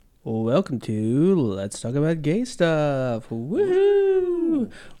Welcome to Let's Talk About Gay Stuff.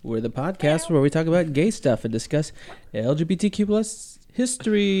 Woohoo! We're the podcast where we talk about gay stuff and discuss LGBTQ plus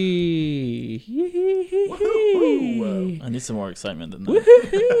history. I need some more excitement than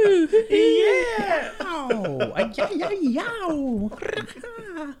that. Yeah!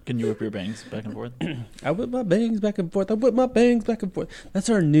 Can you whip your bangs back and forth? I whip my bangs back and forth. I whip my bangs back and forth. That's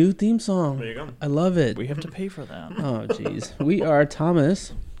our new theme song. There you go. I love it. We have to pay for that. Oh, jeez. We are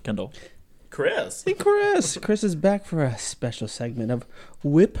Thomas. Kendall. Chris. Hey, Chris. Chris is back for a special segment of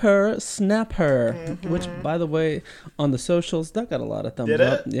Whip Her, Snap Her, which, by the way, on the socials, that got a lot of thumbs Did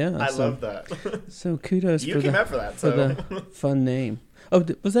up. it? Yeah. I love that. So kudos You for came the, up for that. for So the fun name. Oh,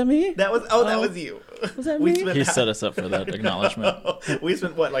 was that me? that was that was you. Was that We me? spent He set us up for that acknowledgement. we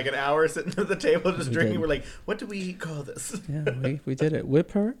spent what, like an hour sitting at the table just We drinking. did. We're like, what do we call this? Yeah, we did it.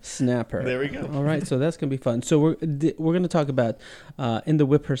 Whip her, snap her. There we go. All right, so that's gonna be fun. So we're going to talk about in the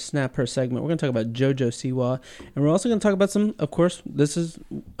Whip Her, Snap Her segment. We're going to talk about JoJo Siwa, and we're also going to talk about some. Of course, this is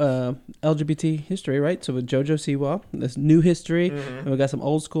LGBT history, right? So with JoJo Siwa, this new history, and we got some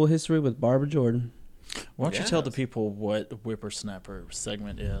old school history with Barbara Jordan. Why don't you tell the Yes. people what Whippersnapper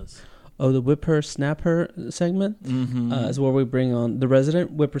segment is? Oh, the Whip Her, Snap Her segment is where we bring on the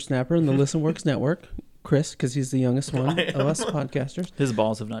resident whippersnapper in the Listen Works Network, Chris, because he's the youngest one of us podcasters. His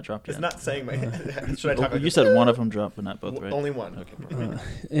balls have not dropped yet. It's not saying my. Should I talk? Oh, Like you said one of them dropped, but not both, right? only one. Okay.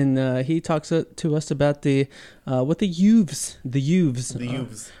 perfect. And he talks to us about the what the youths The youths.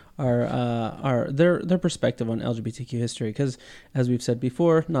 are their perspective on LGBTQ history. Because as we've said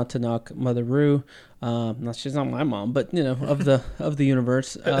before, not to knock Mother Rue, she's not my mom, but you know of the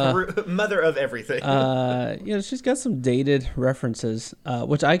universe. Mother of everything. You know, she's got some dated references,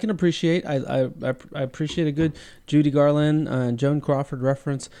 which I can appreciate. I appreciate a good Judy Garland and Joan Crawford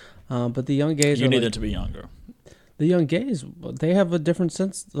reference. But the young gays You are need like, it to be younger. the young gays, they have a different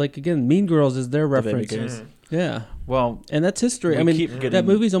sense. Like again, Mean Girls is their The baby reference. gays. Yeah, Well, and that's history. We I mean, keep getting- that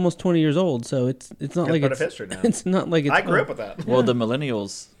movie's almost 20 years old, so it's not Good like part it's of history now. it's not like it's. I grew up with that. well, the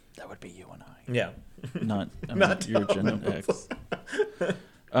millennials, that would be you and I. Yeah. Not, I mean, Not you're Gen X.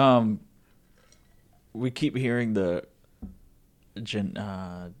 We keep hearing the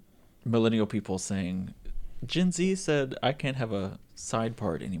millennial people saying, Gen Z said I can't have a side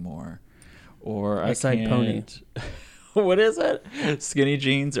part anymore, or I side pony. can't. What is it? Skinny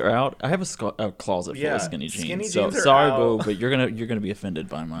jeans are out. I have a closet full Yeah, of skinny jeans. skinny So jeans are sorry, out. boo, but you're gonna be offended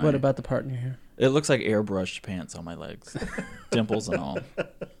by mine. What about the part in your hair? It looks like airbrushed pants on my legs, dimples and all.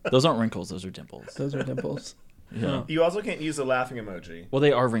 Those aren't wrinkles; those are dimples. Those are dimples. Yeah. You also can't use the laughing emoji. Well,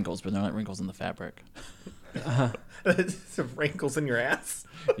 they are wrinkles, but they're not wrinkles in the fabric. Some wrinkles in your ass.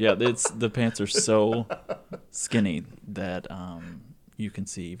 Yeah, the pants are so skinny that you can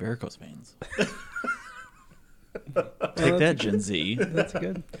see varicose veins. Take that, Gen Z. That's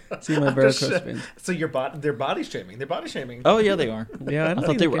good. See my varicose veins. So they're body shaming. They're body shaming. Oh yeah, they are. Yeah, I I don't thought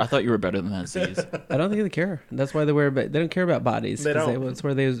think they they were. care. I thought you were better than that, Z's. I don't think they care. That's why they wear. They don't care about bodies. They 'cause don't. That's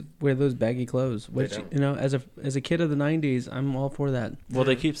where they wear those baggy clothes. Which don't. you know, as a kid of the '90s, I'm all for that. Well,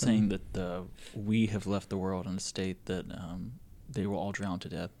 they keep saying that we have left the world in a state that they will all drown to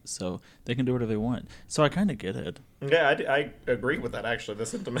death, so they can do whatever they want. So I kind of get it. Yeah, I agree with that. Actually, the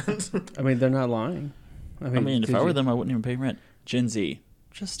sentiment. I mean, they're not lying. I mean, if did I were you- them, I wouldn't even pay rent. Gen Z,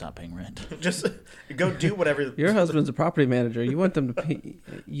 just stop paying rent. Just go do whatever. Your husband's a property manager. You want them to pay.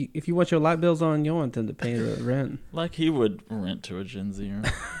 If you want your light bills on, you want them to pay the rent. Like he would rent to a Gen Zer.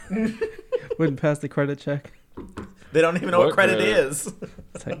 Wouldn't pass the credit check. They don't even know what What credit credit? is.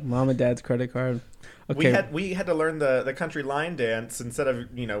 It's like mom and dad's credit card. Okay. We had to learn the country line dance instead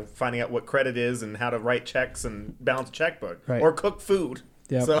of finding out what credit is and how to write checks and balance a checkbook Right. or cook food.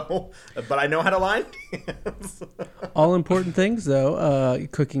 Yep. So, but I know how to line dance. All important things, though,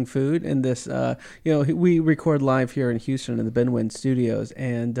 cooking food. And this, we record live here in Houston in the Benwin Studios.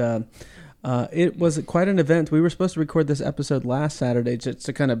 And it was quite an event. We were supposed to record this episode last Saturday just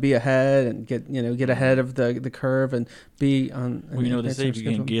to kind of be ahead and get ahead of the curve and be on. Well, you know what they advance say: our if you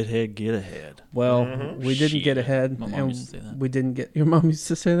can schedule. get ahead, get ahead. Well, Mm-hmm. we didn't get Shit. ahead. My mom and used to say that. We didn't get. Your mom used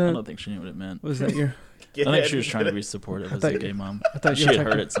to say I that? don't think she knew what it meant. Was that your. Get I think ahead she was and trying to get be supportive as thought a you- gay mom. thought She you were had heard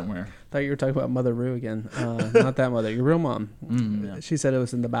talking- it somewhere. I thought you were talking about Mother Rue again. Not that mother. Your real mom. Yeah. She said it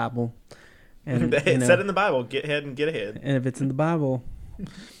was in the Bible. And it you know, said in the Bible, get ahead and get ahead. and if it's in the Bible,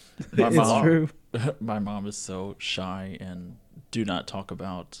 My it's mom- true. My mom is so shy and do not talk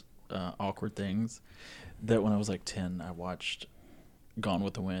about awkward things that when I was like 10, I watched Gone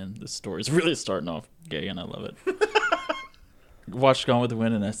with the Wind. This story is really starting off gay, and I love it. Watched Gone with the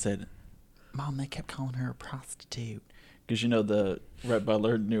Wind, and I said, Mom, they kept calling her a prostitute. Because, the Rhett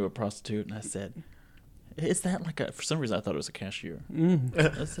Butler knew a prostitute, and I said, is that like a, for some reason I thought it was a cashier. Mm.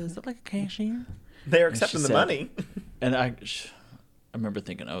 Is that like a cashier? They're And she accepting the said- money. And I remember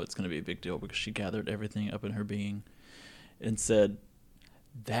thinking, oh, it's going to be a big deal because she gathered everything up in her being and said,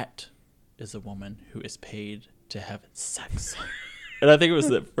 that is a woman who is paid to have sex. And I think it was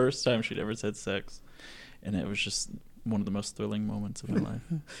the first time she'd ever said sex. And it was just one of the most thrilling moments of my life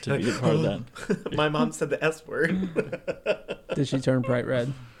to be a part of that. My mom said the S word. Did she turn bright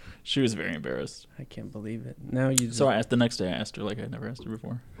red? She was very embarrassed. I can't believe it. Now you just, So the next day I asked her like I'd never asked her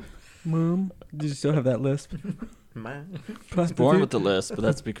before. Mom, do you still have that lisp? My. Born with the list, but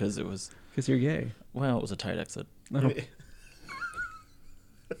that's because it was, Because you're gay. well, it was a tight exit. Oh.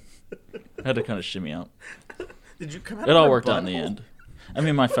 I had to kind of shimmy out. Did you come out? It of all her worked out in the butthole? end. I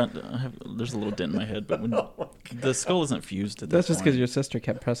mean, there's a little dent in my head, but when the skull isn't fused at that That's just because point. your sister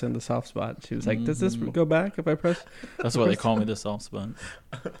kept pressing the soft spot. She was like, "Does this go back if I press?" That's why they call me the soft spot.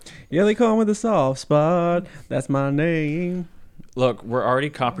 Yeah, they call me the soft spot. That's my name. Look, we're already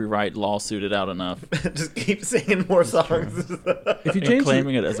copyright lawsuited out enough. Just keep singing more songs. If you And change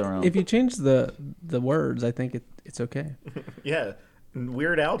claiming it as our own. if you change the words, I think it's okay. Yeah.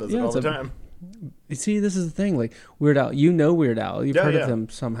 Weird Al does it Yeah, all it's the a- time. You see, this is the thing. Like Weird Al, you know Weird Al. You've Yeah, heard yeah. of him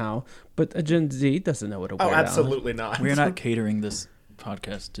somehow, but a Gen Z doesn't know what a Oh, Weird Al is. absolutely not. We're not catering this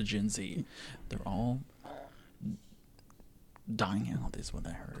podcast to Gen Z. They're all dying out, is what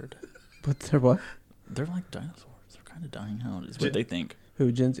I heard. But they're what? They're like dinosaurs. They're kind of dying out, is what they think.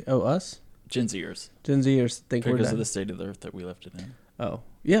 Who Gen Z? Oh, us. Gen Zers. Gen Zers think we're Because done. of the state of the earth that we left it in. Oh,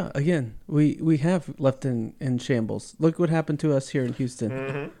 yeah. Again, we have left in shambles. Look what happened to us here in Houston.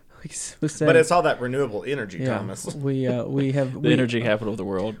 Mhm. Like was said, But it's all that renewable energy, yeah, Thomas. we have The energy capital of the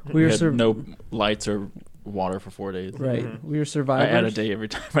world. we We are had no lights or water for 4 days. right. Mhm. We are I survivors. add a day every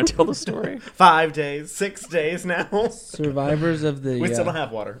time I tell the story. 5 days, 6 days now. Survivors of the. We still don't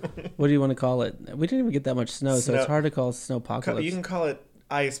have water. What do you want to call it? We didn't even get that much snow, so Snow- it's hard to call snowpocalypse. You can call it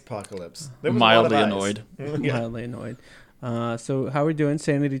ice apocalypse. There was a lot of Mildly ice. annoyed. Yeah. Mildly annoyed. So how are we doing?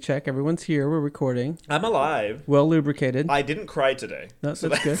 Sanity check. Everyone's here. We're recording. I'm alive. Well lubricated. I didn't cry today. No, So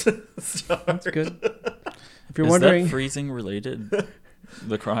that's good. That's good. If you're Is wondering, that freezing related?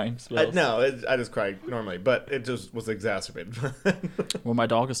 The crying spells? I just cried normally, but it just was exacerbated. Well, my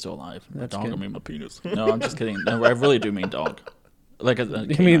dog is still alive. My That's dog, good. I mean my penis. No, I'm just kidding. No, I really do mean dog. Like a you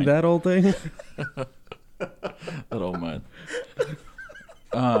mean canine. that old thing? That old man.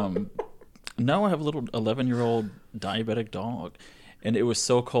 No, I have a little 11-year-old diabetic dog, and it was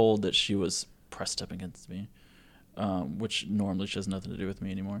so cold that she was pressed up against me, which normally she has nothing to do with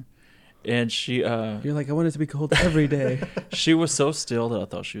me anymore. And she You're like, I want it to be cold every day. she was so still that I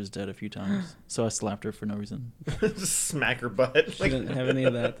thought she was dead a few times. So I slapped her for no reason. Just smack her butt. She didn't have any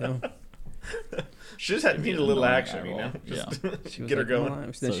of that though. She just needed a little Annoying action, you know. eyeball. Yeah. Just She was get her like, going.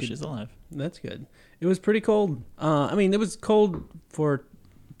 "Alive." So Then she- she's alive. That's good. It was pretty cold. I mean, it was cold for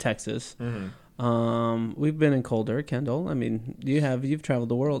Texas. Mhm. We've been in colder, Kendall. I mean, you've traveled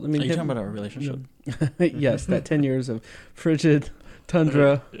the world. I mean, Are you talking about our relationship? yes, that 10 years of frigid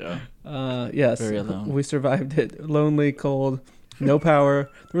tundra. Yeah. Yes, Very alone. we survived it. Lonely, cold, no power.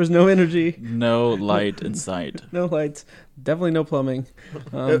 There was no energy, No light in sight. no lights, definitely no plumbing.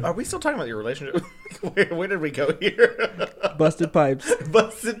 Are we still talking about your relationship? Where did we go here? Busted pipes.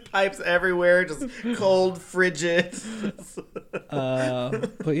 Busted pipes everywhere, just cold, frigid.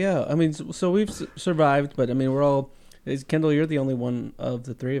 But yeah, I mean, so we've survived. But I mean, we're all. Kendall, you're the only one of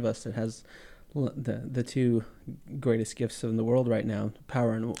the three of us that has the two greatest gifts in the world right now: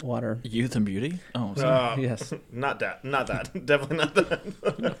 power and water. Youth and beauty? Oh, sorry. Yes, Not that. Definitely not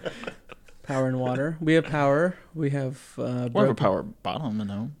that. power and water. We have power. We have. More of a broken- power bottom than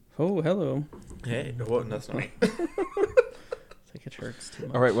home. Oh, hello. Hey, well, that's not me. It's like it hurts too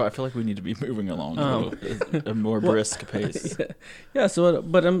much. All right, well, I feel like we need to be moving along Oh. at a more brisk pace. Yeah. So,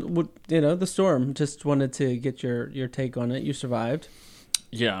 but the storm. Just wanted to get your take on it. You survived.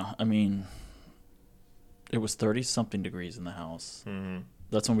 Yeah, I mean, it was 30-something degrees in the house. Mhm.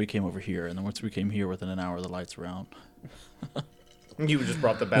 That's when we came over here, and then once we came here, within an hour, the lights were out. You just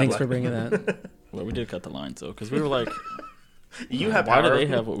brought the bad Thanks luck. for bringing that. Well, we did cut the lines, though, because we were like, You have why power. do they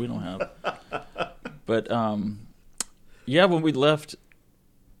have what we don't have? But, yeah, when we left,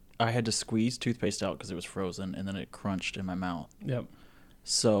 I had to squeeze toothpaste out because it was frozen, and then it crunched in my mouth. Yep.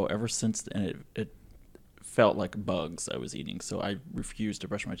 So ever since then, it felt like bugs I was eating, so I refused to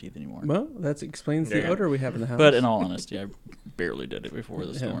brush my teeth anymore. Well, that explains the Yeah. odor we have in the house. But in all honesty, I barely did it before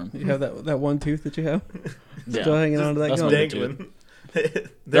the storm. You have that one tooth that you have Yeah. still hanging on to that That's gum. my Dangling. That's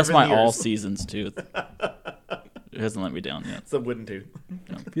There've my been all years. seasons tooth. It hasn't let me down yet. It's a wooden tooth.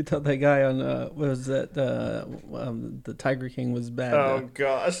 You thought that guy on what was that the Tiger King was bad. Oh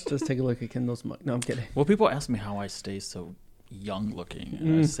gosh. Just take a look at Kendall's mug. No, I'm kidding. Well, people ask me how I stay so young looking,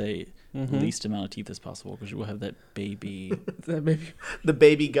 and I say least amount of teeth as possible because you will have that baby. That baby. The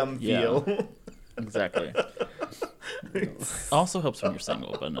baby gum Yeah. feel. Exactly. Also helps when you're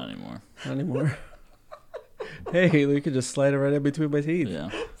single, but not anymore. Not anymore. Hey, we could just slide it right in between my teeth. Yeah.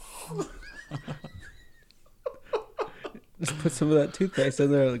 Just put some of that toothpaste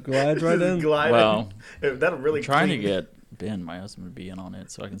in there. It glides right in. Gliding. Well, That'll really I'm trying clean. to get Ben, my husband, to be in on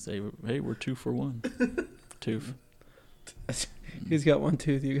it so I can say, hey, we're 2 for 1. Tooth. He's got one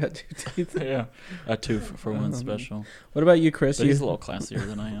tooth. You got 2 teeth. Yeah. A 2 for 1 special. What about you, Chris? But he's a little classier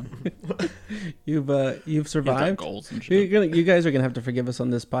than I am. You've He's got survived. goals and You shit. guys are gonna have to forgive us on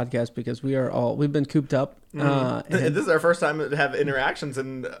this podcast because we've been cooped up. And This is our first time to have interactions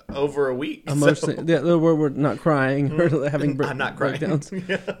in over a week. so- emotionally, yeah, we're not crying or having I'm not crying. breakdowns.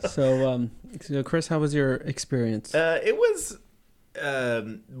 Yeah. So, Chris, how was your experience? It was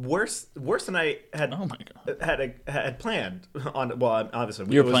worse than I had Oh my God. had planned on. Well, obviously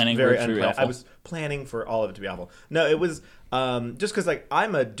You were it was planning for very it to be unplanned. I awful? was planning for all of it to be awful. No, it was just because like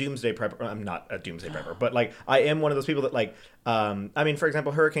I'm a doomsday prepper. I'm not a doomsday prepper, but like I am one of those people that like. I mean, for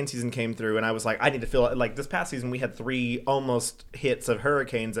example, hurricane season came through, and I was like, I need to feel like this past season we had 3 almost hits of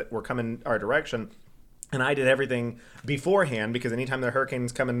hurricanes that were coming our direction. And I did everything beforehand because anytime the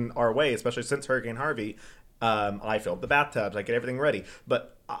hurricanes coming our way, especially since Hurricane Harvey, I filled the bathtubs, I get everything ready.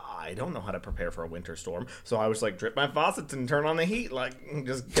 But I don't know how to prepare for a winter storm, so I was like, drip my faucets and turn on the heat. Like, I'm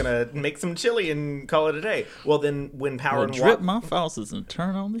just gonna make some chili and call it a day. Well, then when power Well, and drip my faucets and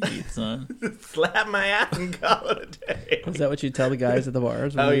turn on the heat, son. slap my ass and call it a day. Is that what you tell the guys at the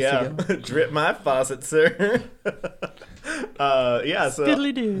bars? when Oh we used to yeah, go? drip my faucet, sir. Yeah. So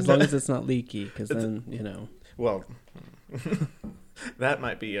Diddly-doo. As long as it's not leaky, because then well. That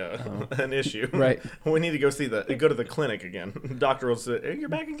might be an issue. Right. We need to go to the clinic again. Doctor will say, hey, "You're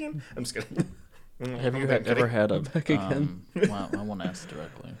back again." I'm just kidding. Have you I'm ever kidding. had a... Back again. Well, I won't ask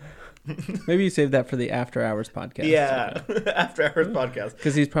directly. maybe you save that for the After Hours podcast. Yeah, After Hours podcast.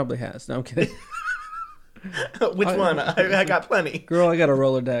 because he probably has. No, I'm kidding. Which one? I got plenty. Girl, I got a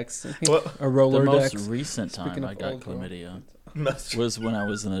Rolodex. What? A The Rolodex. most recent Speaking time of I got old girl. chlamydia Most- was when I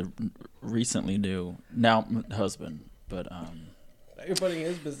was in a recently new, now husband, but You're putting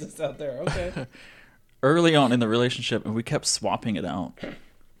his business out there. Okay. early on in the relationship, and we kept swapping it out.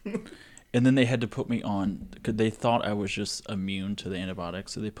 And then they had to put me on, because they thought I was just immune to the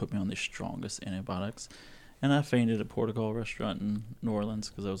antibiotics, so they put me on the strongest antibiotics. And I fainted at Portugal restaurant in New Orleans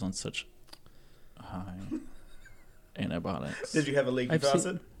because I was on such high antibiotics. Did you have a leaky I've seen-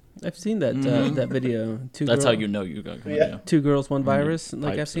 faucet? I've seen that Mhm. that video. That's how you know you got chlamydia. Yeah. 2 girls, 1 Mm, virus.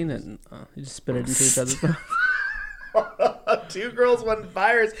 Like I've pipes seen it. and- You just spit it into each other's mouth. 2 girls, 1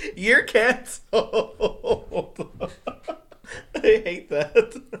 virus. You're canceled. I hate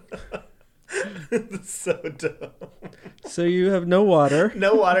that. It's so dumb. So you have no water,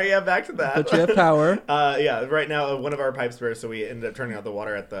 No water. Yeah, back to that. but you have power. Yeah, right now one of our pipes burst, so we ended up turning out the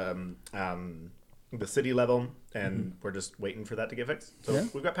water at the city level, and we're just waiting for that to get fixed. So Yeah.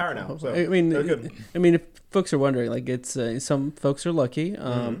 we've got power now. So I mean, they're good. if folks are wondering, like it's some folks are lucky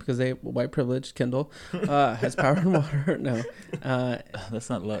Mm-hmm. because they white privilege. Kendall has power and water. No, That's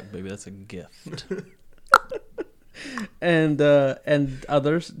not luck, baby. That's a gift. and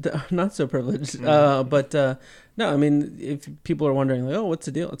others not so privileged. Mm-hmm. But no, I mean, if people are wondering, like, oh, what's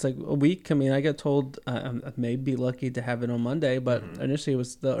the deal? It's like a week. I mean, I got told I may be lucky to have it on Monday, but Mm-hmm. initially it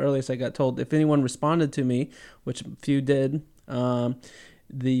was the earliest I got told. If anyone responded to me, which few did,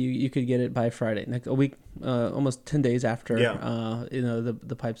 you could get it by Friday, like a week, almost 10 days after, Yeah.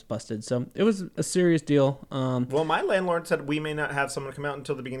 the pipes busted. So it was a serious deal. Well, my landlord said we may not have someone come out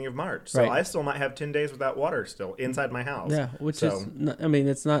until the beginning of March, so Right. I still might have 10 days without water still inside my house. Yeah, which So- is, not, I mean,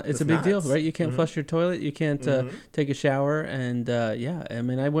 it's not, it's It's a big deal, nuts. right? You can't Mhm. flush your toilet, you can't take a shower, and yeah, I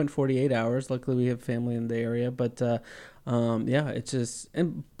mean, I went 48 hours. Luckily, we have family in the area, but yeah, it's just,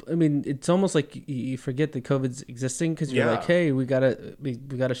 and I mean, it's almost like you forget that COVID's existing because you're Yeah. like, hey, we got a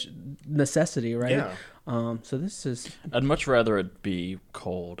necessity, right? Yeah. So this is, I'd much rather it be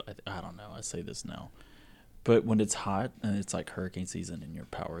cold. I don't know. I say this now. But when it's hot and it's like hurricane season and your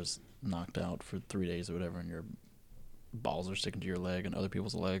power's knocked out for 3 days or whatever and your balls are sticking to your leg and other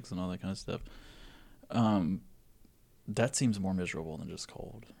people's legs and all that kind of stuff, that seems more miserable than just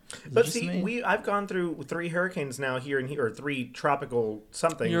cold. Is it But just see, me? I've gone through 3 hurricanes now here and here, or 3 tropical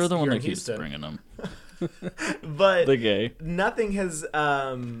somethings. You're the one here that in keeps Houston. bringing them. But The gay. nothing's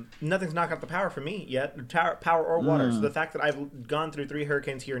knocked out the power for me yet, power or water. So the fact that I've gone through 3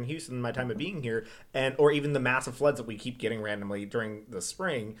 hurricanes here in Houston in my time of being here, or even the massive floods that we keep getting randomly during the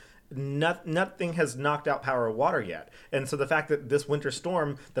spring, nothing has knocked out power or water yet. And so the fact that this winter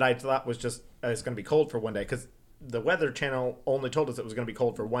storm that I thought was just it's going to be cold for one day, because the Weather Channel only told us it was going to be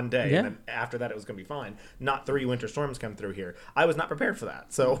cold for one day, and then after that it was going to be fine. Not 3 winter storms come through here. I was not prepared for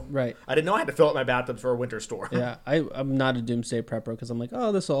that, so Right. I didn't know I had to fill up my bathtub for a winter storm. Yeah, I'm not a doomsday prepper because I'm like,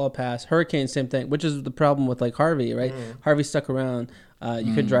 oh, this will all pass. Hurricane, same thing, which is the problem with like Harvey, right? Harvey stuck around.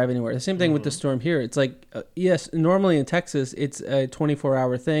 You couldn't drive anywhere. The same thing with the storm here. It's like, yes, normally in Texas, it's a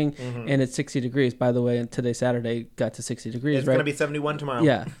 24-hour thing, and it's 60 degrees. By the way, and today, Saturday, got to 60 degrees, It's right? going to be 71 tomorrow.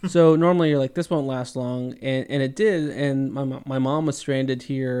 Yeah. So normally you're like, this won't last long, and it did. And my mom was stranded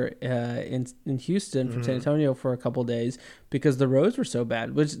here in Houston from San Antonio for a couple days because the roads were so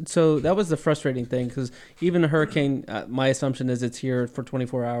bad. So that was the frustrating thing, because even a hurricane, my assumption is it's here for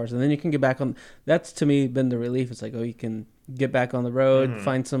 24 hours, and then you can get back on. That's to me been the relief. It's like, oh, you can get back on the road,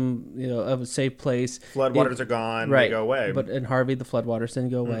 find some of a safe place. Floodwaters are gone. Right. They go away. But in Harvey, the floodwaters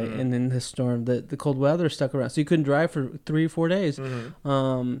didn't go away, and then this storm, the cold weather stuck around, so you couldn't drive for 3 or 4 days.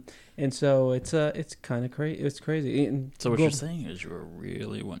 And so it's kind of crazy. It's crazy. And So what you're saying is you were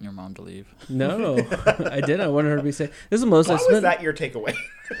really wanting your mom to leave. No, I didn't. I wanted her to be safe. This is the most Why I spent. was that your takeaway?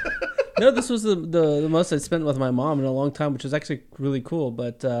 No, this was the most I spent with my mom in a long time, which was actually really cool.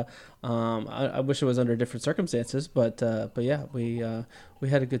 But I wish it was under different circumstances. But yeah, we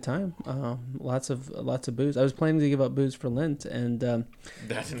had a good time. Lots of booze. I was planning to give up booze for Lent, and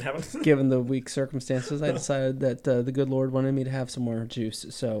That didn't happen. given the weak circumstances, I decided that the good Lord wanted me to have some more juice.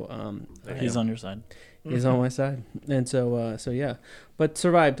 So He's on your side. he's on my side, and so yeah, but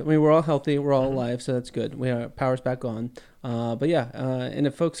survived. I mean, we're all healthy, we're all alive, so that's good. We are power's back on. But yeah, and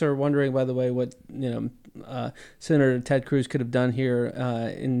if folks are wondering, by the way, what Senator Ted Cruz could have done here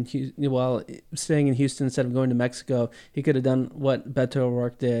while staying in Houston instead of going to Mexico, he could have done what Beto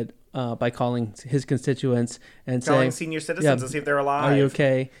O'Rourke did. By calling his constituents and Calling saying, senior citizens to see if they're alive. "Are you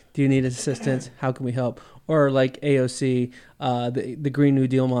okay? Do you need assistance? How can we help?" Or like AOC, the Green New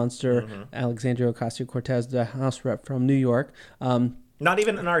Deal monster, Alexandria Ocasio-Cortez, the House rep from New York. Not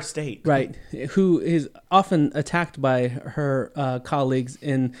even in our state. Right, who is often attacked by her colleagues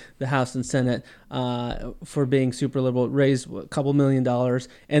in the House and Senate for being super liberal, raised a couple $1 million,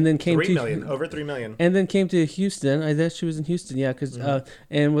 and then came over 3 million. and then came to Houston. I guess she was in Houston, yeah, because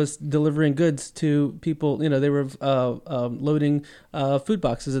and was delivering goods to people. They were loading food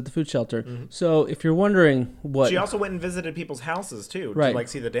boxes at the food shelter. So if you're wondering what She also went and visited people's houses too, Right. to like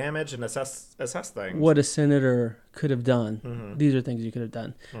see the damage and assess things. what a senator could have done. These are things you could have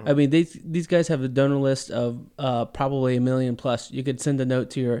done. I mean, these guys have a donor list of probably 1 million plus. You could send a note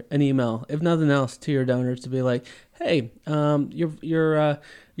to an email, if nothing else, to your donors to be like, hey,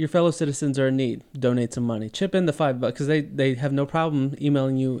 your fellow citizens are in need. Donate some money. Chip in the $5 because they have no problem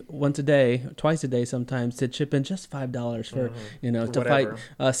emailing you once a day, twice a day sometimes, to chip in just $5 for to Whatever.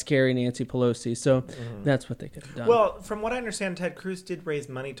 fight scary Nancy Pelosi. So that's what they could have done. Well, from what I understand, Ted Cruz did raise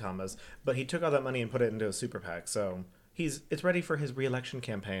money, Thomas, but he took all that money and put it into a super PAC. So it's ready for his re-election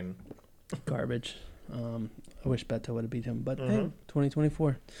campaign. Garbage. I wish Beto would have beat him, but hey,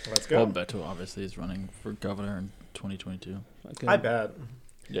 2024. Let's go. Well, Beto obviously is running for governor in 2022. Okay. I bet.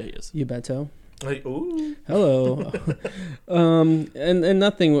 Yeah, he is. You Beto. Like, ooh. Hello. And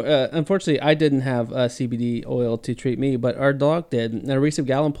nothing. Unfortunately, I didn't have CBD oil to treat me, but our dog did. And a recent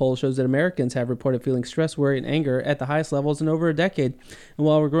Gallup poll shows that Americans have reported feeling stress, worry, and anger at the highest levels in over a decade. And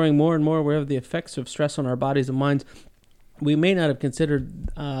while we're growing more and more aware of the effects of stress on our bodies and minds, we may not have considered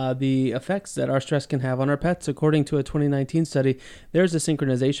the effects that our stress can have on our pets. According to a 2019 study, there's a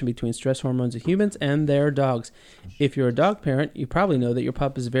synchronization between stress hormones in humans and their dogs. If you're a dog parent, you probably know that your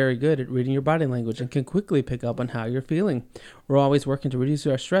pup is very good at reading your body language and can quickly pick up on how you're feeling. We're always working to reduce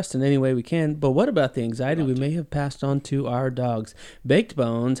our stress in any way we can, but what about the anxiety we may have passed on to our dogs? Baked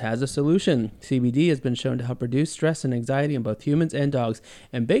Bones has a solution. CBD has been shown to help reduce stress and anxiety in both humans and dogs,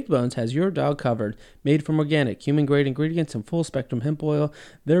 and Baked Bones has your dog covered. Made from organic, human-grade ingredients and full-spectrum hemp oil,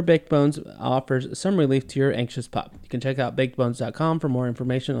 their Baked Bones offers some relief to your anxious pup. You can check out bakedbones.com for more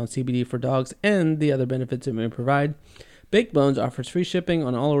information on CBD for dogs and the other benefits it may provide. Baked Bones offers free shipping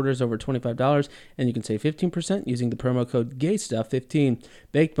on all orders over $25, and you can save 15% using the promo code GAYSTUFF15.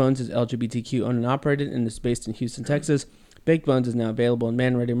 Baked Bones is LGBTQ owned and operated and is based in Houston, Texas. Baked Bones is now available in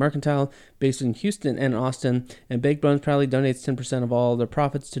Man Ready Mercantile, based in Houston and Austin, and Baked Bones proudly donates 10% of all their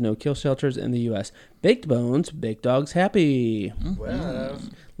profits to no-kill shelters in the U.S. Baked Bones, Baked Dogs Happy. Well,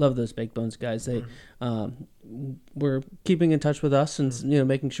 Love those Baked Bones guys. They were keeping in touch with us and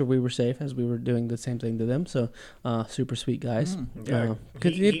making sure we were safe as we were doing the same thing to them. So super sweet guys. yeah.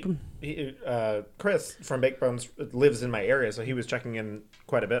 Chris from Baked Bones lives in my area, so he was checking in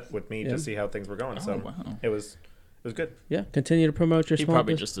quite a bit with me to see how things were going. So wow. it was good. Yeah, continue to promote your He small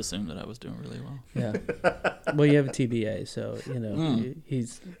probably business. just assumed that I was doing really well. Yeah. Well, you have a TBA, so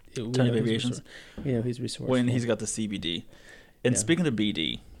he's Tiny Baby Asians. He's resourceful. When he's got the CBD. And speaking of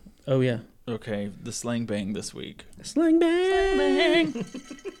BD, oh yeah, okay, the slang bang this week sling bang.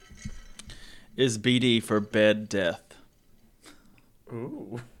 is BD for bed death.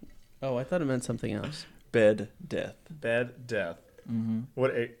 Ooh, Oh, I thought it meant something else. Bed death. bed death. Mm-hmm.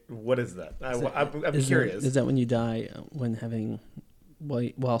 What is that? I'm Is curious. Is that when you die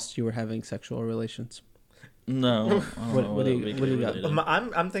whilst you were having sexual relations? No. What do you got?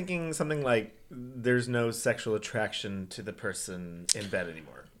 I'm thinking something like there's no sexual attraction to the person in bed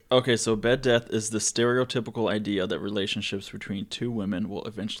anymore. Okay, so bed death is the stereotypical idea that relationships between two women will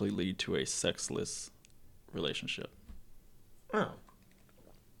eventually lead to a sexless relationship. Oh.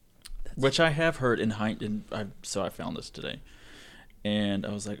 Which I have heard so I found this today. And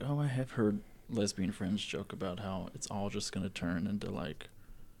I was like, I have heard lesbian friends joke about how it's all just going to turn into like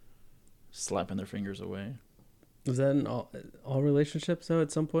slapping their fingers away. Is that in all relationships though?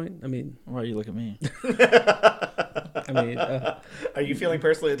 At some point, I mean, Why you look at me? Are you feeling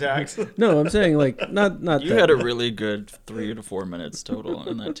personally attacked? No, I'm saying like not. You had a really good 3 to 4 minutes total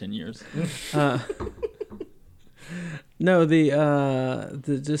in that 10 years. No,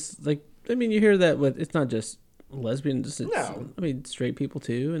 the just like you hear that with it's not just lesbians. No. Straight people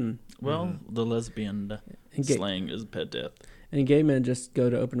too, and Well, the lesbian And gay- slang is bed death. and gay men just go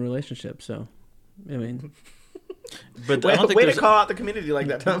to open relationships. So, But I don't think way to there's call out the community like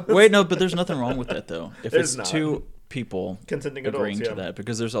that, Thomas. Wait, no, but there's nothing wrong with that though. If There's it's not. two people Consenting agreeing adults, to yeah. that,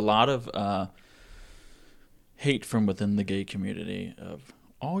 because there's a lot of hate from within the gay community of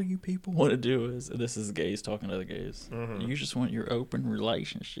all you people want to do is this is gays talking to other gays. Mm-hmm. You just want your open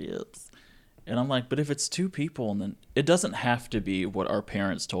relationships. And I'm like, but if it's two people, and then it doesn't have to be what our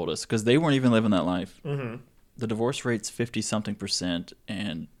parents told us because they weren't even living that life. Mm-hmm. The divorce rate's 50-something%,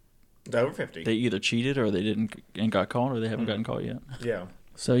 and Over 50. they either cheated or they didn't and got caught, or they haven't gotten caught yet. Yeah.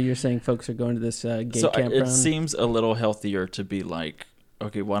 so you're saying folks are going to this gay So campground? it seems a little healthier to be like,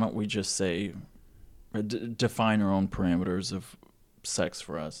 okay, why don't we just say, define our own parameters of sex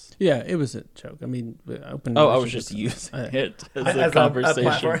for us? Yeah, it was a joke. Open. Oh, I was just relationships- using it as As a a conversation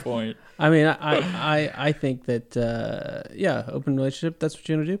platform. point. I think that open relationship. That's what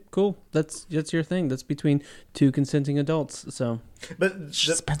you're gonna do. Cool. That's your thing. That's between two consenting adults. So But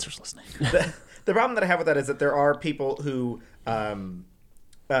Spencer's listening. the problem that I have with that is that there are people who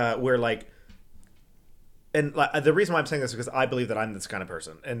were like, and like, the reason why I'm saying this is because I believe that I'm this kind of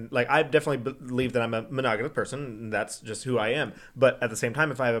person, and like I definitely believe that I'm a monogamous person, and that's just who I am. But at the same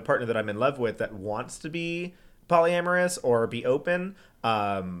time, if I have a partner that I'm in love with that wants to be polyamorous or be open,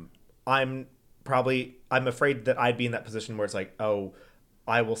 I'm afraid that I'd be in that position where it's like, oh,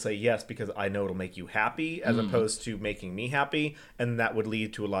 I will say yes because I know it'll make you happy as opposed to making me happy, and that would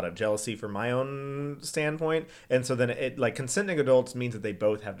lead to a lot of jealousy from my own standpoint. And so then it like consenting adults means that they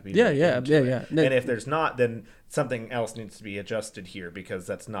both have to be into it. No, And if there's not, then something else needs to be adjusted here because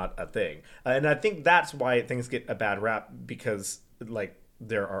that's not a thing. And I think that's why things get a bad rap because like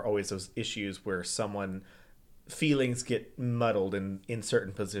there are always those issues where someone feelings get muddled in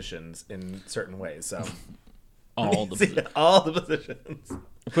certain positions in certain ways. So All the all the positions.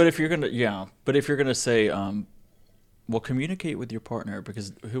 But if you're gonna say, well, communicate with your partner,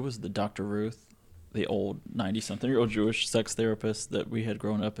 because who was the Dr. Ruth, the old 90-something-year-old Jewish sex therapist that we had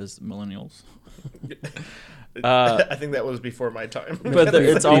grown up as millennials? I think that was before my time. But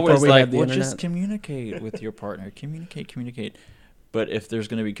it's Before always we like, had the well, internet. just communicate with your partner. Communicate. But if there's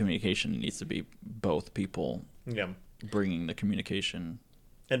going to be communication, it needs to be both people Yeah. bringing the communication.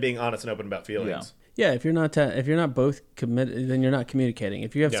 And being honest and open about feelings. yeah, if you're not both committed, then you're not communicating.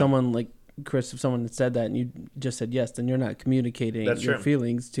 If you have someone like Chris, if someone had said that and you just said yes, then you're not communicating That's your true.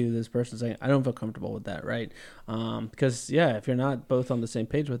 feelings to this person saying, I don't feel comfortable with that, right? Because if you're not both on the same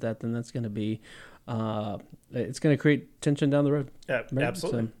page with that, then that's going to be it's going to create tension down the road. Yeah, Right?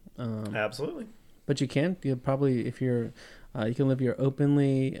 absolutely. So, Absolutely. but you probably, if you're You can live your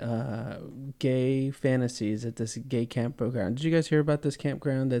openly gay fantasies at this gay campground. Did you guys hear about this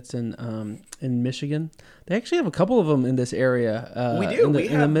campground that's in Michigan? They actually have a couple of them in this area. We do.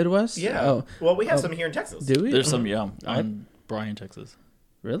 In the Midwest. Yeah. Oh, Well, we have some here in Texas. do we? There's some, on Bryan, Texas.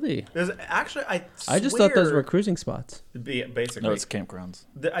 Really? There's actually, I just thought those were cruising spots. basically. No, it's campgrounds.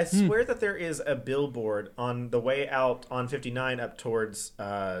 I swear that there is a billboard on the way out on 59 up towards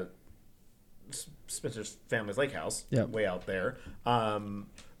Spencer's family's lake house, Yep. way out there.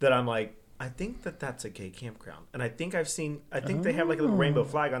 That I'm like, I think that's a gay campground, and I think they have like a little rainbow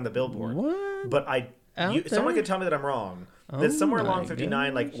flag on the billboard. What? But someone there? could tell me that I'm wrong. That's somewhere my along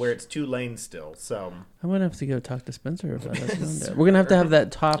 59, like gosh. where it's 2 lanes still. So I'm gonna have to go talk to Spencer about that. We're gonna have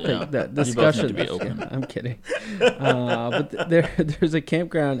that topic, Yeah. that You both discussion. need to be open. I'm kidding. But there's a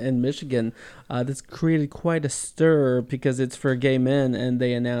campground in Michigan that's created quite a stir because it's for gay men, and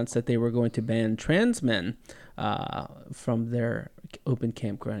they announced that they were going to ban trans men from their open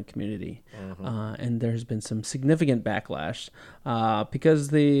campground community. And there's been some significant backlash because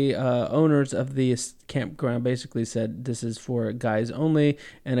the owners of the campground basically said this is for guys only,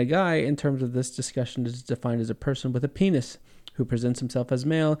 and a guy in terms of this discussion is defined as a person with a penis who presents himself as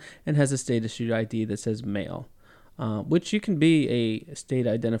male and has a state issued ID that says male. Which you can be a state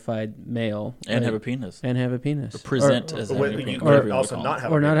identified male And have a penis. and have a penis. Present Or- as you having a could penis. whatever you also wanna call not it.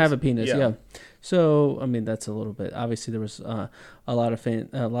 have or a not penis. have a penis. Yeah. So I mean that's a little bit. Obviously there was a lot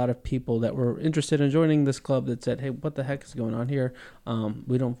of people that were interested in joining this club that said, "Hey, what the heck is going on here?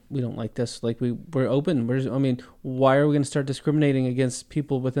 We don't like this. Like we're open. Why are we going to start discriminating against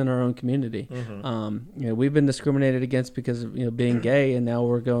people within our own community? We've been discriminated against because of being gay, and now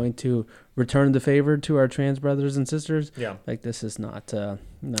we're going to return the favor to our trans brothers and sisters. Yeah. Like this is not Okay, I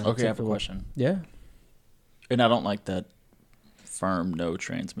have a acceptable. question. Yeah. And I don't like that firm no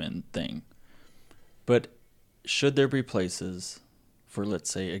trans men thing. But should there be places for, let's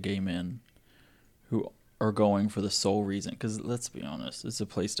say, a gay man who are going for the sole reason? Because let's be honest, it's a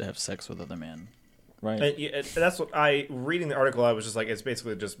place to have sex with other men, right? That's what reading the article. I was just like, it's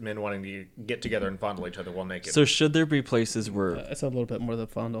basically just men wanting to get together and fondle each other while naked. So should there be places where It's a little bit more than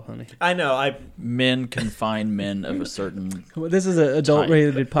fondle, honey. I know. men can find men of a certain... Well, this is an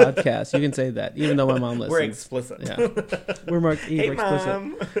adult-rated podcast. You can say that, even though my mom listens. We're explicit. Yeah, we're marked E Hey, for explicit.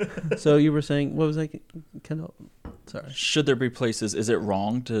 Mom. So you were saying, what was I? Kendall, sorry. Should there be places... Is it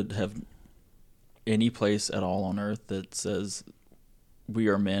wrong to have any place at all on earth that says we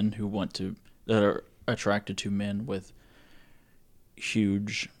are men who want to... that are attracted to men with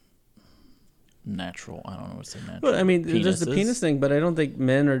huge natural... I don't know what's the natural... Well, I mean, there's the penises? penis thing, but I don't think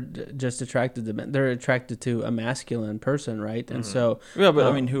men are just attracted to men. They're attracted to a masculine person, right? And so, Yeah, but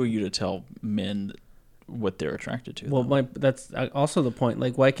I mean, who are you to tell men what they're attracted to? well, though? that's also the point.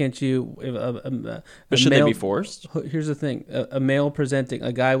 Like, why can't you? But should they be forced? Here's the thing: a male presenting,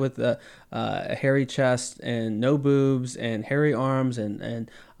 a guy with a hairy chest and no boobs and hairy arms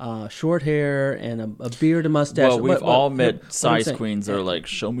and short hair and a beard and mustache. Well, we've all met what I'm size saying- queens that are like,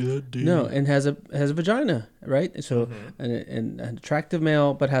 show me that dick. No, and has a vagina, right? So an attractive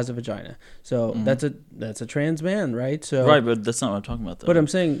male, but has a vagina. So that's a trans man, right? So Right, but that's not what I'm talking about, though. But I'm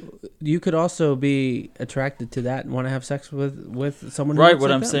saying you could also be attracted to that and want to have sex with someone. Who Right, looks what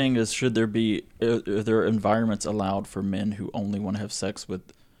like I'm them. saying is, should there be... are there environments allowed for men who only want to have sex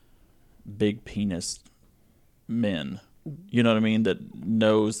with big penis men? You know what I mean? That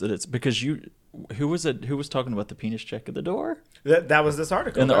knows that it's... Because who was it? Who was talking about the penis check at the door? That was this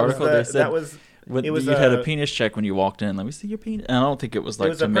article. In the That was article, they said that was. It was you had a penis check when you walked in. Let me see your penis. And I don't think it was like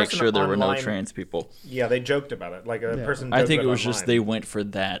was to a make person sure there were no online- trans people. Yeah, they joked about it. Like a Yeah. person. I joked think it about was just online. they went for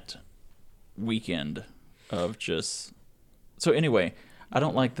that weekend of just... So anyway, I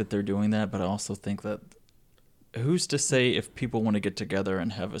don't like that they're doing that, but I also think that who's to say if people want to get together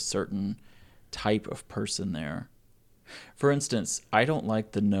and have a certain type of person there? For instance, I don't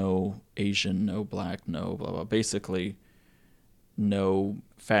like the no Asian, no black, no blah, blah. Basically, no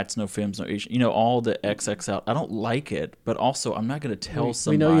fats, no femmes, no Asian. All the XX out. I don't like it, but also I'm not going to tell we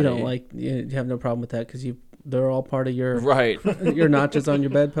somebody. know you don't like. You have no problem with that because they're all part of your Right. your notches on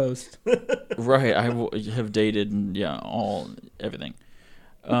your bedpost. Right, I have dated and everything.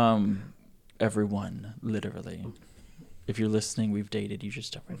 Everyone, literally. If you're listening, we've dated. You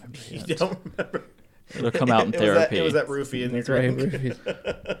just don't remember You yet. don't remember. It'll come out in therapy. It was that roofie in That's your right. drink.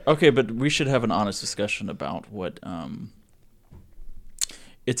 Okay, but we should have an honest discussion about what.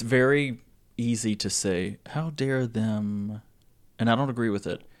 It's very easy to say, "How dare them," and I don't agree with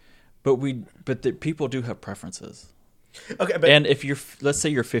it. But people do have preferences. Okay, but And if let's say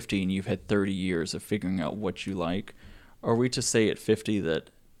you're 50 and you've had 30 years of figuring out what you like, are we to say at 50 that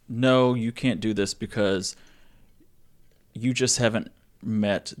no, you can't do this because you just haven't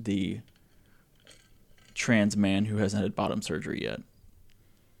met the trans man who hasn't had bottom surgery yet.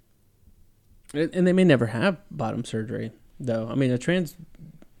 And they may never have bottom surgery, though. I mean, a trans.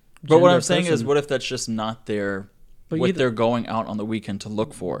 But what I'm saying is, what if that's just not what they're going out on the weekend to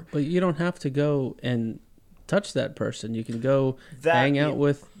look for? But you don't have to go and touch that person. You can go hang out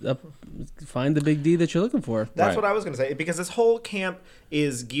with, find the big D that you're looking for. That's what I was going to say, because this whole camp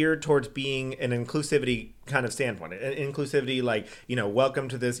is geared towards being an inclusivity kind of standpoint. An inclusivity, like, welcome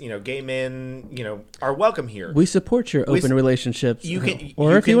to this, gay men, are welcome here. We support your open relationships. If you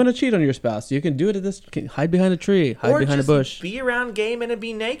want to cheat on your spouse, you can do it at this, hide behind a tree, hide behind a bush. Be around gay men and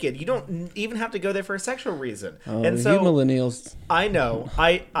be naked. You don't even have to go there for a sexual reason. And so, you millennials. I know.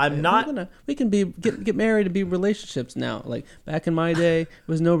 I'm not. We can get married and be relationships now. Like back in my day, it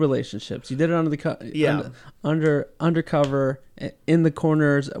was no relationships. You did it undercover, in the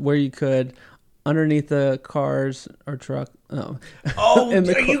corners where you could, underneath the cars or truck. Oh,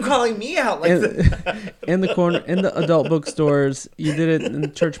 are you calling me out like that? In the corner, in the adult bookstores, you did it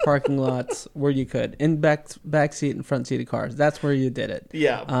in church parking lots where you could, in back seat and front seat of cars. That's where you did it.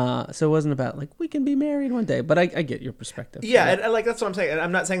 Yeah. So it wasn't about like we can be married one day, but I get your perspective. Yeah, and like that's what I'm saying. And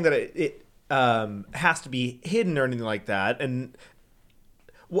I'm not saying that it has to be hidden or anything like that. And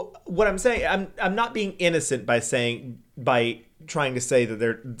what I'm saying, I'm not being innocent by trying to say that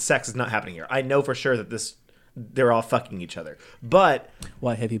their sex is not happening here. I know for sure that they're all fucking each other. But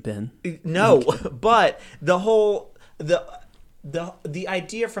why have you been? No, but the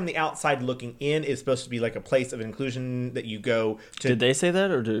idea from the outside looking in is supposed to be like a place of inclusion that you go to. Did they say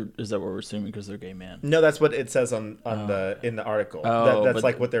that, or is that what we're assuming because they're gay men? No, that's what it says in the article. That's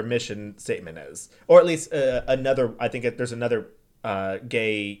like what their mission statement is, or at least another. I think there's another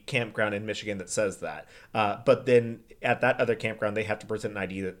gay campground in Michigan that says that. But then at that other campground, they have to present an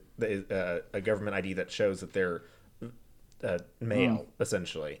ID a government ID that shows that they're male,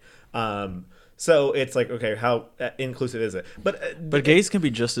 essentially. So it's like, okay, how inclusive is it? But gays can be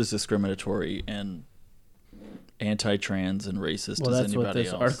just as discriminatory and anti-trans and racist as anybody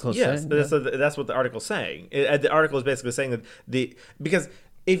else. Article yes, saying. That's what the article's saying. The article is basically saying that because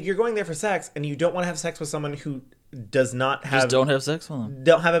if you're going there for sex and you don't want to have sex with someone who does not have, just don't have sex with them,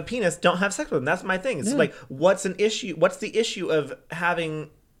 don't have a penis, don't have sex with them. That's my thing. It's like, what's an issue? What's the issue of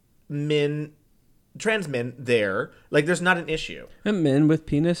having trans men there? Like, there's not an issue. And men with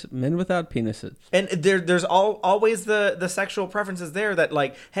penis, men without penises. And there's always the sexual preferences there that,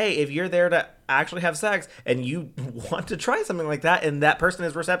 like, hey, if you're there to actually have sex and you want to try something like that and that person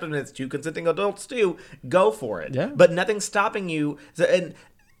is receptive and it's two consenting adults too, go for it. Yeah. But nothing's stopping you. And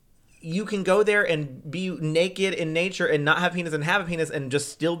you can go there and be naked in nature and not have penis and have a penis and just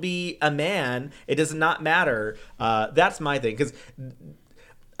still be a man. It does not matter. That's my thing. Because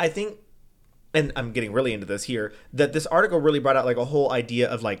I think, and I'm getting really into this here, that this article really brought out like a whole idea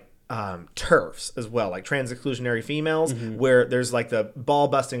of like TERFs as well, like trans exclusionary females, where there's like the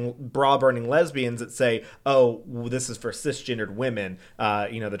ball-busting, bra-burning lesbians that say, oh, this is for cisgendered women.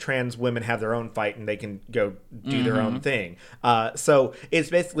 The trans women have their own fight and they can go do their own thing. So it's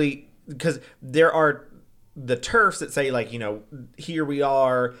basically, because there are the TERFs that say, like, here we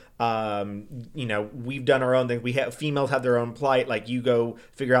are, we've done our own thing. Females have their own plight. Like, you go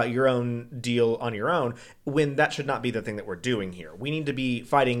figure out your own deal on your own, when that should not be the thing that we're doing here. We need to be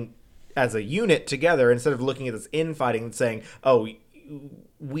fighting as a unit together instead of looking at this infighting and saying, oh,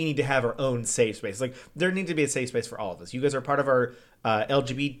 we need to have our own safe space. Like, there needs to be a safe space for all of us. You guys are part of our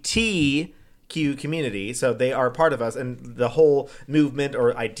LGBTQ community, so they are part of us, and the whole movement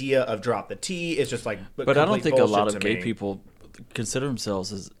or idea of drop the T is just like, but I don't think a lot of gay people consider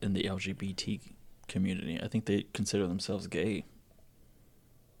themselves as in the LGBT community. I think they consider themselves gay,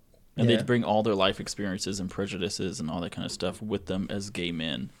 and they bring all their life experiences and prejudices and all that kind of stuff with them as gay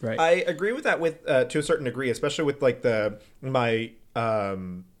men. Right. I agree with that to a certain degree, especially with like my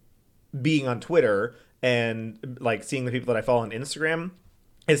being on Twitter and like seeing the people that I follow on Instagram.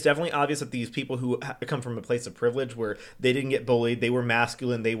 It's definitely obvious that these people who come from a place of privilege where they didn't get bullied, they were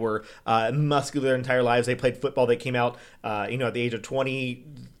masculine, they were muscular their entire lives, they played football, they came out, at the age of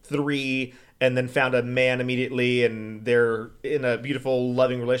 23 and then found a man immediately and they're in a beautiful,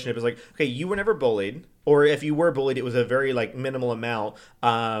 loving relationship. It's like, okay, you were never bullied. Or if you were bullied, it was a very like minimal amount.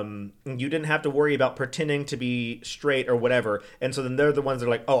 You didn't have to worry about pretending to be straight or whatever. And so then they're the ones that are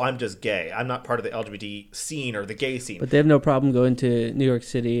like, oh, I'm just gay. I'm not part of the LGBT scene or the gay scene. But they have no problem going to New York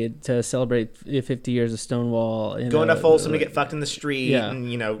City to celebrate 50 years of Stonewall. Going to Folsom to get fucked in the street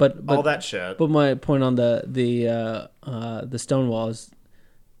and, all that shit. But my point on the Stonewall is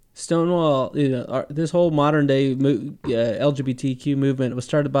Stonewall, this whole modern day LGBTQ movement was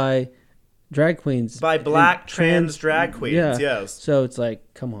started by drag queens by black trans drag queens. Yeah. Yes. So it's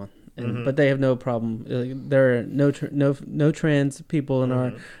like, come on. But they have no problem. There are no trans people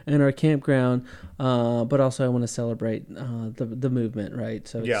in our campground. But also, I want to celebrate the movement, right?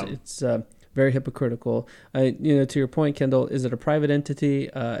 So it's very hypocritical. To your point, Kendall, is it a private entity?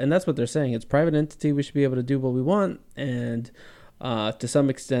 And that's what they're saying. It's a private entity. We should be able to do what we want. And to some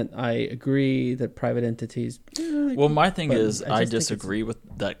extent, I agree that private entities. Well, my thing is, I disagree with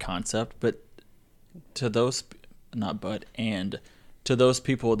that concept. But to those, to those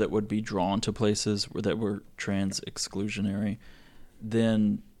people that would be drawn to places that were trans exclusionary,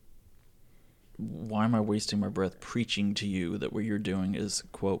 then why am I wasting my breath preaching to you that what you're doing is,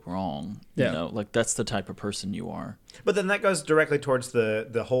 quote, wrong? Yeah. That's the type of person you are. But then that goes directly towards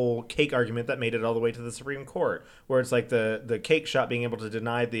the whole cake argument that made it all the way to the Supreme Court, where it's like the cake shop being able to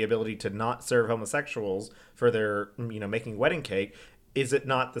deny the ability to not serve homosexuals for their, making wedding cake. Is it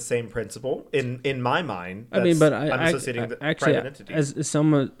not the same principle in my mind? I mean, but I'm associating the actually, private entity. as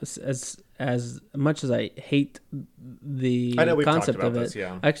someone as much as I hate the I know we've concept talked about of it, this,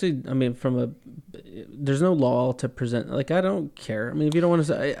 yeah. actually, I mean, there's no law to present. Like, I don't care. I mean, if you don't want to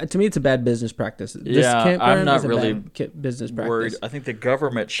say, to me, it's a bad business practice. This I'm not is a really bad business practice. worried. I think the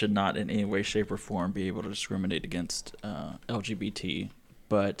government should not in any way, shape, or form be able to discriminate against LGBT,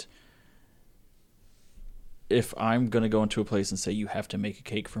 but if I'm going to go into a place and say you have to make a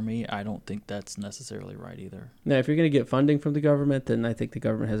cake for me, I don't think that's necessarily right either. Now, if you're going to get funding from the government, then I think the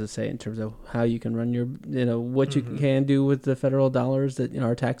government has a say in terms of how you can run your, what you can do with the federal dollars that,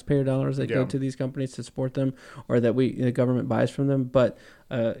 our taxpayer dollars that go to these companies to support them, or that the government buys from them. But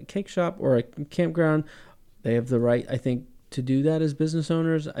a cake shop or a campground, they have the right, I think, to do that as business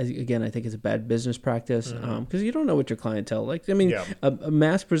owners. I think it's a bad business practice because you don't know what your clientele like. I mean, a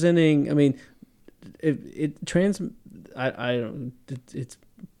mass presenting, it's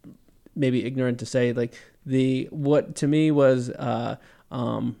maybe ignorant to say, like, what to me was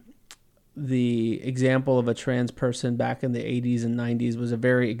the example of a trans person back in the 80s and 90s was a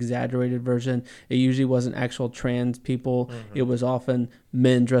very exaggerated version. It usually wasn't actual trans people. It was often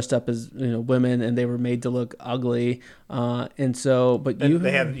men dressed up as women, and they were made to look ugly.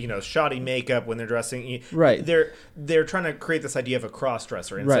 They have shoddy makeup when they're dressing. Right. They're trying to create this idea of a cross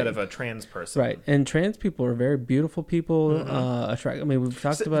dresser instead of a trans person. Right. And trans people are very beautiful people. We've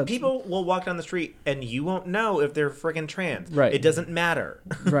talked about people will walk down the street and you won't know if they're freaking trans. Right. It doesn't matter.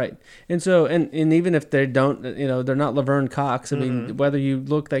 Right. And so and even if they don't, they're not Laverne Cox. I mean, whether you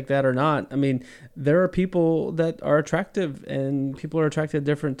look like that or not, I mean, there are people that are attractive, and people are attracted to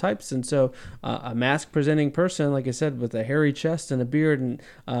different types. And so a mask presenting person, like I said, with a hairy chest and a beard and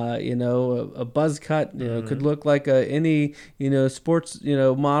a buzz cut, could look like any sports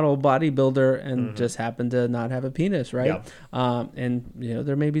model bodybuilder and just happen to not have a penis, right? Yeah.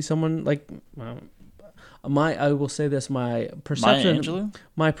 There may be someone like. I will say this: my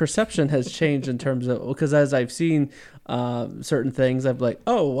perception has changed in terms of, because as I've seen certain things, I'm like,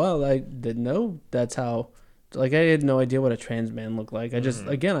 oh well, I didn't know that's how. Like, I had no idea what a trans man looked like. I just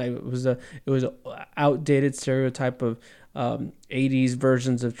it was a outdated stereotype of 80s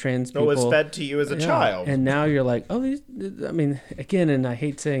versions of trans people. It was fed to you as a child. And now you're like, oh, and I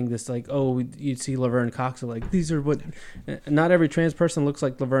hate saying this, like, oh, you'd see Laverne Cox, like, these are what, not every trans person looks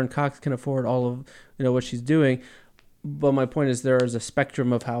like Laverne Cox can afford all of, what she's doing. But my point is, there is a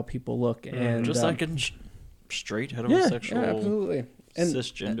spectrum of how people look. And just like in straight heterosexual. Yeah, absolutely. And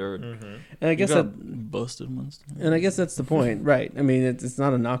cisgender, and I guess busted ones. And I guess that's the point, right? I mean, it's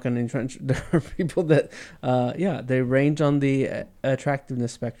not a knock on any trench. There are people that, they range on the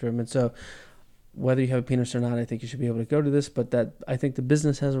attractiveness spectrum, and so whether you have a penis or not, I think you should be able to go to this. But that I think the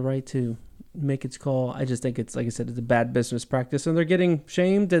business has a right to make its call. I just think it's, like I said, it's a bad business practice, and they're getting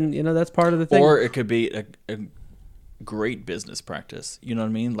shamed, and that's part of the thing. Or it could be a great business practice. You know what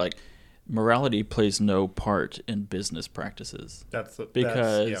I mean? Like, morality plays no part in business practices.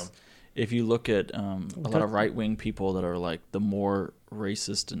 Because if you look at a lot of right-wing people that are like, the more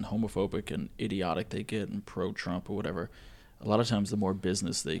racist and homophobic and idiotic they get and pro-Trump or whatever, a lot of times the more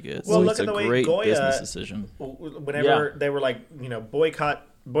business they get. Well, so look it's at the a way great Goya, business decision. Whenever they were like, boycott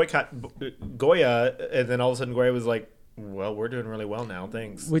Goya, and then all of a sudden Goya was like, well, we're doing really well now.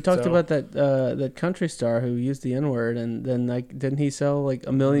 Thanks. We talked about that country star who used the N-word, and then didn't he sell like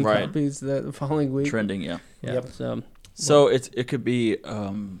 1 million copies the following week? Trending, yeah. Yep. So it could be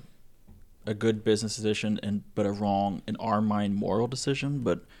a good business decision, but a wrong, in our mind, moral decision.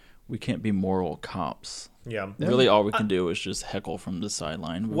 But we can't be moral cops. Yeah. Really, all we can do is just heckle from the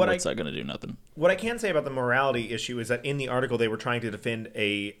sideline. What's that going to do? Nothing. What I can say about the morality issue is that in the article they were trying to defend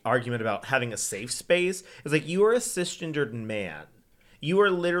a argument about having a safe space. It's like, you are a cisgendered man. You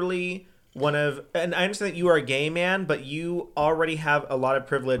are literally and I understand that you are a gay man, but you already have a lot of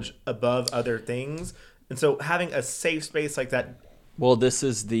privilege above other things. And so having a safe space like that. Well, this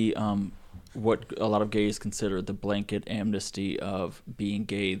is the what a lot of gays consider the blanket amnesty of being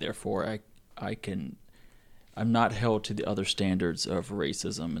gay. Therefore, I'm not held to the other standards of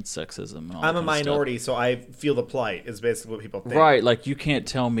racism and sexism and all I'm that a kind of minority, so I feel the plight is basically what people think. Right, like you can't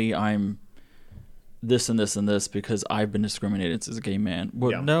tell me I'm this and this and this because I've been discriminated as a gay man.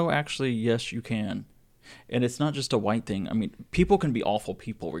 Well, Yeah. no, actually, yes, you can. And it's not just a white thing. I mean, people can be awful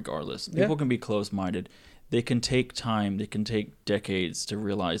people regardless. People Yeah. can be closed-minded. They can take time. They can take decades to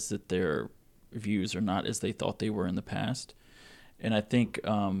realize that their views are not as they thought they were in the past. And I think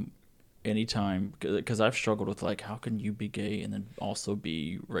anytime, because I've struggled with like, how can you be gay and then also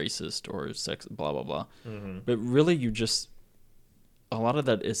be racist or sex, blah, blah, blah. Mm-hmm. But really, a lot of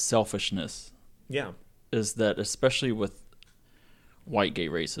that is selfishness. Yeah. Is that especially with white gay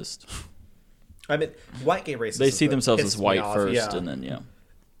racist? I mean, white gay racists. They see themselves as pisses me white off, first, yeah. and then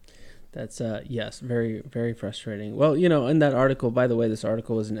That's yes, very very frustrating. Well, in that article, by the way, this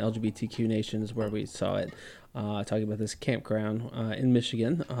article was in LGBTQ Nations where we saw it, talking about this campground in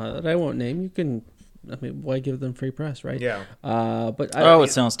Michigan that I won't name. You can, I mean, why give them free press, right? Yeah. But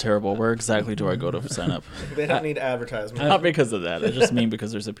it sounds terrible. Where exactly do I go to sign up? They don't need advertisement. Not because of that. I just mean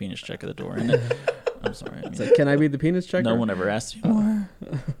because there's a penis check at the door. And I'm sorry. I mean, it's like, can I be the penis checker? no one ever asked you more.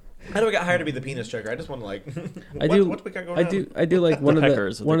 How do I get hired to be the penis checker? I just want to like. What we got going on? I do like one of Pecker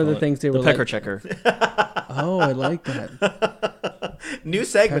is the what they call it. things they The were pecker like. checker. Oh, I like that. New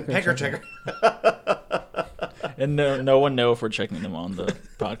segment, Pecker pecker checker. And no one know if we're checking them on the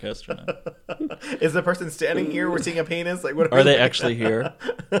podcast or not. Is the person standing here? We're seeing a penis. Like, what Are they actually here?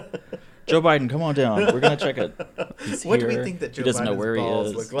 Joe Biden, come on down. We're gonna check it. He's What here. do we think that Joe He doesn't know Biden's where he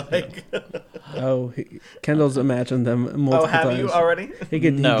balls is. look like? Oh, Kendall's imagined them multiple Oh, have times. you already? He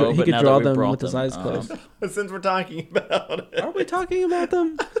could No, he but could now draw that we them brought with his them, eyes closed. Since we're talking about it. Are we talking about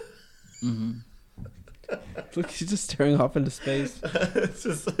them? Mm-hmm. Look, he's just staring off into space. It's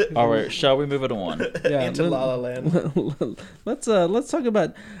just All right, shall we move it on? Yeah, into La La Land. let's talk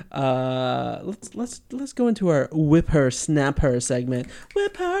about let's go into our whip her snap her segment.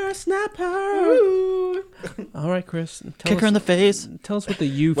 Whip her snap her. All right, Chris, Kick her in the face. Tell us what the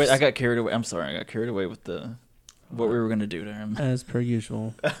youth. Wait, I got carried away. I'm sorry, I got carried away with what we were gonna do to him. as per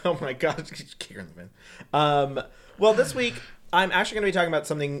usual. Oh my gosh, kick her in the bin. Well, this week I'm actually going to be talking about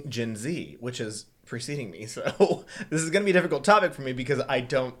something Gen Z, which is preceding me. So this is going to be a difficult topic for me because I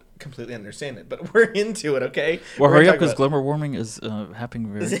don't completely understand it. But we're into it, okay? Well, We're hurry gonna up because talk global warming is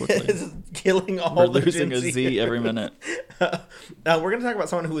happening very about- quickly. This is killing all We're the losing Gen a Z every minute. We're going to talk about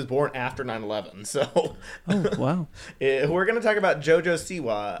someone who was born after 9/11. So Oh wow. we're going to talk about JoJo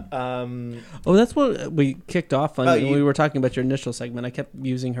Siwa. Oh, that's what we kicked off on. Oh, when you- we were talking about your initial segment. I kept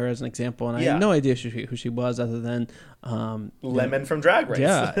using her as an example, and I Yeah. had no idea who she was other than Lemon from Drag Race.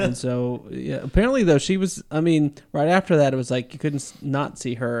 Yeah, and so apparently though she was. I mean, right after that, it was like you couldn't not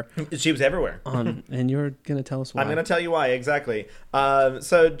see her She was everywhere. on. And you're gonna tell us why. I'm going to tell you why, exactly.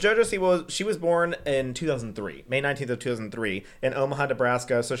 So JoJo Siwa, she was born in 2003, May 19th of 2003, in Omaha,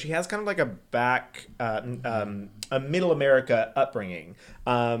 Nebraska. So she has kind of like a middle America upbringing.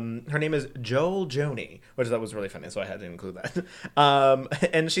 Her name is Joel Joni, which that was really funny, so I had to include that.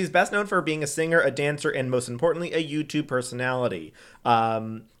 And she's best known for being a singer, a dancer, and most importantly, a YouTube personality.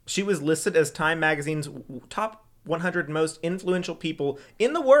 She was listed as Time Magazine's top 100 most influential people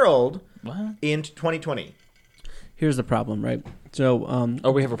in the world What? in 2020. Here's the problem, right? So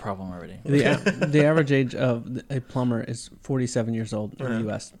Oh, we have a problem already. the average age of a plumber is 47 years old in the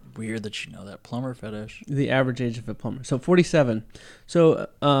U.S. Weird that you know that plumber fetish. The average age of a plumber. So 47. So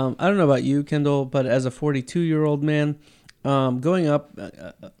I don't know about you, Kendall, but as a 42-year-old man, going up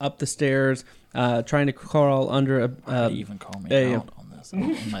the stairs, trying to crawl under Why do you even call me a- out on this? I'm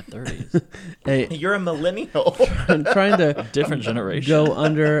in my 30s. You're a millennial. trying to Different generation. go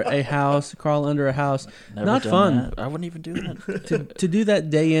under a house, crawl under a house. Never Not done fun. that. I wouldn't even do that. To do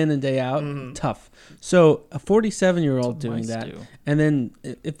that day in and day out, tough. So a 47-year-old doing Mice that, do. and then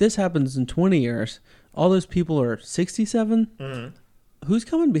if this happens in 20 years, all those people are 67. Who's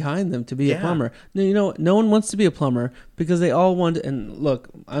coming behind them to be a Yeah. plumber? No one wants to be a plumber because they all want. And look,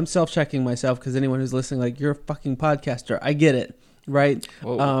 I'm self-checking myself because anyone who's listening, like, you're a fucking podcaster. I get it, right?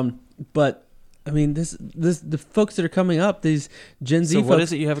 Whoa. But I mean, the folks that are coming up, these Gen Z So folks. what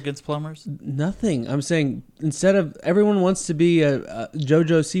is it you have against plumbers? Nothing. I'm saying instead of everyone wants to be a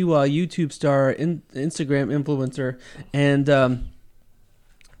JoJo Siwa YouTube star, Instagram influencer, and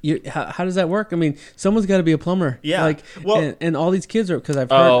how does that work? I mean, someone's got to be a plumber. Yeah. Like, Well- and all these kids are, because I've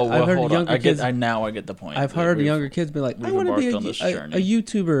heard hold on. younger kids. Now I get the point. I've heard younger kids be like, I we've want to be embarked on this a journey.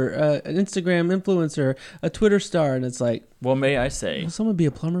 YouTuber, an Instagram influencer, a Twitter star, and it's like, Well, may I say, will someone be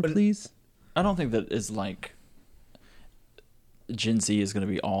a plumber, please? I don't think that is like Gen Z is going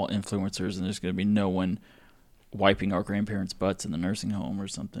to be all influencers, and there's going to be no one wiping our grandparents' butts in the nursing home or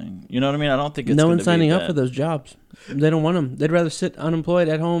something. You know what I mean? I don't think it's No gonna one's signing be up that. for those jobs. They don't want them. They'd rather sit unemployed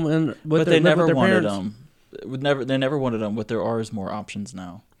at home and with But their, they live never with their wanted parents. them. They never wanted them. What there are is more options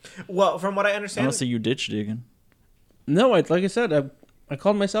now. Well, from what I I understand, don't see you ditch digging. No, like I said, I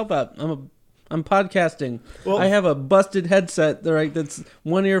called myself out. I'm podcasting. Well- I have a busted headset that's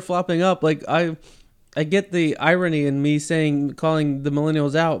one ear flopping up. Like I get the irony in me calling the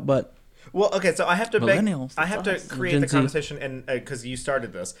millennials out, but well, okay, so I have to Millennials, I have to that's us. create Gen the Z. conversation, and because you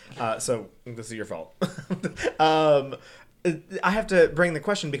started this, so this is your fault. I have to bring the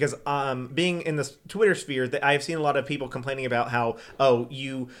question because being in this Twitter sphere, that I've seen a lot of people complaining about how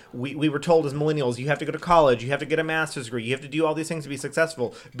we were told as millennials you have to go to college, you have to get a master's degree, you have to do all these things to be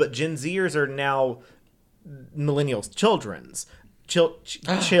successful, but Gen Zers are now millennials, children's. Childs,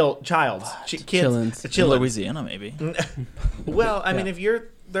 kids, Chillins. In chillins. Louisiana, maybe. Well, I mean, Yeah. if you're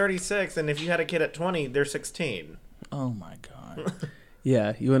 36 and if you had a kid at 20, they're 16. Oh my god!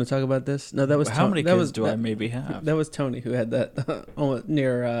 yeah, you want to talk about this? No, that was How many that kids was, do that, I maybe have? That was Tony who had that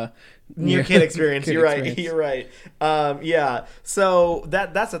near Kid experience. kid You're right. experience. You're right. Yeah. So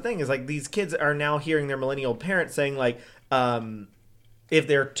that's the thing is like these kids are now hearing their millennial parents saying like, if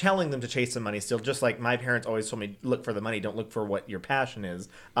they're telling them to chase some money still, just like my parents always told me, look for the money, don't look for what your passion is.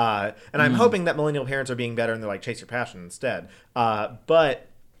 And I'm hoping that millennial parents are being better and they're like, chase your passion instead. But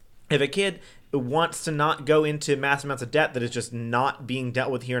if a kid wants to not go into mass amounts of debt that is just not being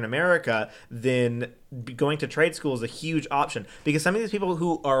dealt with here in America, then going to trade school is a huge option because some of these people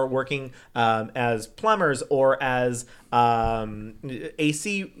who are working as plumbers or as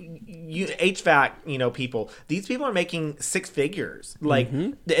AC, HVAC, people, these people are making six figures. Like,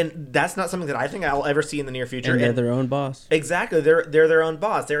 and that's not something that I think I'll ever see in the near future. and they're their own boss. Exactly, they're their own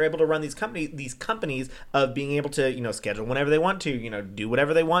boss. They're able to run these companies of being able to schedule whenever they want to, do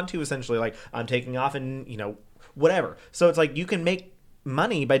whatever they want to. Essentially, like I'm taking off and whatever. So it's like you can make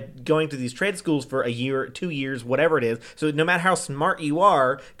money by going to these trade schools for a year, 2 years, whatever it is. So no matter how smart you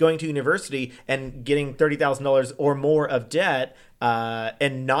are, going to university and getting $30,000 or more of debt,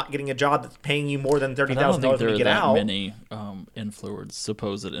 and not getting a job that's paying you more than $30,000 I don't think when there you are get that out. many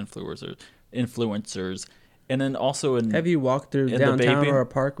supposed influencers, and then also Have you walked through in the downtown baby- or a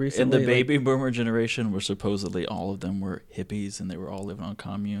park recently? in the Like, baby boomer generation, where supposedly all of them were hippies and they were all living on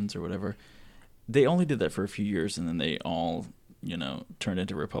communes or whatever. They only did that for a few years, and then they all turned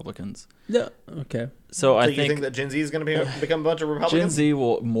into Republicans. yeah, okay. So I So you think that Gen Z is going to become a bunch of Gen Republicans? Z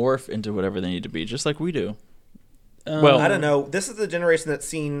will morph into whatever they need to be, just like we do. Well, I don't know. This is the generation that's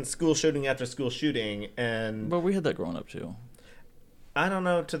seen school shooting after school shooting, and But we had that growing up too. I don't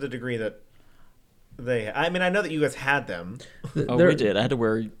know to the degree that I mean, I know that you guys had them. Oh, there- we did. I had to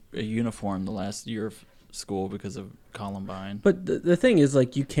wear a uniform the last year of school because of Columbine. But the thing is,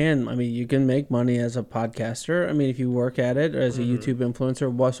 like, you can make money as a podcaster. I mean, if you work at it or as a YouTube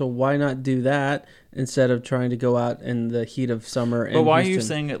influencer, so why not do that instead of trying to go out in the heat of summer? But why are you Houston?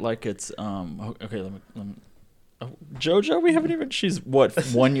 saying it like it's okay? Let me JoJo, we haven't even. She's what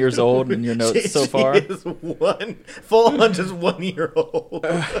 1 year old in your notes so far. She is full on just 1 year old.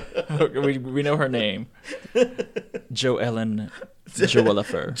 we know her name, Joellen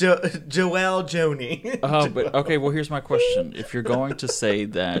Joellifer. Joelle Joni. Oh, but okay. Well, here's my question: if you're going to say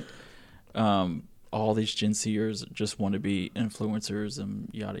that all these Gen Zers just want to be influencers and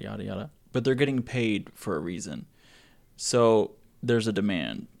yada yada yada, but they're getting paid for a reason, so there's a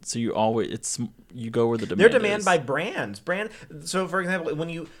demand. So you go where the demand. They're demand is. by brands. So, for example, when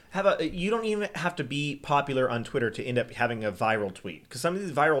you have you don't even have to be popular on Twitter to end up having a viral tweet. Because some of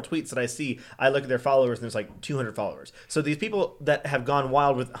these viral tweets that I see, I look at their followers and there's like 200 followers. So these people that have gone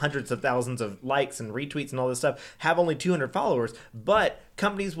wild with hundreds of thousands of likes and retweets and all this stuff have only 200 followers. But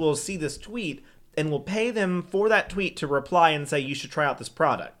companies will see this tweet and will pay them for that tweet to reply and say you should try out this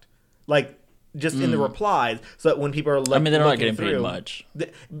product. Like, just in the replies, so that when people are I mean, they're not looking getting through, paid much.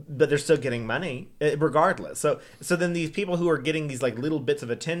 but they're still getting money regardless. So then these people who are getting these like little bits of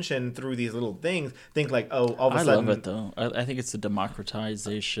attention through these little things think like, oh, all of a I sudden, love it though. I think it's the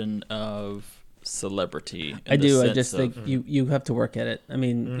democratization of celebrity. I do. I just think you have to work at it. I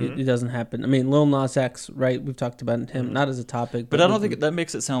mean, it doesn't happen. I mean, Lil Nas X, right? We've talked about him, not as a topic. But I don't think that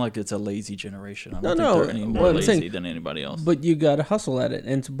makes it sound like it's a lazy generation. I don't think they're any more lazy than anybody else. But you got to hustle at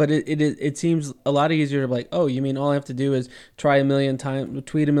it. But it seems a lot easier to like, oh, you mean all I have to do is try a million times,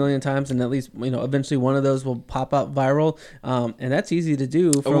 tweet a million times, and at least, eventually one of those will pop up viral. And that's easy to do.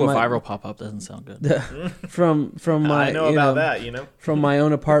 A viral pop-up doesn't sound good. From my... I know about that, From my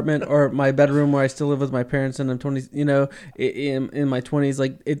own apartment or my bedroom where I still live with my parents and I'm 20, in my 20s,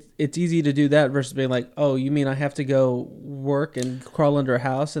 like it's easy to do that versus being like, oh, you mean I have to go work and crawl under a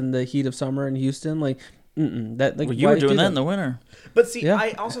house in the heat of summer in Houston? Like, that like you were doing that in the winter. But see,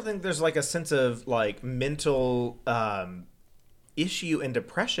 I also think there's like a sense of like mental issue and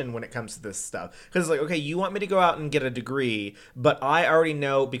depression when it comes to this stuff, because it's like, okay, you want me to go out and get a degree, but I already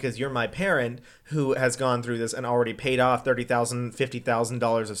know, because you're my parent who has gone through this and already paid off $30,000,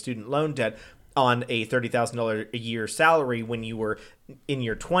 $50,000 of student loan debt on a $30,000 a year salary when you were in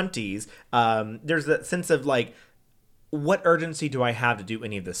your 20s. There's that sense of like, what urgency do I have to do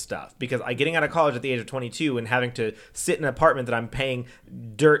any of this stuff? Because getting out of college at the age of 22 and having to sit in an apartment that I'm paying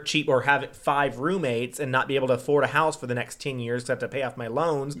dirt cheap, or have 5 roommates and not be able to afford a house for the next 10 years, because I have to pay off my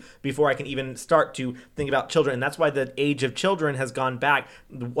loans before I can even start to think about children. And that's why the age of children has gone back,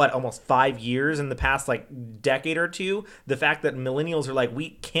 almost 5 years in the past like decade or two. The fact that millennials are like, we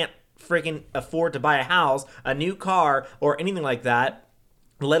can't freaking afford to buy a house, a new car, or anything like that,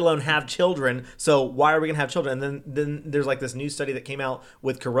 let alone have children. So why are we gonna have children? And then there's like this new study that came out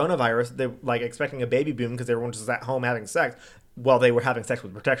with coronavirus. They're like expecting a baby boom because everyone was at home having sex. Well, they were having sex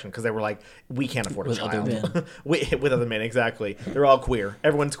with protection because they were like, we can't afford a child. Other with other men, exactly. They're all queer.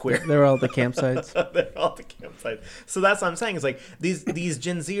 Everyone's queer. They're all at the campsites. They're all at the campsites. So that's what I'm saying. Is like these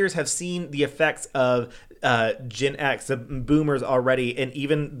Gen Zers have seen the effects of Gen X, the boomers already, and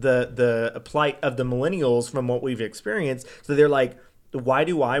even the plight of the millennials from what we've experienced. So they're like, why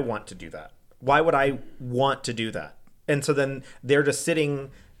do I want to do that? Why would I want to do that? And so then they're just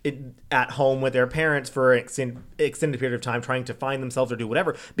sitting at home with their parents for an extended period of time, trying to find themselves or do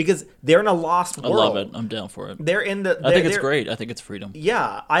whatever, because they're in a lost world. I love it. I'm down for it. They're in the. I think it's great. I think it's freedom.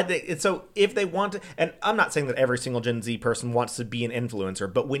 Yeah, I think so. If they want to, and I'm not saying that every single Gen Z person wants to be an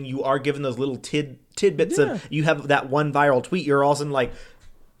influencer, but when you are given those little tidbits of, you have that one viral tweet, you're all of a sudden like,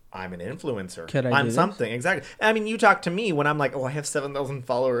 I'm an influencer. I'm something. Exactly. I mean, you talk to me when I'm like, oh, I have 7,000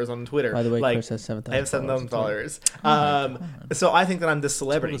 followers on Twitter. By the way, like, Chris has 7,000. I have 7,000 followers. So I think that I'm this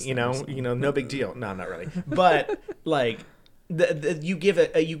celebrity. No big deal. No, not really. But like, you give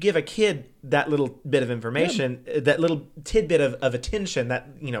a kid that little bit of information, that little tidbit of attention, that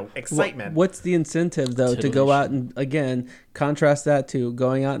excitement. What's the incentive though to go out and, again, contrast that to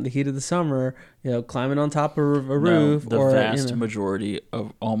going out in the heat of the summer, climbing on top of a roof? The vast majority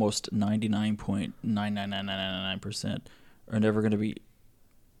of almost 99.99999% are never going to be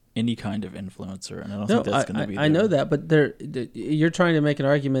any kind of influenter, and I don't think that's going to be. I know that, but you're trying to make an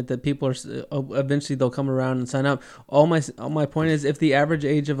argument that people are eventually they'll come around and sign up. All my point is, if the average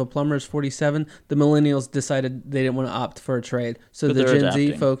age of a plumber is 47, the millennials decided they didn't want to opt for a trade. So the Gen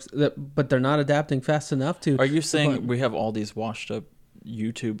adapting. Z folks, but they're not adapting fast enough to. Are you saying we have all these washed up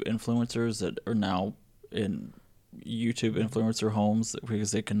YouTube influencers that are now in YouTube influencer homes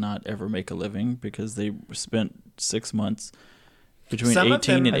because they cannot ever make a living because they spent 6 months between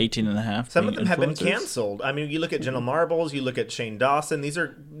 18 and 18 and a half. Some of them have been canceled. I mean, you look at Jenna Marbles, you look at Shane Dawson. These are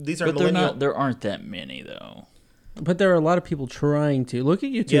but millennial. There aren't that many though. But there are a lot of people trying to look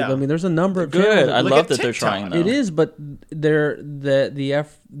at YouTube. Yeah. I mean, there's a number of good. I love that they're trying. Though. It is, but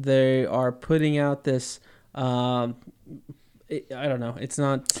they are putting out this. I don't know. It's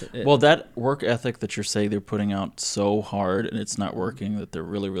not. Well, that work ethic that you're saying they're putting out so hard and it's not working, that they're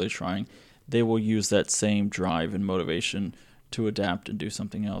really, really trying. They will use that same drive and motivation to adapt and do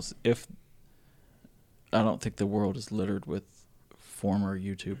something else. I don't think the world is littered with former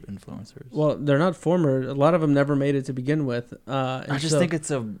YouTube influencers. Well, they're not former. A lot of them never made it to begin with. I just think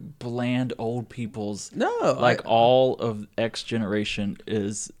it's a bland old people's. No, all of X generation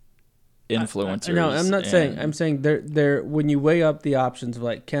is influencers. No, I'm not saying. I'm saying they're when you weigh up the options of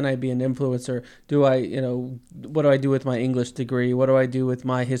like, can I be an influencer? Do I, what do I do with my English degree? What do I do with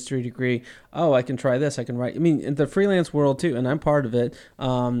my history degree? Oh, I can try this. I can write. I mean, in the freelance world too, and I'm part of it.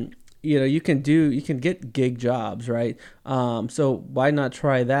 You can get gig jobs, right? So why not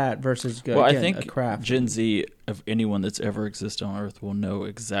try that versus I think a craft? Gen Z, of anyone that's ever existed on Earth, will know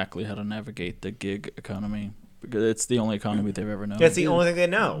exactly how to navigate the gig economy. Because it's the only economy they've ever known. That's the only thing they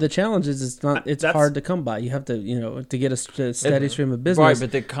know. The challenge is it's hard to come by. You have to to get a steady stream of business. Right,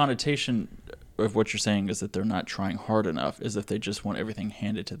 but the connotation if what you're saying is that they're not trying hard enough, is if they just want everything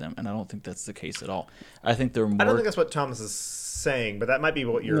handed to them, and I don't think that's the case at all. I think they're more. I don't think that's what Thomas is saying, but that might be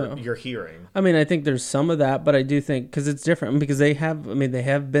what you're hearing. I mean, I think there's some of that, but I do think because it's different because they have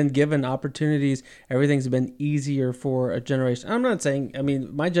been given opportunities. Everything's been easier for a generation. I'm not saying, I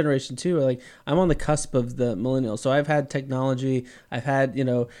mean, my generation too, like I'm on the cusp of the millennials. So I've had technology, I've had,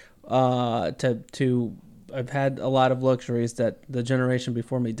 I've had a lot of luxuries that the generation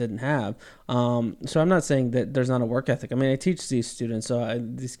before me didn't have. So I'm not saying that there's not a work ethic. I mean, I teach these students,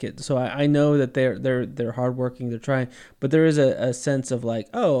 these kids, so I know that they're hardworking, they're trying, but there is a sense of like,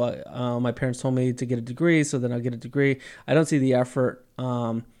 my parents told me to get a degree, so then I'll get a degree. I don't see the effort.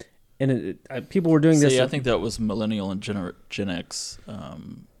 People were doing this. I think that was millennial and Gen X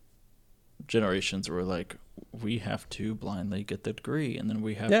generations were like, we have to blindly get the degree, and then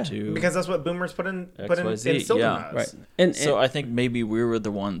we have to, because that's what boomers put in XYZ, instilled in yeah. us. Right. And so I think maybe we were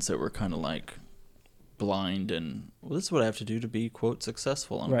the ones that were kind of like blind and, well, this is what I have to do to be, quote,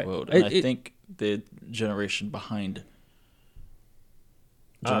 successful, unquote. Right. And I think the generation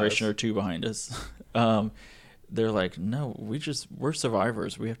or two behind us, they're like, no, we're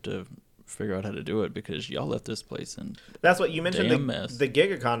survivors. We have to figure out how to do it because y'all left this place and that's what you mentioned, the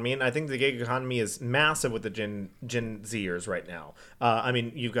gig economy, and I think the gig economy is massive with the Gen Zers right now. I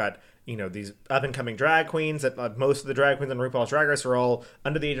mean, you've got these up and coming drag queens that most of the drag queens on RuPaul's Drag Race are all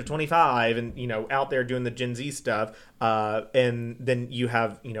under the age of 25 and out there doing the Gen Z stuff, and then you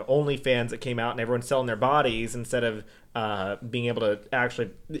have OnlyFans that came out and everyone's selling their bodies instead of being able to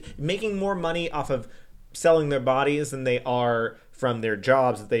actually making more money off of selling their bodies than they are from their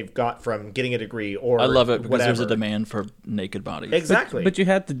jobs that they've got from getting a degree or I love it because whatever. there's a demand for naked bodies. Exactly. But you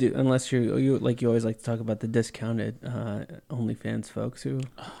have to do, unless you always like to talk about the discounted OnlyFans folks who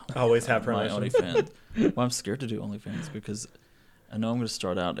always have my permission. OnlyFans. Well, I'm scared to do OnlyFans because I know I'm going to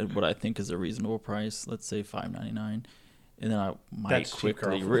start out at what I think is a reasonable price, let's say $5.99, and then I might That's cheap,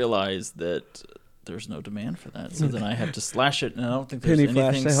 quickly girl. realize that there's no demand for that, so then I have to slash it, and I don't think there's Penny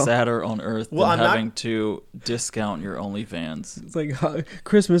flash anything sale. sadder on earth Well, than I'm not- having to discount your OnlyFans. it's like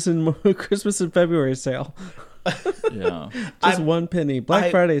Christmas and February sale, Yeah, just 1 penny.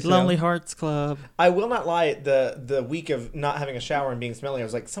 Black Friday sale. Lonely Hearts Club. I will not lie. The week of not having a shower and being smelly, I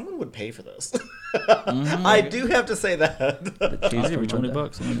was like, someone would pay for this. I do have to say that. Cheese I'll give for you Monday.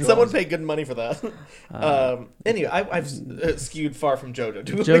 $20. Someone paid good money for that. Anyway, I've skewed far from JoJo.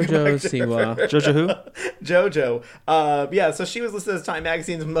 JoJo Siwa. JoJo who? JoJo. Yeah, so she was listed as Time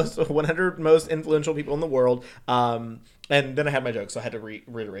Magazine's 100 most influential people in the world. And then I had my joke, so I had to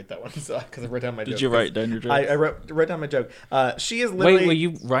reiterate that one. So because I wrote down my joke. Did you write down your joke? I wrote down my joke. She is literally. Wait, will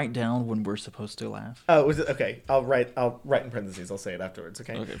you write down when we're supposed to laugh? Oh, was it okay? I'll write in parentheses. I'll say it afterwards.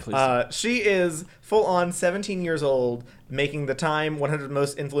 Okay. Okay, please. She is full on 17 years old, making the Time 100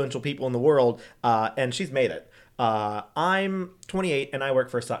 most influential people in the world, and she's made it. I'm 28 and I work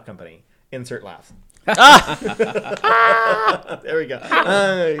for a stock company. Insert laugh. There we go.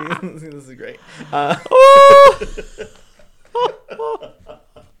 This is great.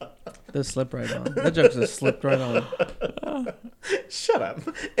 That slipped right on. That joke just slipped right on. Shut up.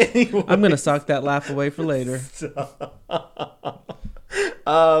 Anyway. I'm gonna sock that laugh away for later. So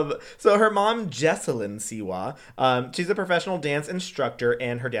her mom, Jessalyn Siwa, she's a professional dance instructor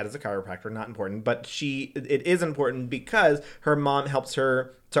and her dad is a chiropractor. Not important, but it is important because her mom helps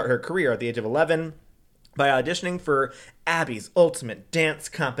her start her career at the age of 11 by auditioning for Abby's Ultimate Dance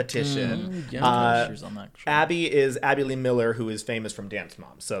Competition. She was on that show. Abby is Abby Lee Miller, who is famous from Dance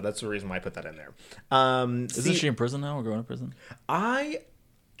Moms. So that's the reason why I put that in there. Isn't she in prison now or going to prison? I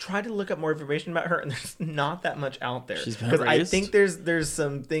tried to look up more information about her, and there's not that much out there. She's been because I raised? think there's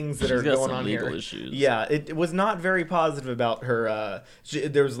some things that She's are got going some on legal here. issues. Yeah, it was not very positive about her.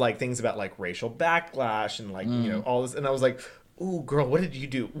 There was like things about like racial backlash and like all this, and I was like, "Ooh, girl, what did you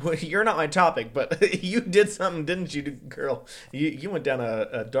do? Well, you're not my topic, but you did something, didn't you, girl? You went down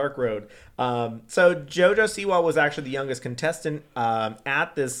a dark road." So JoJo Siwa was actually the youngest contestant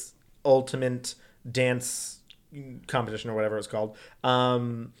at this Ultimate Dance competition or whatever it was called.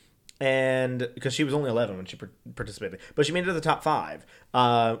 And because she was only 11 when she participated, but she made it to the top 5,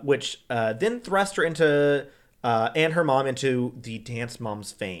 which then thrust her into and her mom into the Dance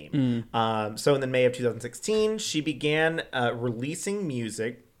Moms fame. So in the May of 2016, she began releasing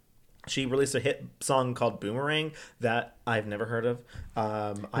music. She released a hit song called Boomerang that I've never heard of.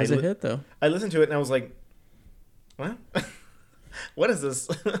 It was a hit though. I listened to it and I was like, what? What is this?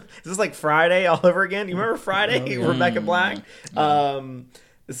 Is this like Friday all over again? You remember Friday? Oh, yeah. Rebecca Black?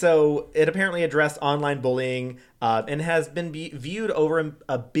 So it apparently addressed online bullying and has been viewed over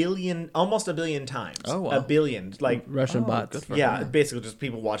almost a billion times. Oh, wow. A billion, like Russian bots. good for yeah, her. basically just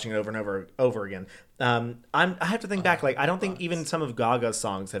people watching it over and over again. I have to think back. Like I don't think even some of Gaga's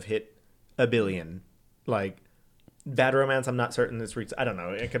songs have hit a billion. Like Bad Romance, I'm not certain this reaches. I don't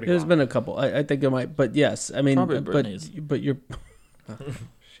know. It could be. There's wrong. been a couple. I think it might, but yes, I mean, Probably but Britney's. but you're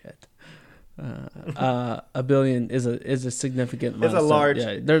shit. A billion is a significant. It's a milestone. large-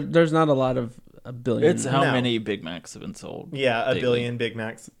 Yeah, there's not a lot of a billion. It's how No. many Big Macs have been sold. Yeah, a daily. billion Big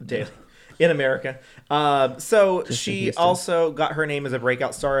Macs daily in America. So Just in she Houston. also got her name as a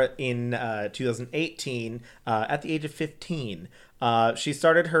breakout star in 2018 at the age of 15. She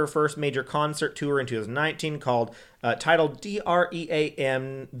started her first major concert tour in 2019 titled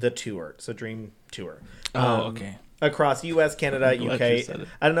DREAM The Tour. So Dream Tour. Oh, okay. Across U.S., Canada, I'm glad UK. you said it.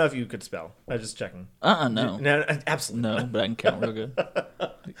 I don't know if you could spell. I was just checking. No. No, absolutely. No, but I can count real good.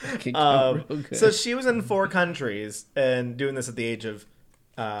 Can count real good. So she was in 4 countries and doing this at the age of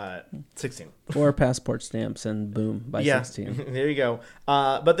 16. 4 passport stamps and boom by 16. There you go.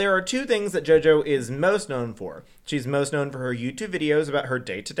 But there are 2 things that JoJo is most known for. She's most known for her YouTube videos about her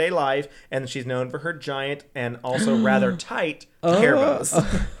day-to-day life, and she's known for her giant and also rather tight hair bows.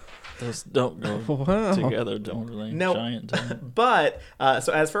 Those don't go Wow. together, don't really. No. Giant. Don't. But,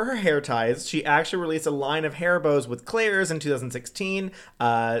 so as for her hair ties, she actually released a line of hair bows with Claire's in 2016.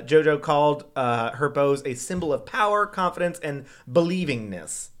 JoJo called her bows a symbol of power, confidence, and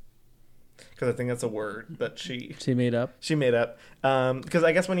believingness. Because I think that's a word that she made up. made up. Because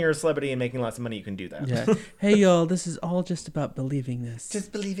I guess when you're a celebrity and making lots of money, you can do that. Yeah. Hey y'all, this is all just about believing this.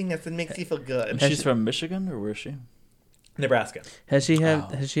 Just believing this, it makes you feel good. And she's from Michigan, or where is she? Nebraska. Has she had Wow.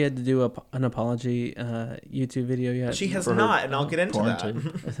 has she had to do an apology YouTube video yet? She has For her not, and I'll get into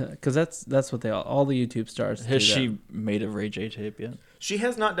quarantine. that. Because that's what they all the YouTube stars Has do she that. made a Ray J tape yet? She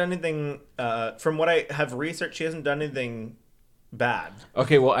has not done anything, from what I have researched, she hasn't done anything bad.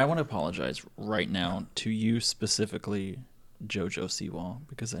 Okay, well, I want to apologize right now to you specifically, JoJo Siwa,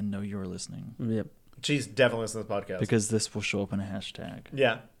 because I know you're listening. Yep. She's definitely listening to this podcast. Because this will show up in a hashtag.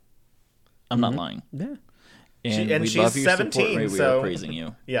 Yeah. I'm not lying. Yeah. And we she's love your 17, support, Ray. We so- are praising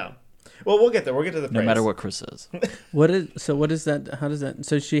you. Yeah. Well, we'll get there. We'll get to the No praise. matter what Chris says. What is that? How does that?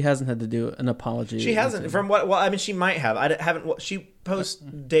 So she hasn't had to do an apology. She hasn't. From what? Well, I mean, she might have. I haven't. She posts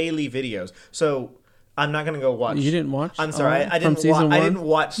daily videos, so I'm not gonna go watch. You didn't watch? I'm sorry. I from didn't. season I one? didn't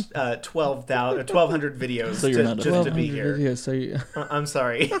watch 1,200 videos So you're not a just to be 1200 here. videos, so you, I'm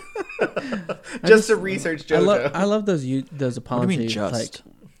sorry. just to research JoJo. I love those those What do you apologies. mean just?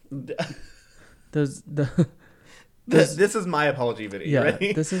 Like those the This is my apology video. yeah.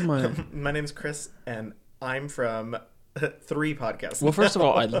 Ready? This is my My name's Chris, and I'm from 3 podcasts. Well, first of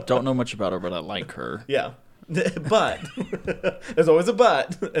all, I don't know much about her, but I like her. Yeah. But there's always a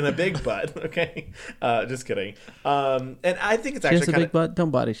but and a big but. Okay, just kidding. And I think it's she has actually a kind big butt.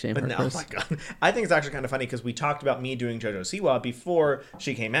 Don't body shame her. no, oh Chris. my god, I think it's actually kind of funny because we talked about me doing JoJo Siwa before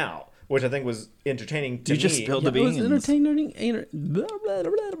she came out, which I think was entertaining to You me. just spilled the It was beans. entertaining. Blah, blah,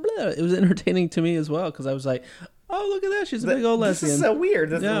 blah, blah. It was entertaining to me as well because I was like, "Oh, look at that! She's a big old This lesbian." is so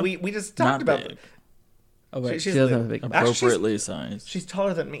weird. Yeah. We just Not talked about. big. Oh wait, she's she doesn't little. have a big butt. Actually, she's- Appropriately sized. She's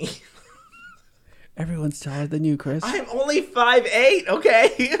taller than me. Everyone's taller than you, Chris. I'm only 5'8",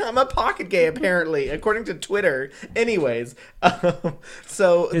 okay? I'm a pocket gay, apparently, according to Twitter. Anyways,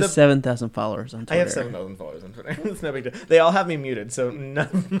 so He has 7,000 followers on I Twitter. have 7,000 followers on Twitter. It's no big deal. They all have me muted, so none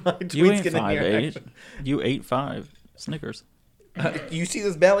of my tweets You ain't get in here. 5'8". You 8'5". Snickers. You see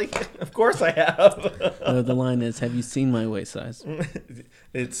this belly? Of course I have. The line is, "Have you seen my waist size?"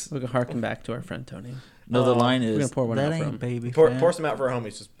 It's We can harken back to our friend Tony. No, the line gonna is, pour one that out for ain't him. baby pour fat." some out for our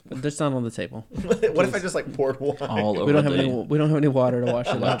homies. Just They're not on the table. what if I just like poured one? All over We don't have the any water to wash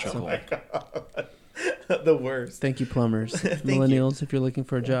it out. electrical. So. The worst. Thank you, plumbers, millennials. If you're looking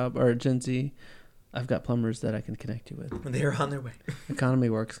for a job or Gen Z, I've got plumbers that I can connect you with. They're on their way. Economy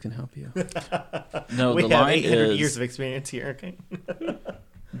Works can help you. No, We the have line 800 is, years of experience here, okay?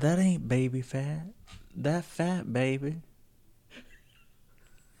 that ain't baby fat. That fat baby.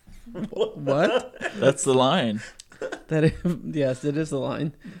 What? That's the line. That is, yes, it is the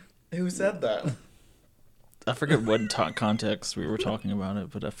line. Who said that? I forget what context we were talking about it,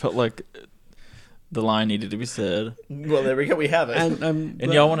 but I felt like the line needed to be said. Well, there we go. We have it. And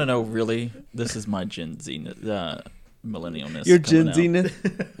y'all want to know, really, this is my Gen Z millennialness. Your coming Gen out.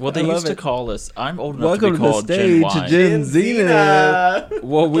 Zenith. Well, they I love used to it. call us. I'm old enough Welcome to to be the called Gen stage, Y. Gen Zenith. Zena.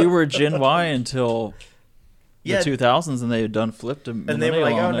 Well, we were Gen Y until Yeah. the 2000s, and they had done flipped to And they were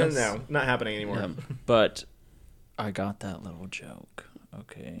like, millennial oh, on no, us. no, not happening anymore. Yeah, but I got that little joke.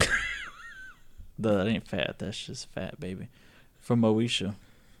 Okay. That ain't fat. That's just fat, baby. From Moesha.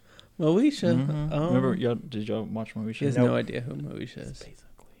 Moesha. Mhm. Remember? Did y'all watch Moesha? He has no idea who Moesha is. Basically,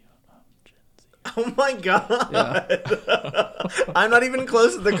 Gen Z. Oh my god! Yeah. I'm not even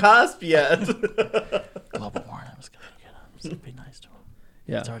close to the cusp yet. Global warming was gonna get him. So be nice to him.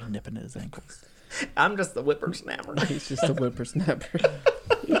 Yeah. It's already nipping at his ankles. I'm just the whippersnapper. He's just a whippersnapper.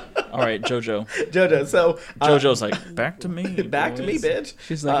 All right, JoJo. JoJo. So JoJo's like, back to me. back to me, boys." bitch.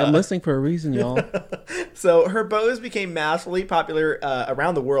 She's like, I'm listening for a reason, y'all. So her bows became massively popular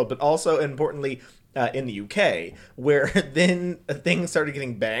around the world, but also importantly in the UK, where then things started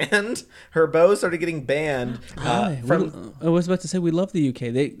getting banned. Her bows started getting banned Hi. I was about to say we love the UK.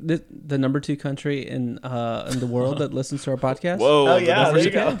 The number 2 country in the world that listens to our podcast. Whoa. Oh yeah, there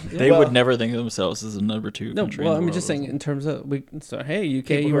you go. They Well, would never think of themselves as a number 2 No, country. well, in the I'm world. just saying in terms of hey UK,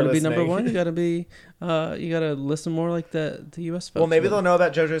 People you who are want to be number listening. 1, you gotta be, you gotta listen more like the US folks. Well, maybe would. they'll know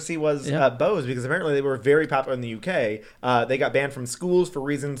about JoJo Siwa's Yeah. bows because apparently they were very popular in the UK. They got banned from schools for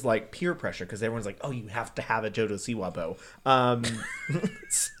reasons like peer pressure because everyone's like, "Oh, you have to have a JoJo Siwa bow."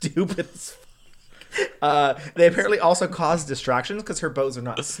 Stupid. As fuck. They apparently also caused distractions because her bows are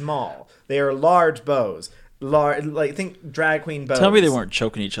not small; they are large bows. Like think drag queen bows. Tell me they weren't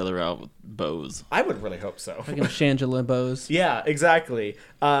choking each other out with bows. I would really hope so. Like in Shangela bows. Yeah, exactly.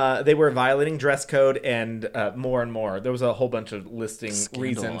 They were violating dress code and more and more. There was a whole bunch of listing Scandal,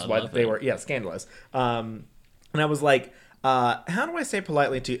 reasons I why love they it. were scandalous. And I was like, how do I say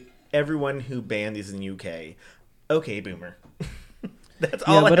politely to everyone who banned these in the UK? Okay, boomer. That's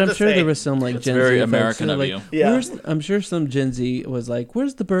all Yeah, I but have I'm to sure say. there was some like It's Gen very Z folks American who of were you. like, Yeah. I'm sure some Gen Z was like,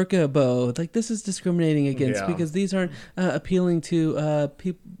 "Where's the burqa bow? Like this is discriminating against Yeah. because these aren't appealing to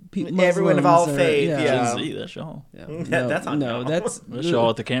people." Everyone of all faith, yeah. Gen Z, that's y'all. Yeah. Yeah, that's on y'all. That's That's y'all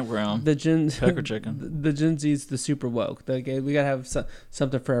at the campground. the Gen Pecker chicken. The Gen Z's the super woke. Like, we gotta have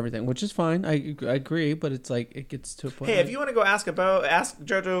something for everything, which is fine. I agree, but it's like it gets to a point. Hey, if you want to go ask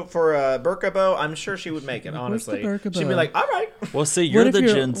JoJo for a burqa bow, I'm sure she would make it. Where's the Honestly, burqa she'd be bow? like, "All right." Well, see, you're if the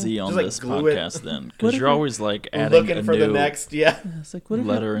you're- Gen Z on Just, like, this glue it. podcast then, What because if you're you're always like adding Looking a for the new next, yeah. it's like, what if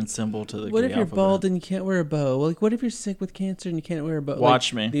letter and symbol to the what Greek if you're alphabet. bald and you can't wear a bow? Well, like, what if you're sick with cancer and you can't wear a bow?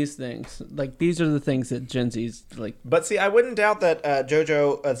 Watch Like, me. These things, like, these are the things that Gen Z's like. But see, I wouldn't doubt that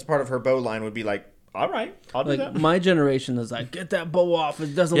JoJo, as part of her bow line, would be like, "All right, I'll do Like that." my generation is like, get that bow off.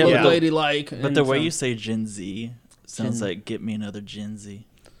 It doesn't Yeah, look but- ladylike. But And the way so- you say Gen Z sounds Gen- like get me another Gen Z.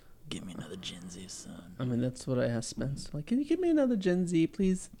 Get me another Gen Z, son. I mean, that's what I asked Spence. Like, can you give me another Gen Z,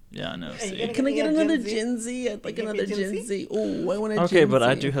 please? Yeah, I know. Hey, you See. gonna Can I get Gen another Z? Gen Z? I'd like Can you another give me a Gen Gen Z. Oh, I want a Okay, Gen but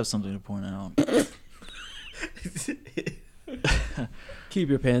I Z. do have something to point out. Keep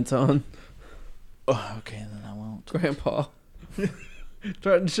your pants on, Oh, okay, then I won't. Grandpa.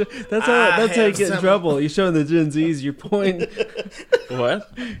 That's how I that's how you have get in some- trouble. You're showing the Gen Z's your point. What?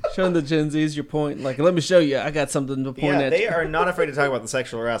 Showing the Gen Z's your point. Like, let me show you. I got something to point Yeah, at. they you. are not afraid to talk about the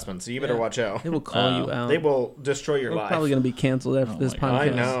sexual harassment, so you better Yeah. watch out. They will call you out. They will destroy your We're life. probably gonna be canceled after Oh this my God. I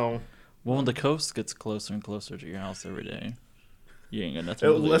podcast. know. Well, when the coast gets closer and closer to your house every day, you ain't got nothing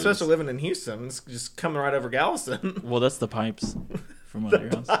to lose. Especially living in Houston, it's just coming right over Galveston. Well, that's the pipes from under your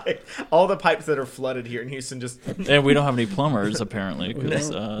house. All the pipes that are flooded here in Houston just And we don't have any plumbers, apparently, because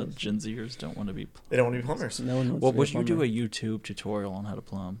Gen Zers don't want to be... they don't want to be plumbers. No one wants Well, to be would you do plumber. a YouTube tutorial on how to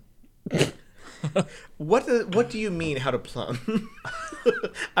plumb? What do you mean how to plumb?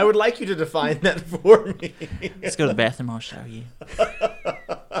 I would like you to define that for me. Let's go to the bathroom, I'll show you.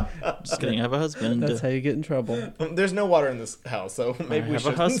 Just kidding, I have a husband. That's how you get in trouble. There's no water in this house, so I maybe we have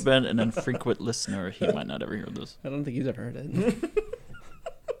should. a husband and an infrequent listener. He might not ever hear this. I don't think he's ever heard it.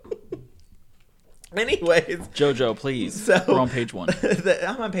 Anyways, Jojo, please. So- We're on page 1.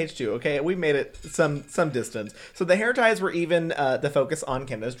 I'm on page 2. Okay, we made it some distance. So the hair ties were even the focus on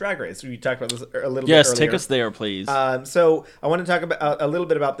Canada's Drag Race. We talked about this a little Yes, bit earlier. take us there, please. So I want to talk about a little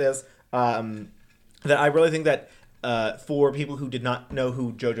bit about this. That I really think that for people who did not know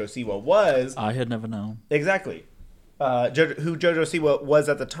who JoJo Siwa was, I had never known. exactly. Who JoJo Siwa was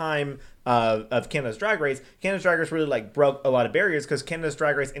at the time of Canada's Drag Race. Canada's Drag Race really like broke a lot of barriers because Canada's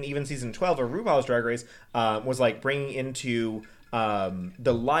Drag Race and even season 12 of RuPaul's Drag Race was like bringing into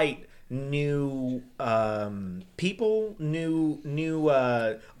the light new people, new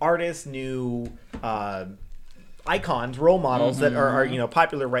artists, new icons, role models that are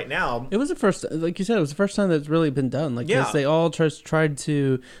popular right now. It was the first, like you said, it was the first time that's really been done. Like, Yeah. 'cause they all tried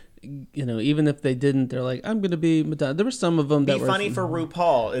to, even if they didn't, they're like, I'm gonna be Madonna. There were some of them Be that were funny for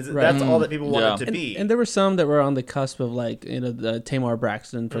RuPaul. Right. That's all that people wanted Yeah. to be. And there were some that were on the cusp of like, the Tamar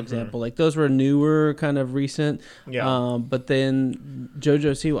Braxton, for example. Like those were newer, kind of recent. Yeah. But then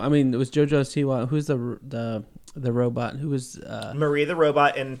JoJo Siwa. I mean, it was JoJo Siwa. Who's the robot? Who was? Maria the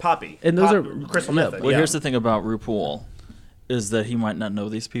Robot and Poppy. And those are- Crystal yeah, Method. Well, yeah. here's the thing about RuPaul is that he might not know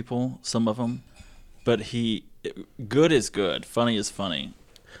these people, some of them, but good is good, funny is funny.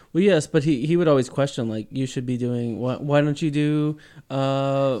 Well, yes, but he would always question, like, you should be doing, why don't you do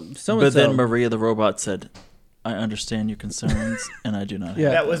so-and-so? But then Maria the robot said, I understand your concerns, and I do not Yeah.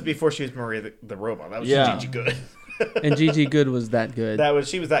 have That them. was before she was Maria the robot. That was Yeah. Gigi Good. And Gigi Good was that good.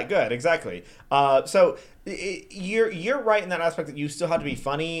 She was that good, exactly. You're right in that aspect that you still have to be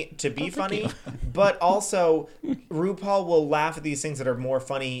funny to be funny, but also RuPaul will laugh at these things that are more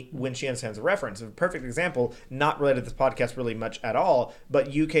funny when she understands a reference. A perfect example, not related to this podcast really much at all,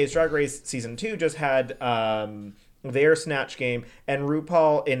 but UK's Drag Race season 2 just had their Snatch Game, and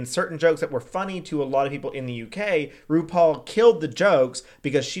RuPaul, in certain jokes that were funny to a lot of people in the UK, RuPaul killed the jokes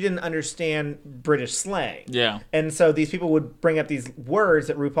because she didn't understand British slang. Yeah. And so these people would bring up these words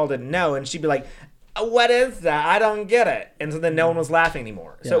that RuPaul didn't know, and she'd be like, what is that? I don't get it. And so then no one was laughing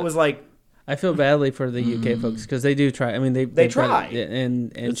anymore. So Yeah. it was like, I feel badly for the UK folks because they do try. I mean, they try.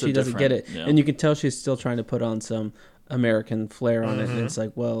 and It's she a doesn't get it, different- yeah. and you can tell she's still trying to put on some American flair on it. And it's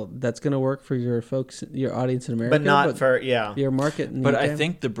like, well, that's going to work for your folks, your audience in America, but not for, yeah. your market. In But the I UK.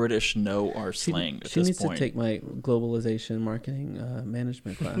 think the British know our slang at she this needs point. to take my globalization marketing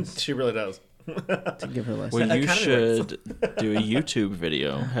management class She really does. to give her lessons. Well, That you kinda should do a YouTube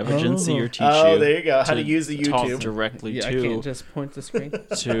video. Have a Gen Zer teach you. Oh, there you go. How to use the Talk YouTube. directly Yeah, I to can't just point the screen.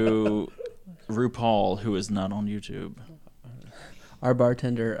 to RuPaul, who is not on YouTube. Our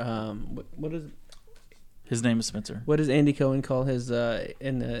bartender, His name is Spencer. what does Andy Cohen call his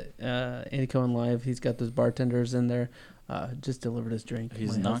in the Andy Cohen Live? He's got those bartenders in there. Just delivered his drink.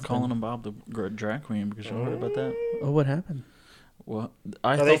 He's My not husband. calling him Bob the drag queen because you heard about that. Oh, what happened? Well,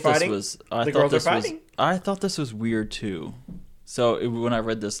 I Are they thought this fighting? was. The girls are fighting? I thought this was weird too. So when I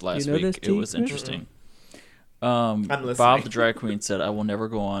read this last know week, this, it T? was interesting. listening. Bob the drag queen said, "I will never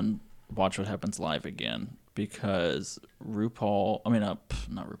go on Watch What Happens Live again because RuPaul. I mean, not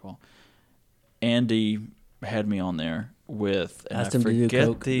RuPaul. Andy had me on there with, and Asked I him to do forget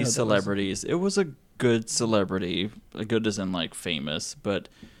coke. the No, that was- celebrities. It was a good celebrity, a good as in like famous, but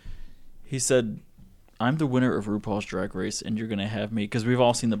he said." I'm the winner of RuPaul's Drag Race, and you're going to have me... Because we've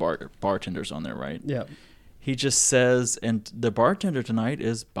all seen the bartenders on there, right? Yeah. He just says, and the bartender tonight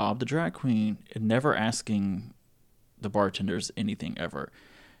is Bob the drag queen, and never asking the bartenders anything ever.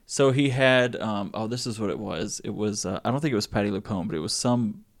 So he had... this is what it was. It was... I don't think it was Patti LuPone, but it was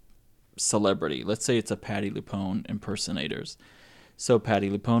some celebrity. Let's say it's a Patti LuPone impersonators. So Patti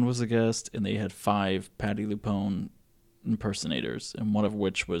LuPone was a guest, and they had 5 Patti LuPone impersonators, and one of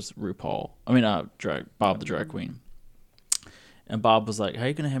which was RuPaul. I mean, Bob the drag queen. And Bob was like, "How are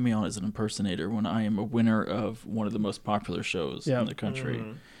you going to have me on as an impersonator when I am a winner of one of the most popular shows in the country?"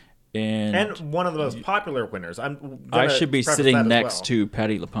 And one of the most popular winners. I should be sitting next to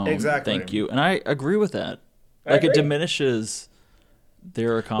Patti LuPone. Exactly. Thank you. And I agree with that. I Like, it agree. diminishes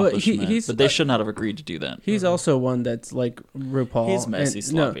their accomplishment, he's- but they should not have agreed to do that. He's also one that's like RuPaul. He's messy, and-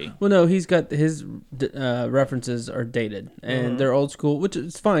 sloppy. No, he's got his references are dated and they're old school, which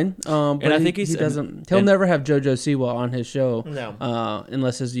is fine. But I he, think he he's- doesn't. He'll and- never have JoJo Siwa on his show, No.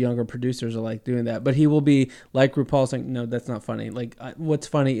 unless his younger producers are like doing that. But he will be like RuPaul saying, "No, that's not funny." Like what's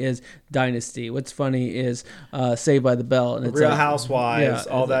funny is Dynasty. What's funny is Saved by the Bell, and it's Real like, Housewives,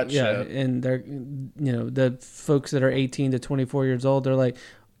 all that yeah, shit. and they're the folks that are 18 to 24 years old. They're like,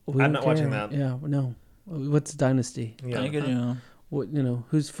 we I'm don't not watching care. that. Yeah, no. What's Dynasty? Yeah. What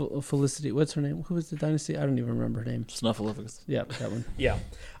who's Felicity? What's her name? Who was the Dynasty? I don't even remember her name. Snuffleupagus. Yeah, that one. Yeah.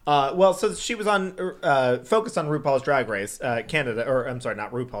 So she was on focused on RuPaul's Drag Race Canada, or I'm sorry,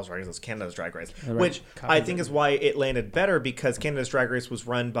 not RuPaul's Drag Race, it's Canada's Drag Race, Right. which I think is why it landed better because Canada's Drag Race was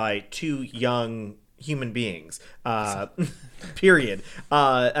run by 2 young human beings. Period.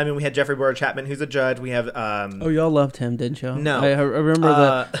 I mean, we had Jeffrey Boyer Chapman, who's a judge. We have Oh, y'all loved him, didn't you? No. I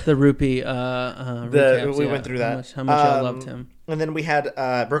remember the rupee. Recaps, we yeah. went through that. How much y'all loved him. And then we had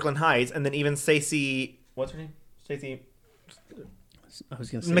Brooklyn Heights, and then even Stacey. What's her name? Stacey I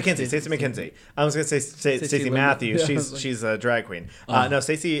was gonna say McKenzie. Stacey McKenzie. I was gonna say Stacey Lynn. Matthews. Yeah, I was like- She's a drag queen. No,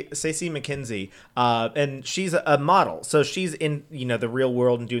 Stacey McKenzie, and she's a model. So she's in the real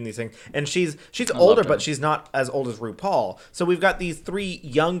world and doing these things. And she's older, her. but she's not as old as RuPaul. So we've got these 3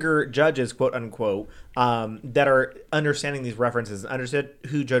 younger judges, quote unquote, that are understanding these references and understood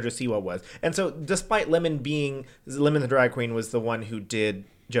who JoJo Siwa was. And so, despite Lemon the drag queen was the one who did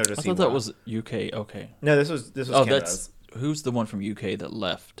JoJo Siwa. I thought that was UK. Okay. No, this was Oh, Canada's. who's the one from UK that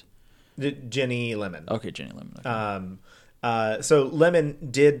left? Jenny Lemon. Okay, Jenny Lemon. Okay. So Lemon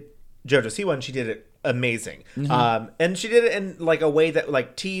did JoJo Siwa, and she did it amazing. And she did it in like a way that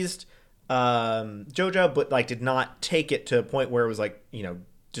like teased JoJo, but like did not take it to a point where it was like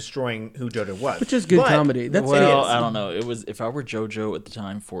destroying who JoJo was, which is good But- comedy. That's Well, it. I don't know. It was if I were JoJo at the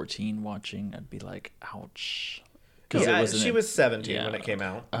time, 14, watching, I'd be like, ouch. 'Cause Yeah, it wasn't she in- was 17 yeah. when it came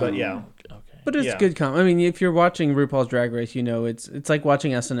out, but yeah. Okay. But it's Yeah. good I mean, if you're watching RuPaul's Drag Race, you know it's like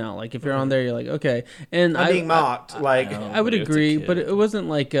watching SNL. Like if you're on there, you're like, okay. And I'm being mocked. like, know. I would But it's a agree, kid. but it wasn't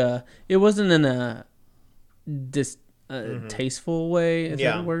like it wasn't in a tasteful way. Is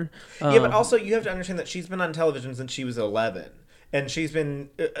Yeah. that a word? yeah, but also you have to understand that she's been on television since she was 11, and she's been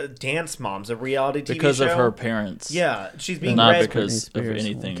Dance Moms, a reality TV because show. of her parents. Yeah, she's being Not raised. because Britney of Spears.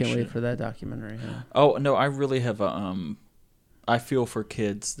 anything. Can't she- wait for that documentary. Huh? Oh no, I really have a I feel for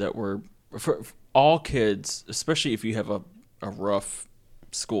kids that were for all kids, especially if you have a rough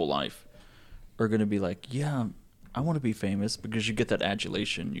school life, are going to be like, yeah, I want to be famous, because you get that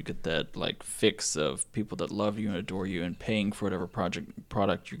adulation, you get that like fix of people that love you and adore you and paying for whatever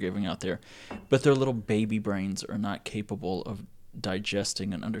product you're giving out there, but their little baby brains are not capable of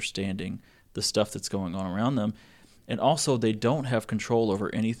digesting and understanding the stuff that's going on around them, and also they don't have control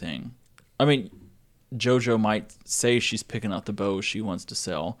over anything. I mean, JoJo might say she's picking out the bows she wants to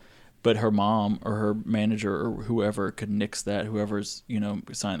sell, but her mom or her manager or whoever could nix that. Whoever's,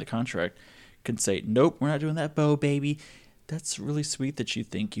 signed the contract could say, nope, we're not doing that bow, baby. That's really sweet that you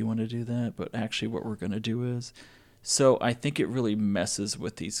think you want to do that, but actually what we're going to do is. So I think it really messes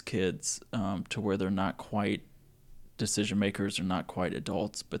with these kids to where they're not quite decision makers, or not quite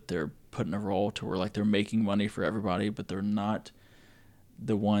adults, but they're put in a role to where like they're making money for everybody, but they're not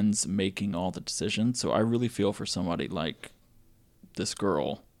the ones making all the decisions. So I really feel for somebody like this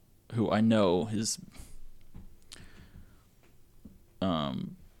girl, who I know is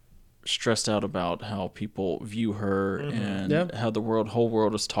stressed out about how people view her and how the whole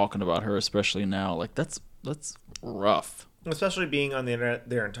world is talking about her, especially now. Like that's rough. Especially being on the internet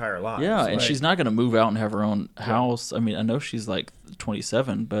their entire lives. Yeah, and Like, she's not going to move out and have her own house. I mean, I know she's like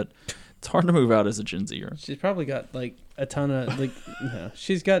 27, but it's hard to move out as a Gen Zer. She's probably got like a ton of like.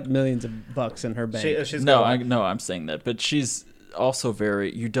 She's got millions of bucks in her bank. she's No, got- I'm saying that, but she's also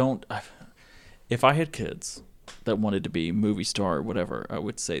very. You don't. If I had kids that wanted to be movie star or whatever, I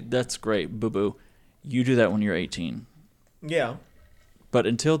would say that's great, boo boo. You do that when you're 18. Yeah. But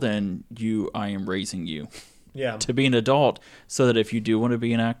until then, I am raising you Yeah. to be an adult, so that if you do want to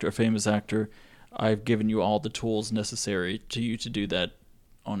be an actor, a famous actor, I've given you all the tools necessary to you to do that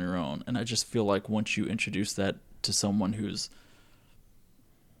on your own. And I just feel like once you introduce that to someone who's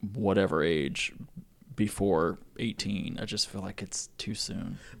whatever age before 18, I just feel like it's too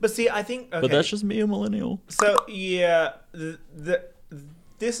soon. But see, I think. Okay. But that's just me, a millennial. So yeah,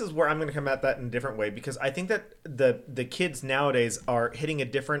 this is where I'm going to come at that in a different way, because I think that the kids nowadays are hitting a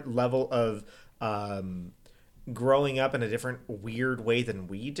different level of growing up in a different weird way than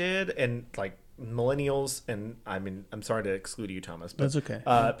we did, and like millennials, and I mean, I'm sorry to exclude you, Thomas, but That's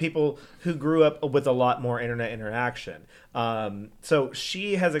okay. people who grew up with a lot more internet interaction. So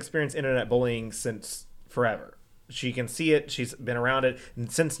she has experienced internet bullying since forever. She can see it. She's been around it,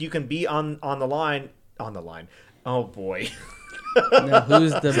 and since you can be on the line. Oh boy. Now,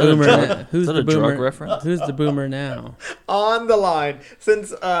 who's the boomer? Who's Is that the a drug boomer? reference? Who's the boomer now? On the line,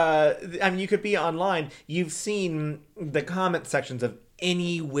 since I mean, you could be online. You've seen the comment sections of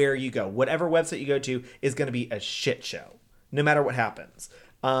anywhere you go. Whatever website you go to is going to be a shit show, no matter what happens.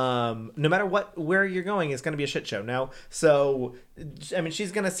 No matter where you're going, it's going to be a shit show. Now, so I mean,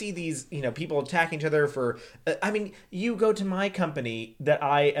 she's going to see these, people attacking each other for. I mean, you go to my company that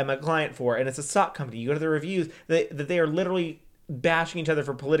I am a client for, and it's a sock company. You go to the reviews that they are literally bashing each other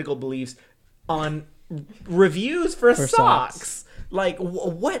for political beliefs on reviews for socks. Like,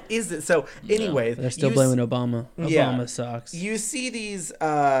 what is it? So, anyways, They're still blaming Obama. Obama socks. You see these,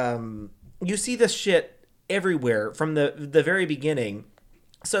 you see this shit everywhere from the very beginning.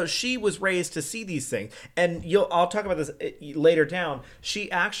 So she was raised to see these things, and I'll talk about this later down.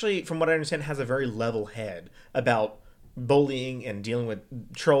 She actually, from what I understand, has a very level head about bullying and dealing with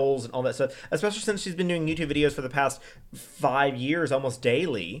trolls and all that stuff, especially since she's been doing YouTube videos for the past 5 years almost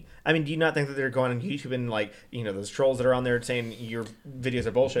daily. I mean, do you not think that they're going on YouTube and like, those trolls that are on there saying your videos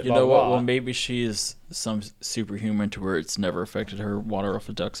are bullshit, You blah, know blah, what? blah. Well, maybe she is some superhuman to where it's never affected her. Water off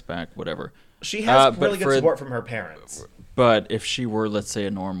a duck's back, whatever. She has but really good support from her parents. But if she were, let's say,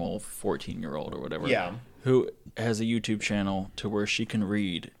 a normal 14-year-old or whatever, Yeah. who has a YouTube channel to where she can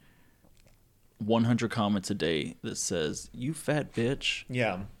read 100 comments a day that says, you fat bitch,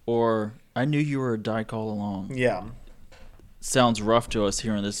 Yeah. or I knew you were a dyke all along. Yeah. Sounds rough to us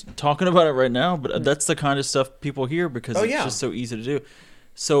hearing this, talking about it right now, but that's the kind of stuff people hear because Oh, it's yeah. just so easy to do.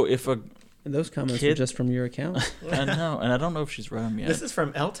 So if And those comments Kid- are just from your account. I know, and I don't know if she's read them yet. This is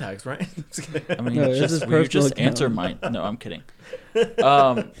from LTAGs, right? I mean, No, this is just will you personal just answer account. mine? No, I'm kidding.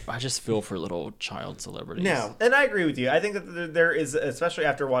 I just feel for little child celebrities. No, and I agree with you. I think that there is, especially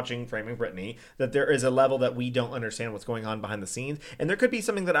after watching Framing Britney, that there is a level that we don't understand what's going on behind the scenes, and there could be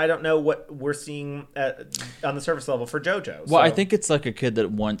something that I don't know what we're seeing on the surface level for JoJo. Well, I So- think it's like a kid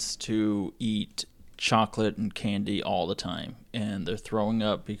that wants to eat chocolate and candy all the time, and they're throwing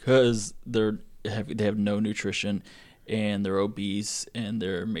up because they have no nutrition, and they're obese, and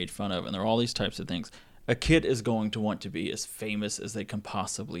they're made fun of, and there are all these types of things. A kid is going to want to be as famous as they can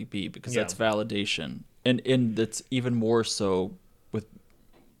possibly be because Yeah. that's validation, and that's even more so with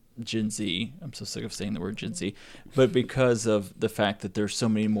Gen Z. I'm so sick of saying the word Gen Z, but because of the fact that there's so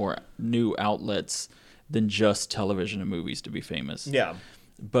many more new outlets than just television and movies to be famous. Yeah.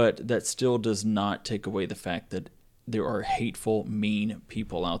 But that still does not take away the fact that there are hateful, mean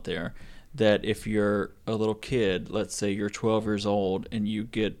people out there that if you're a little kid, let's say you're 12 years old and you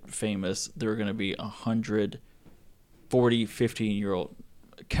get famous, there are going to be 100, 40, 15-year-old,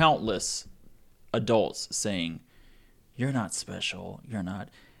 countless adults saying, you're not special, you're not.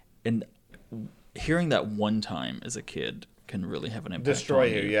 And hearing that one time as a kid can really have an impact Destroy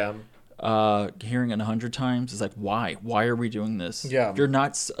on you, yeah. Hearing it 100 times is like, why are we doing this? Yeah. You're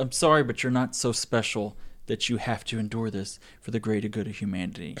not, I'm sorry, but you're not so special that you have to endure this for the greater good of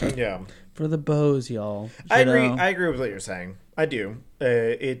humanity. Yeah. For the bows, y'all. I You agree. know? I agree with what you're saying. I do.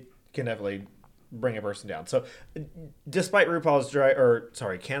 It can definitely bring a person down. So, despite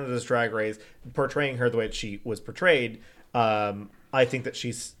Canada's Drag Race portraying her the way she was portrayed, I think that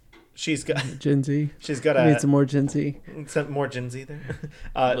she's got Gen Z. she's got We a need some more Gen Z. some more Gen Z there.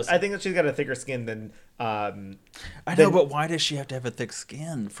 Listen. I think that she's got a thicker skin than. I know, Then- but why does she have to have a thick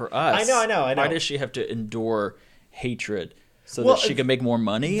skin for us? I know. Why does she have to endure hatred so Well, that she can make more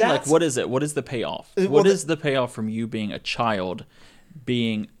money? Like, that's- what is it? What is the payoff? Well, What is the payoff from you being a child,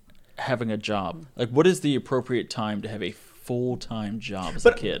 having a job? Like, what is the appropriate time to have a full-time job as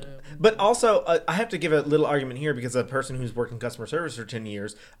a kid? But also, I have to give a little argument here because a person who's worked in customer service for 10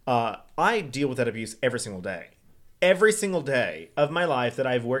 years, I deal with that abuse every single day. Every single day of my life that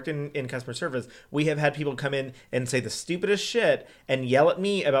I've worked in customer service, we have had people come in and say the stupidest shit and yell at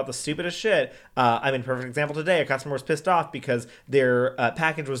me about the stupidest shit. I mean, perfect example today, a customer was pissed off because their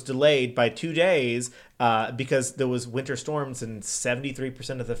package was delayed by 2 days because there was winter storms in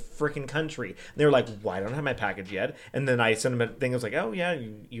 73% of the freaking country. And they were like, "Why don't I have my package yet?" And then I sent them a thing. I was like, "Oh yeah,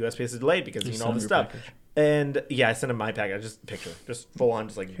 USPS is delayed because you know all send this them your stuff." package. And yeah, I sent him my package. Just picture, just full on,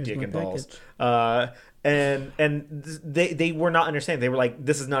 just like Here's dick my and balls. package. And they were not understanding. They were like,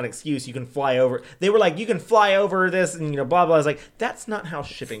 "This is not an excuse. You can fly over." They were like, "You can fly over this," and blah blah. I was like, "That's not how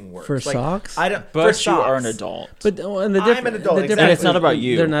shipping works." For Like, socks? I don't. But for you are an socks. adult. But and the I'm difference, an adult, the exactly. difference And it's not is about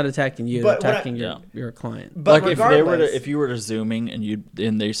you. They're not attacking you. But They're what I- attacking Yeah. your client. But Like regardless, if you were to zooming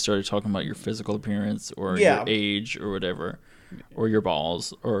and they started talking about your physical appearance or Yeah. your age or whatever, or your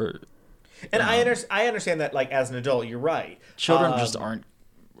balls or and I understand that, like as an adult, you're right. children just aren't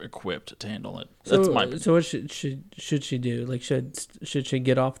equipped to handle it. So, That's my so what should she do? Like, should she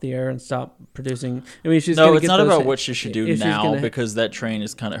get off the air and stop producing? I mean, she's no. gonna It's get not those- about what she should do if she's now gonna- because that train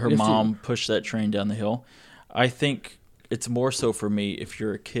is kind of her if she- mom pushed that train down the hill. I think it's more so for me if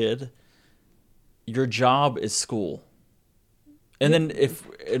you're a kid, your job is school, and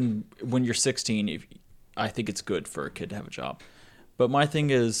then when you're 16, I think it's good for a kid to have a job. But my thing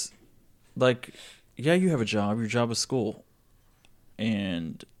is, like, yeah, you have a job. Your job is school,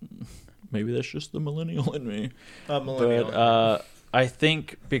 and maybe that's just the millennial in me. millennial. But I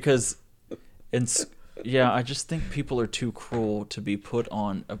think because, I just think people are too cruel to be put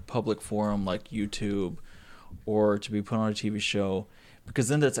on a public forum like YouTube, or to be put on a TV show, because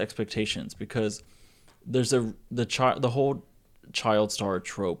then that's expectations. Because there's the whole child star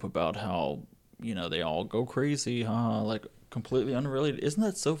trope about how they all go crazy, like completely unrelated. Isn't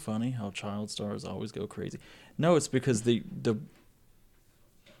that so funny how child stars always go crazy? No, it's because their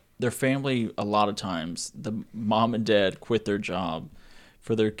family, a lot of times, the mom and dad quit their job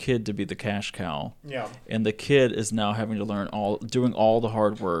for their kid to be the cash cow. Yeah. And the kid is now having to doing all the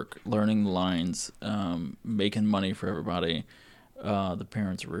hard work, learning the lines, making money for everybody. The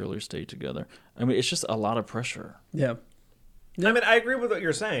parents rarely stay together. I mean, it's just a lot of pressure. Yeah. I mean, I agree with what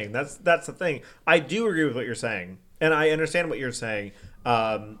you're saying. That's the thing. I do agree with what you're saying, and I understand what you're saying.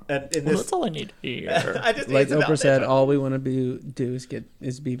 And in this, That's all I need to hear. I just Like it's about- Oprah said, all we want to do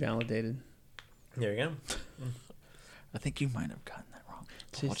is be validated. There you go. I think you might have gotten that wrong.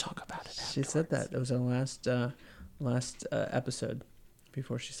 But we'll talk about it She said that. It was our last episode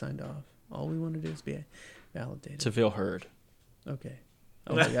before she signed off. All we want to do is be validated. to feel heard. Okay.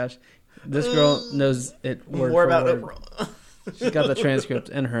 Oh my gosh. This girl knows it word More for about word. Oprah. She's got the transcript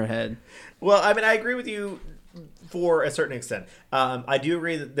in her head. Well, I mean, I agree with you for a certain extent. I do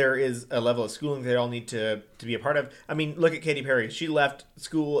agree that there is a level of schooling they all need to be a part of. I mean, look at Katy Perry. She left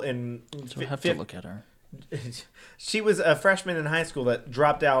school in... So I have to look at her. She was a freshman in high school that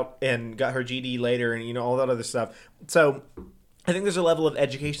dropped out and got her GED later and, all that other stuff. So I think there's a level of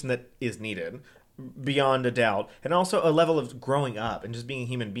education that is needed, beyond a doubt. And also a level of growing up and just being a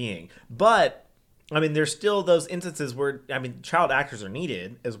human being. But, I mean, there's still those instances where, child actors are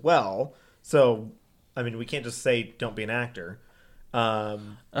needed as well. So, we can't just say don't be an actor.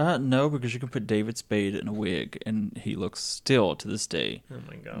 No, because you can put David Spade in a wig, and he looks still to this day. Oh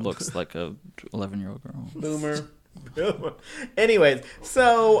my God. Looks like a 11-year-old girl. Boomer. Anyways,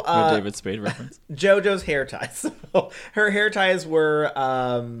 so A David Spade reference. JoJo's hair ties. So her hair ties were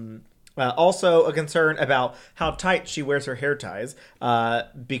also a concern about how tight she wears her hair ties,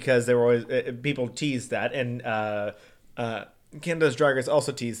 because there were always people teased that, and Canada's Drag Race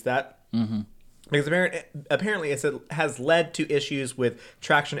also teased that. Mm-hmm. Because apparently it has led to issues with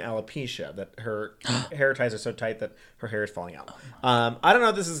traction alopecia, that her hair ties are so tight that her hair is falling out. I don't know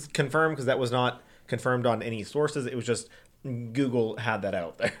if this is confirmed, because that was not confirmed on any sources. It was just Google had that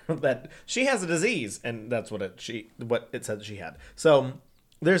out there, that she has a disease, and that's what it said she had. So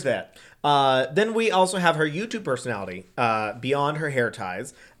there's that. Then we also have her YouTube personality, beyond her hair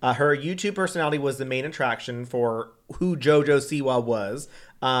ties. Her YouTube personality was the main attraction for who JoJo Siwa was.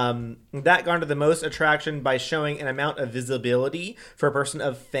 That garnered the most attraction by showing an amount of visibility for a person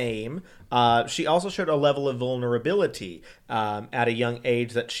of fame. She also showed a level of vulnerability at a young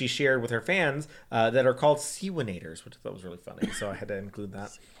age that she shared with her fans, that are called Siwanators, which I thought was really funny, so I had to include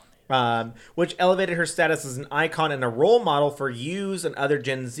that. Which elevated her status as an icon and a role model for youths and other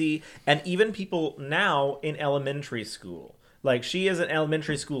Gen Z, and even people now in elementary school. Like, she is an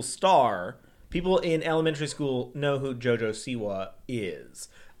elementary school star. People in elementary school know who JoJo Siwa is.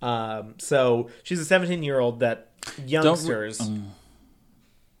 So she's a 17-year-old that youngsters...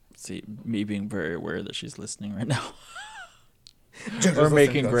 See, me being very aware that she's listening right now. JoJo's Or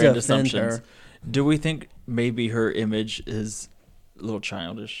making listening. grand Defend assumptions. her. Do we think maybe her image is a little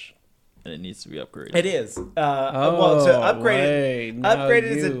childish and it needs to be upgraded? It is. Well, to upgrade it... now Upgrade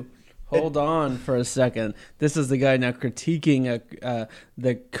it is you- Hold on for a second. This is the guy now critiquing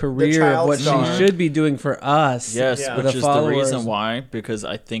the career child of what star. she should be doing for us. Yes, Yeah. which The is followers. the reason why, because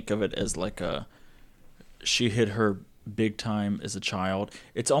I think of it as like she hit her big time as a child.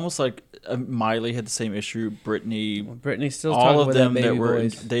 It's almost like Miley had the same issue, Britney, Brittany's still all talking of with them that that baby were,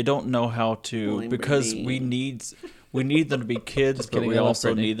 voice. they don't know how to, Blame because Britney. we need them to be kids, Just but kidding, we I love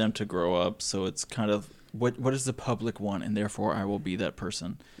also Britney. need them to grow up. So it's kind of, what does the public want, and therefore I will be that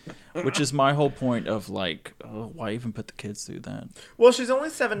person, which is my whole point of like, why even put the kids through that? Well, she's only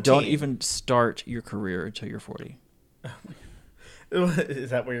 17. Don't even start your career until you're 40. Is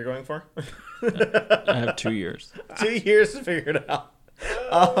that what you're going for? I have 2 years. 2 years to figure it out.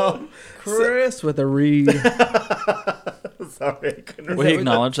 Chris with a read. Sorry, I couldn't Will he remember.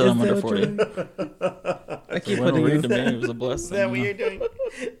 acknowledge that Is I'm that under what 40? you're I keep When putting read you. to me, it was a Is blessing. that what you're doing?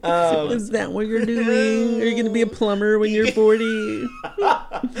 Is that what you're doing? Are you going to be a plumber when you're 40?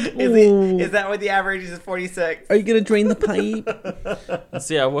 Is that what the average is? 46. Are you going to drain the pipe?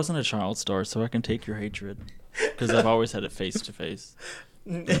 See, I wasn't a child star, so I can take your hatred because I've always had it face to face.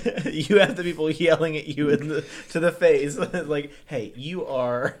 You have the people yelling at you to the face, like, "Hey, you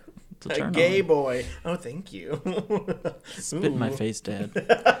are It's a a turn gay on. boy." Oh, thank you. Spit in my face, Dad.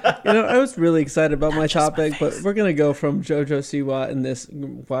 I was really excited about my just my topic, but face. we're going to go from JoJo Siwa and this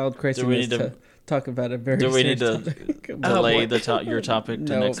wild craziness need to- to talk about a very Do we need serious to topic. delay boy. your topic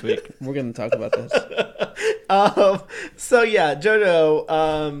to No. next week? We're going to talk about this. So yeah,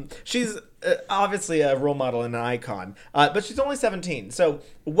 JoJo, she's obviously a role model and an icon, but she's only 17. So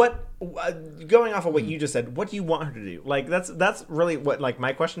what, going off of what you just said, what do you want her to do? Like that's really what like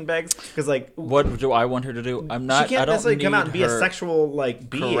my question begs, because like What do I want her to do? I'm not. she can't I don't necessarily come out and need be a her- sexual like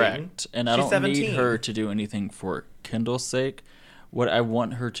being. Correct, and I She's don't 17. need her to do anything for Kendall's sake. What I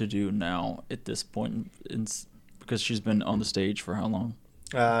want her to do now at this point, because she's been on the stage for how long?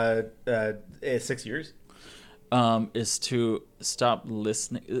 6 years. Is to stop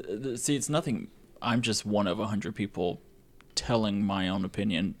listening. See, it's nothing. I'm just one of 100 people telling my own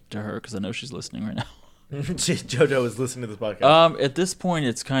opinion to her because I know she's listening right now. JoJo is listening to this podcast. At this point,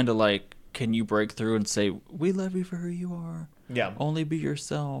 it's kind of like, can you break through and say, "We love you for who you are. Yeah. Only be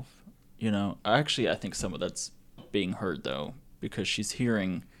yourself." Actually, I think some of that's being heard though, because she's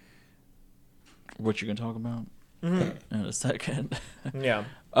hearing what you're gonna talk about in a second. Yeah.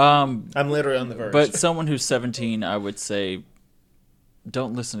 Um, I'm literally on the verge. But someone who's 17, I would say,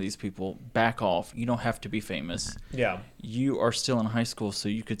 don't listen to these people. Back off. You don't have to be famous. Yeah. You are still in high school, so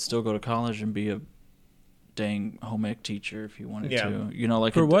you could still go to college and be a dang home ec teacher if you wanted Yeah. to. You know,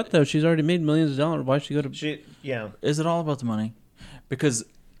 like For what though? She's already made millions of dollars. Why should she go to? Yeah. Is it all about the money? Because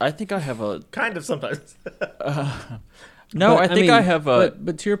I think I have a Kind of sometimes. no. But, I think I have a.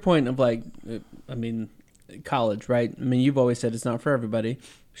 But to your point of like, I mean, college, right? I mean, you've always said it's not for everybody.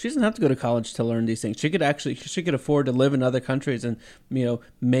 She doesn't have to go to college to learn these things. She could afford to live in other countries and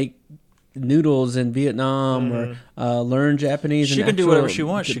make noodles in Vietnam or learn Japanese. She and can do actual whatever she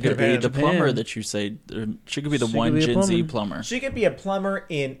wants. She could be the Japan. plumber that you say. She could be the She one could be a Gen Z plumber. plumber. She could be a plumber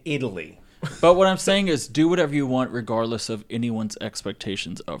in Italy. But what I'm saying is do whatever you want regardless of anyone's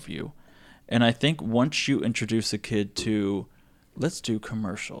expectations of you. And I think once you introduce a kid to, let's do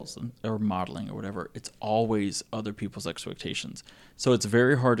commercials or modeling or whatever, it's always other people's expectations. So it's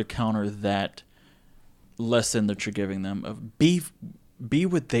very hard to counter that lesson that you're giving them of be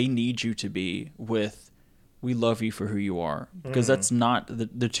what they need you to be with we love you for who you are. Because that's not,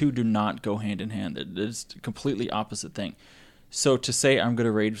 the two do not go hand in hand. It's a completely opposite thing. So to say I'm going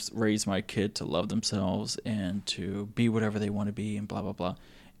to raise my kid to love themselves and to be whatever they want to be and blah, blah, blah.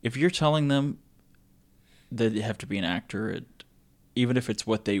 If you're telling them that they have to be an actor, even if it's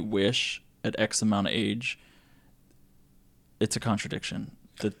what they wish at X amount of age, it's a contradiction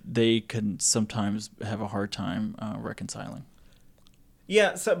that they can sometimes have a hard time reconciling.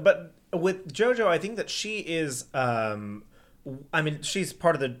 Yeah, but with JoJo, I think that she is. She's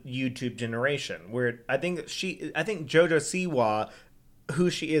part of the YouTube generation. Where I think JoJo Siwa, who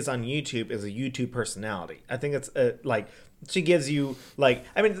she is on YouTube, is a YouTube personality. I think it's like she gives you like.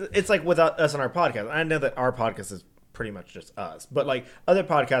 I mean, it's like with us on our podcast. I know that our podcast is pretty much just us, but like other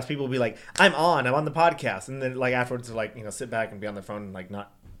podcasts, people will be like, I'm on the podcast, and then like afterwards, like sit back and be on their phone and like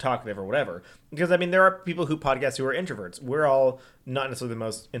not talkative or whatever. Because I mean, there are people who podcast who are introverts. We're all not necessarily the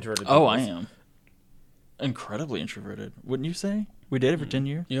most introverted people. Oh, I am incredibly introverted, wouldn't you say? We dated for 10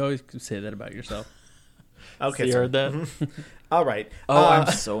 years. You always say that about yourself. Okay, You so- heard that? all right. Oh, I'm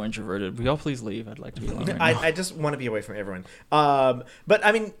so introverted. Will y'all please leave? I'd like to be alone right now. I just want to be away from everyone. But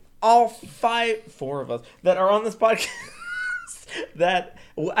I mean, all four of us that are on this podcast,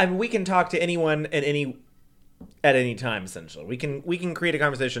 we can talk to anyone at any time. Essentially, we can create a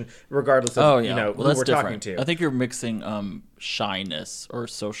conversation regardless of who we're talking to. I think you're mixing shyness or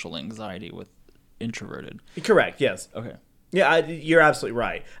social anxiety with introverted. Correct. Yes. Okay. Yeah, you're absolutely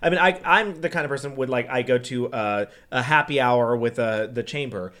right. I mean, I'm the kind of person would like I go to a happy hour with the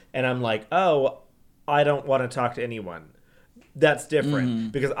chamber, and I'm like, oh, I don't want to talk to anyone. That's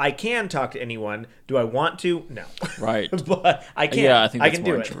different because I can talk to anyone. Do I want to? No. Right. But I can. Yeah, I think that's can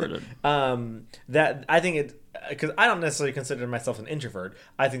more do introverted. It. That I think it because I don't necessarily consider myself an introvert.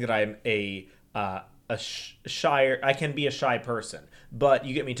 I think that I'm a shy. I can be a shy person, but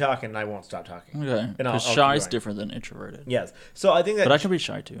you get me talking, and I won't stop talking. Okay. And I'll Because keep shy is going. different than introverted. Yes. So I think that. But I can be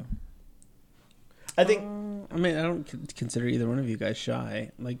shy too. I think. I mean, I don't consider either one of you guys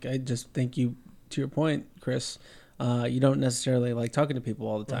shy. Like, I just think you, to your point, Chris, you don't necessarily like talking to people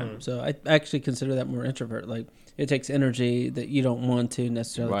all the time. So I actually consider that more introvert. Like, it takes energy that you don't want to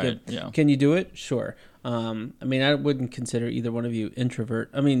necessarily Right, give. yeah. Can you do it? Sure. I mean, I wouldn't consider either one of you introvert.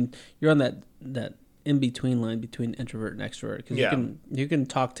 I mean, you're on that in between line between introvert and extrovert because Yeah. you can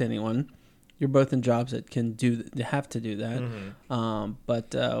talk to anyone. You're both in jobs that can have to do that. But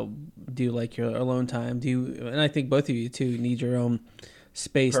do you like your alone time? And I think both of you too need your own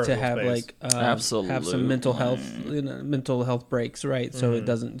space Personal to have space. like have some mental health mental health breaks, right? So it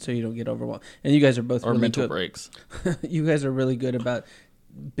doesn't so you don't get overwhelmed. And you guys are both Or really mental good. breaks. You guys are really good about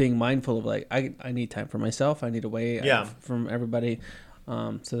being mindful of like I need time for myself. I need away from everybody.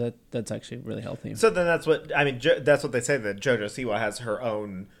 So that's actually really healthy. So then that's what I mean. That's what they say that JoJo Siwa has her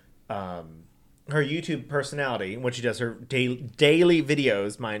own, her YouTube personality when she does her daily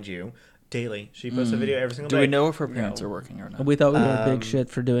videos, mind you. Daily, she posts a video every single Do day. we know if her parents are working or not? We thought we were big shit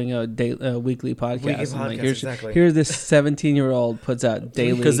for doing a weekly podcast. Weekly And, like, podcast, exactly. Here's this 17-year-old puts out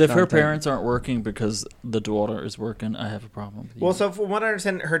daily. Because if her content. parents aren't working because the daughter is working, I have a problem with you. Well, so from what I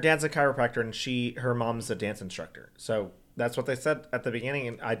understand, her dad's a chiropractor and her mom's a dance instructor. So that's what they said at the beginning,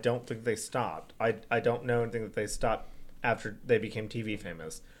 and I don't think they stopped. I don't know anything that they stopped after they became TV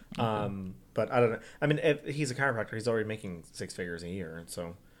famous. But I don't know. I mean, if he's a chiropractor, he's already making 6 figures a year,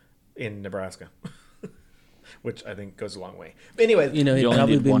 so in Nebraska, which I think goes a long way. But anyways, You know, You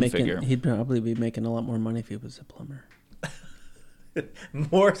only need one figure. he'd probably be making a lot more money if he was a plumber.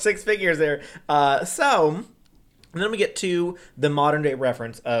 more 6 figures there. So then we get to the modern day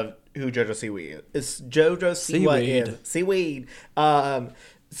reference of who JoJo Siwa is. It's JoJo Siwa Seaweed. is Seaweed.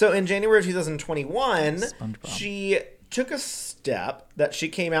 So in January of 2021, SpongeBob. she took a step that she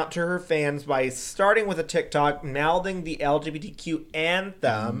came out to her fans by starting with a TikTok mouthing the LGBTQ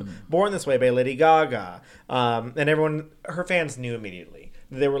anthem "Born This Way" by Lady Gaga, and everyone, her fans knew immediately.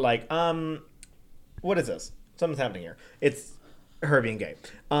 They were like, "What is this? Something's happening here." It's her being gay.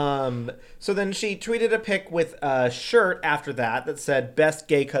 So then she tweeted a pic with a shirt after that said "Best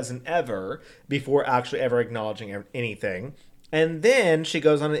Gay Cousin Ever" before actually ever acknowledging anything. And then she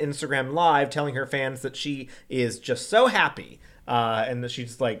goes on an Instagram Live telling her fans that she is just so happy and that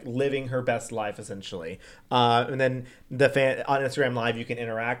she's like living her best life essentially. And then the fan on Instagram Live, you can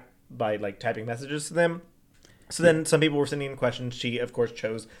interact by like typing messages to them. So then some people were sending in questions. She, of course,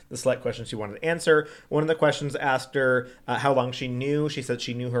 chose the select questions she wanted to answer. One of the questions asked her how long she knew. She said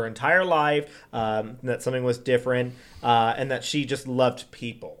she knew her entire life, that something was different, and that she just loved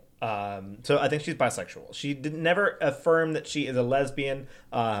people. So I think she's bisexual. She never affirmed that she is a lesbian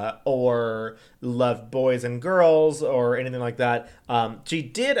or loved boys and girls or anything like that. She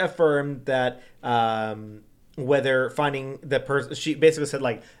did affirm that whether finding the person, she basically said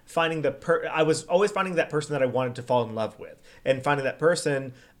like I was always finding that person that I wanted to fall in love with, and finding that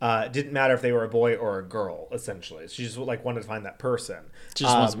person didn't matter if they were a boy or a girl. Essentially, she just like wanted to find that person. She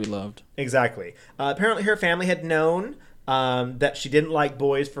just wants to be loved. Exactly. Apparently, her family had known that she didn't like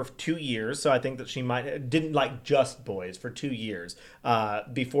boys for 2 years, so I think that she didn't like just boys for 2 years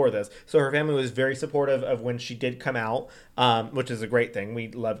before this. So her family was very supportive of when she did come out, which is a great thing. We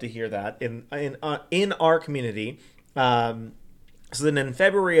love to hear that in our community. So then in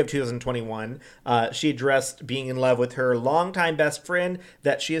February of 2021, she addressed being in love with her longtime best friend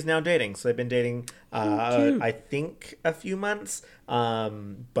that she is now dating. So they've been dating, I think, a few months.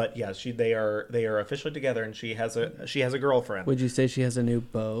 But yeah, they are officially together, and she has a girlfriend. Would you say she has a new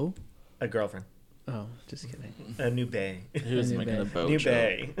beau? A girlfriend. Oh, just kidding. A new bae. He was New making bae. a bow New joke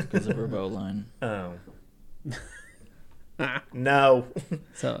bae. because of her bow line. Oh. No.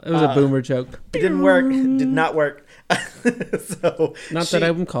 So it was a boomer joke. It didn't work. It did not work. So Not that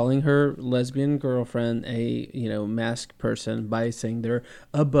I'm calling her lesbian girlfriend a masked person by saying they're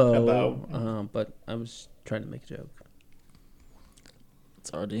a beau. But I was trying to make a joke.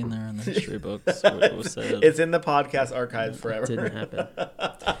 It's already in there in the history books. What it was said. It's in the podcast archives forever. It didn't happen.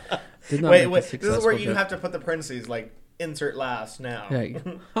 Did not Wait. make a This is where you joke. have to put the parentheses, like insert last now. Yeah.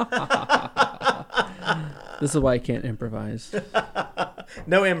 This is why I can't improvise.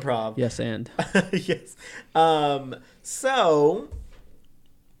 No improv. Yes, and Yes. So.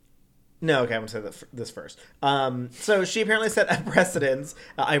 No, okay, I'm gonna say this first. So she apparently set a precedence.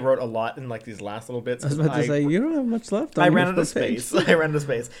 I wrote a lot in like these last little bits. I was about to say you don't have much left. I on ran your out of page. space. I ran out of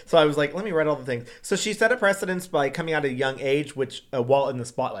space. So I was like, let me write all the things. So she set a precedence by coming out at a young age, which while in the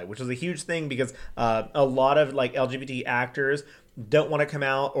spotlight, which was a huge thing because a lot of like LGBT actors don't want to come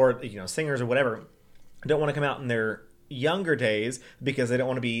out, or singers or whatever, don't want to come out in their younger days because they don't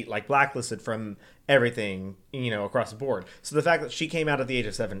want to be like blacklisted from everything across the board. So the fact that she came out at the age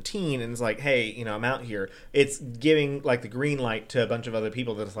of 17 and is like, hey, I'm out here, it's giving like the green light to a bunch of other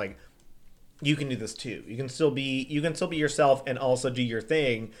people that it's like, you can do this too. You can still be yourself and also do your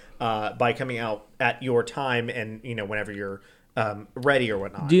thing by coming out at your time and whenever you're ready or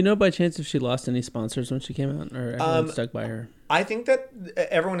whatnot. Do you know by chance if she lost any sponsors when she came out, or everyone stuck by her? I think that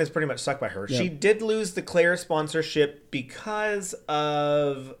everyone is pretty much stuck by her. Yep. She did lose the Claire sponsorship because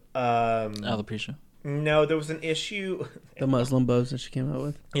of Alopecia. No, there was an issue. The Muslim bows that she came out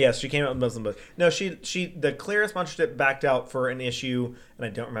with. Yes, she came out with Muslim bows. No, the Claire sponsorship backed out for an issue, and I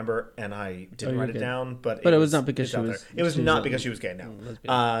don't remember, and I didn't write it down. But it was not because she out was. there. It was she not was because she was gay. No,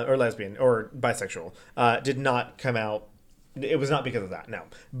 lesbian. or lesbian or bisexual. Did not come out. It was not because of that. No,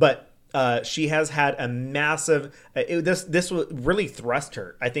 but. She has had a massive. This will really thrust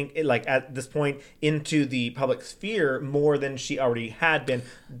her, I think, at this point into the public sphere more than she already had been.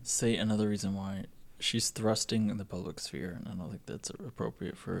 Say another reason why she's thrusting in the public sphere, and I don't think that's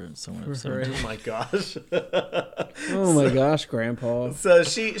appropriate for someone of For her 17. Oh my gosh! Oh my gosh, Grandpa. So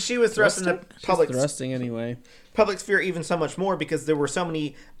she was thrusting the public Thrusting anyway. public sphere even so much more because there were so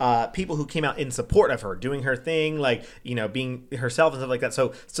many people who came out in support of her doing her thing, like being herself and stuff like that.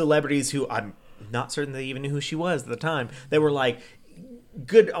 So celebrities who I'm not certain they even knew who she was at the time, they were like,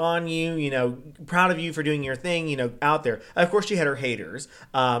 good on you, proud of you for doing your thing, out there. Of course she had her haters,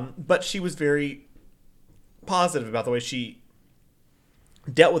 but she was very positive about the way she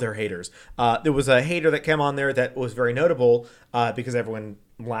dealt with her haters. There was a hater that came on there that was very notable because everyone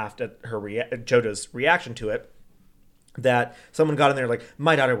laughed at her Joda's reaction to it. That someone got in there like,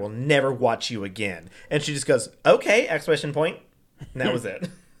 my daughter will never watch you again, and she just goes, okay, exclamation point, and that was it.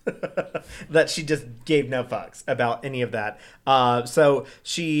 that she just gave no fucks about any of that. So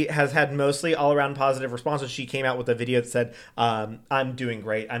she has had mostly all around positive responses. She came out with a video that said, I'm doing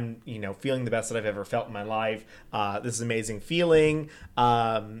great. I'm, feeling the best that I've ever felt in my life. This is an amazing feeling.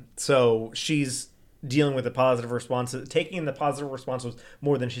 So she's dealing with the positive responses, taking in the positive responses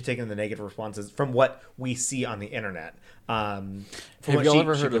more than she's taking the negative responses from what we see on the internet. Have y'all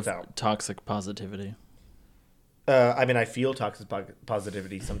ever heard of toxic positivity? I feel toxic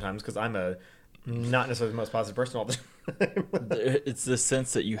positivity sometimes because I'm not necessarily the most positive person all the time. It's the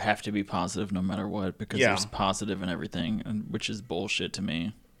sense that you have to be positive no matter what because there's positive in everything, which is bullshit to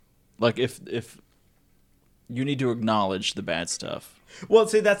me. Like if you need to acknowledge the bad stuff. Well,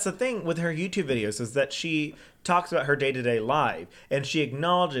 see, that's the thing with her YouTube videos is that she talks about her day-to-day life and she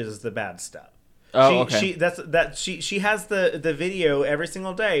acknowledges the bad stuff. Okay. She has the video every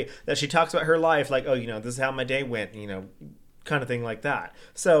single day that she talks about her life, like, this is how my day went, kind of thing like that.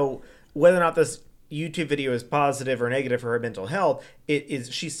 So whether or not this YouTube video is positive or negative for her mental health,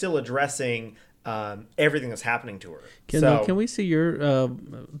 she's still addressing everything that's happening to her. Can we see your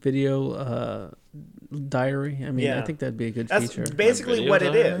video diary? I think that'd be a good feature. That's basically what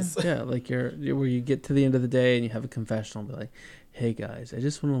it is. Yeah, like where you get to the end of the day and you have a confessional, be like, "Hey guys, I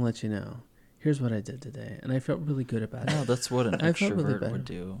just want to let you know. Here's what I did today, and I felt really good about it." No, that's what an extrovert would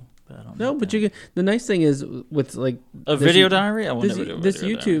do. But I don't know. But you can. The nice thing is with like a video diary. I want this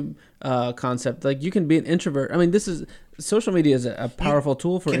YouTube concept. Like you can be an introvert. This is social media is a powerful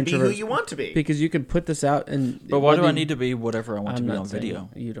tool for introverts. You can be who you want to be because you can put this out and. But why do I need to be whatever I want to be on video?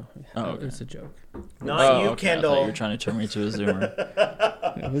 You don't. Oh, okay. It's a joke. Not you, Kendall. I thought you were trying to turn me into a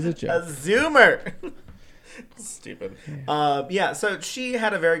zoomer. It was a joke. A zoomer. Stupid. So she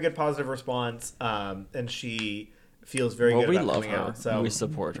had a very good positive response, and she feels very good about coming out. So we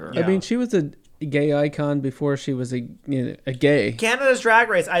support her. Yeah. She was a gay icon before she was a gay. Canada's Drag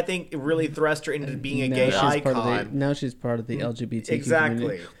Race, I think, really thrust her into being a gay icon. Now she's part of the LGBT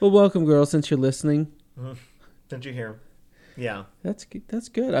community. Well, welcome, girl. Since you're listening, didn't you hear? Yeah, that's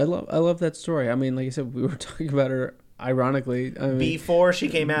good. I love that story. Like I said, we were talking about her. Ironically, before she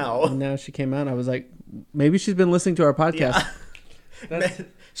came out. Now she came out. I was like, maybe she's been listening to our podcast. Yeah.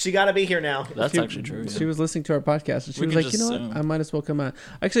 She got to be here now. That's actually true. She was listening to our podcast, and she was like, "You know what? I might as well come out."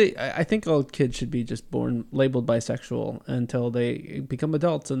 Actually, I think all kids should be just born labeled bisexual until they become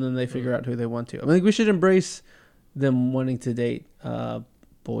adults, and then they figure out who they want to. We should embrace them wanting to date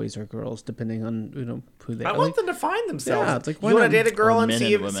boys or girls, depending on who they are. I want them to find themselves. Yeah, it's like, you want to date a girl and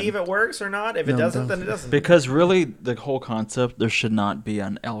see if it works or not. If it doesn't, then it doesn't. Because really, the whole concept, there should not be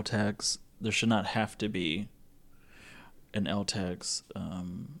an LTAGs. There should not have to be an LTAGs.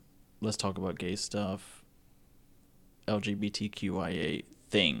 Let's talk about gay stuff. LGBTQIA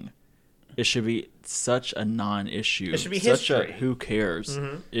thing. It should be such a non-issue. It should be such history. A who cares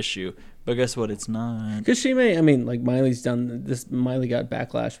issue. But guess what? It's not. Because she may, like Miley's done this. Miley got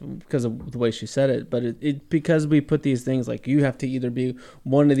backlash because of the way she said it. But it because we put these things like you have to either be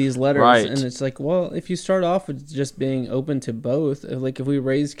one of these letters, right. And it's like, well, if you start off with just being open to both, like if we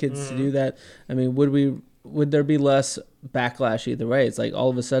raise kids to do that, would there be less backlash either way? It's like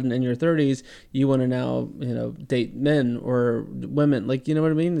all of a sudden in your 30s you want to now date men or women, like, you know what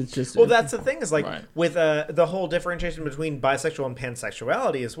I mean? It's just that's the thing is like right. With the whole differentiation between bisexual and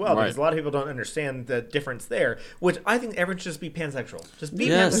pansexuality as well, right. Because a lot of people don't understand the difference there, which I think everyone should just be pansexual. Just be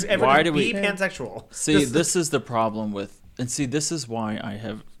pansexual. See, this is the problem with, and see, this is why I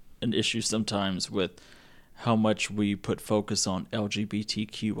have an issue sometimes with how much we put focus on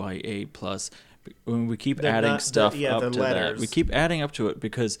LGBTQIA plus. When we keep adding stuff up to that, we keep adding up to it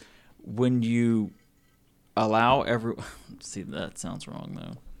because when you allow see, that sounds wrong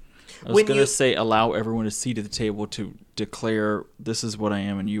though. I was going to say allow everyone a seat at the table to declare this is what I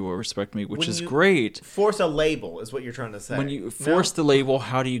am and you will respect me, which is great. Force a label is what you're trying to say. When you force the label,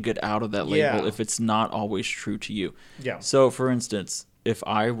 how do you get out of that label if it's not always true to you? Yeah. So, for instance, if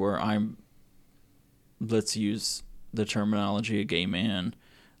let's use the terminology a gay man.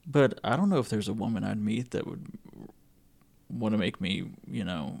 But I don't know if there's a woman I'd meet that would want to make me,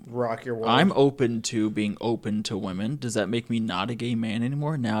 rock your world. I'm open to being open to women. Does that make me not a gay man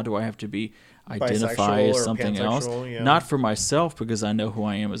anymore? Now do I have to be identify as something else? Yeah. Not for myself because I know who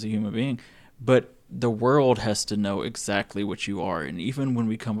I am as a human being, but the world has to know exactly what you are. And even when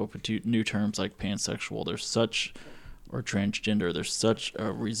we come up with new terms like pansexual, or transgender, there's such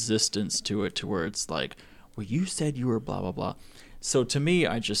a resistance to it to where it's like, well, you said you were blah, blah, blah. So to me,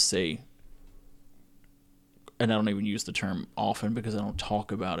 I just say, and I don't even use the term often because I don't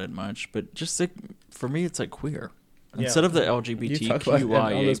talk about it much, but just like, for me, it's like queer. Instead of the LGBTQIA+. You talk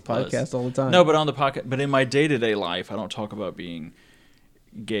about on this podcast all the time. No, but on the podcast, but in my day-to-day life, I don't talk about being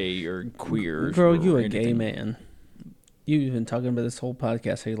gay or queer. Girl, or you a anything. gay man. You've been talking about this whole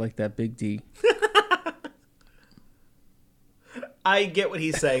podcast how you like that big D. I get what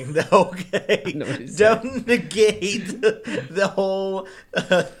he's saying, though. Okay, know what he's don't negate the whole.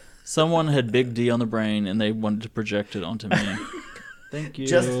 Someone had big D on the brain and they wanted to project it onto me. Thank you.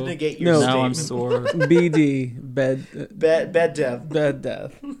 Just to negate your No. Now I'm statement. sore. BD, bed Bed death.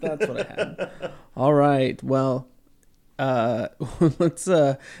 death. That's what I had. All right. Well, let's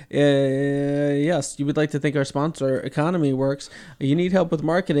yes, you would like to thank our sponsor, Economy Works. You need help with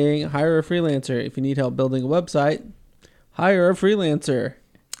marketing, hire a freelancer. If you need help building a website, hire a freelancer.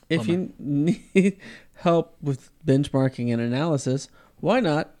 If you need help with benchmarking and analysis, why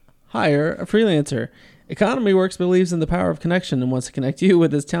not hire a freelancer? Economy Works believes in the power of connection and wants to connect you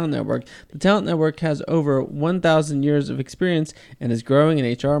with its talent network. The talent network has over 1,000 years of experience and is growing in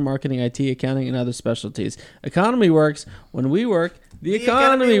HR, marketing, IT, accounting, and other specialties. Economy Works. When we work, the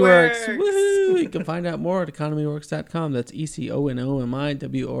economy works. Woohoo! You can find out more at economyworks.com. That's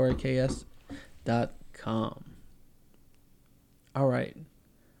ECONOMIWORKS.com. All right.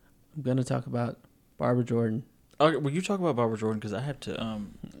 I'm going to talk about Barbara Jordan. Okay, will you talk about Barbara Jordan? Because I have to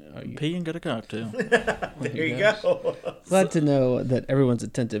pee and get a cocktail. There you go. Glad to know that everyone's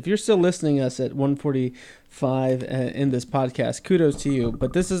attentive. If you're still listening to us at 1:45 in this podcast, kudos to you.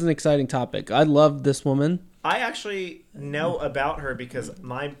 But this is an exciting topic. I love this woman. I actually know about her because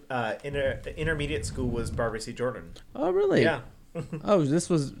my intermediate school was Barbara C. Jordan. Oh, really? Yeah. Oh,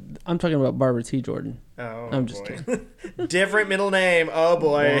 I'm talking about Barbara T. Jordan. Oh, I'm just boy. kidding. Different middle name. Oh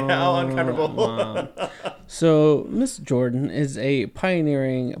boy, how uncomfortable. So, Miss Jordan is a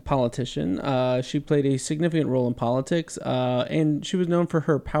pioneering politician. She played a significant role in politics, and she was known for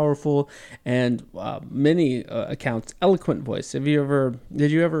her powerful and many accounts eloquent voice. Have you ever?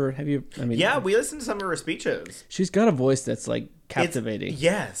 I mean, Yeah, we listened to some of her speeches. she's got a voice that's like captivating.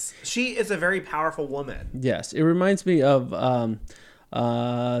 Yes, she is a very powerful woman. Yes, it reminds me of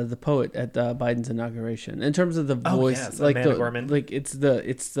the poet at Biden's inauguration in terms of the voice, yes, like Amanda the Gorman. like it's the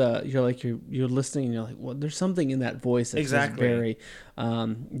you're listening and you're like, well, there's something in that voice that's just Exactly. very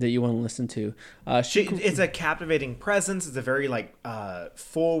that you want to listen to. It's a captivating presence. It's a very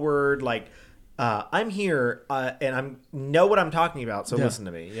forward I'm here and I know what I'm talking about. So Yeah. listen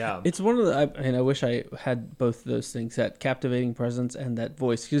to me. Yeah, It's one of the, I wish I had both of those things, that captivating presence and that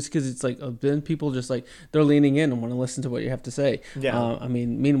voice, just because it's like, then people just like, they're leaning in and want to listen to what you have to say. Yeah. I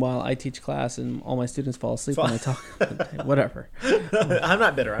mean, meanwhile, I teach class and all my students fall asleep when I talk. Whatever. I'm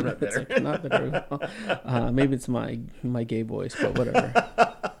not bitter. I'm not It's bitter. like, not better. Maybe it's my gay voice, but whatever.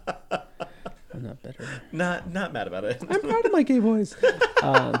 I'm not better. Not mad about it. I'm proud of my gay voice.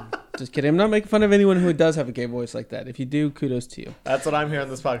 Just kidding. I'm not making fun of anyone who does have a gay voice like that. If you do, kudos to you. That's what I'm here on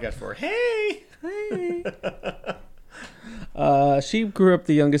this podcast for. Hey. She grew up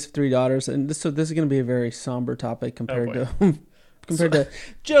the youngest of three daughters, and this is going to be a very somber topic compared to JoJo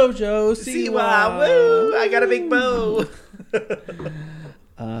Siwa. Woo! I got a big bow.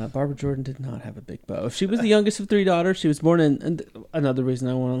 Barbara Jordan did not have a big bow. She was the youngest of three daughters. She was born in, and another reason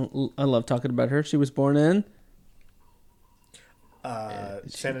I love talking about her. She was born in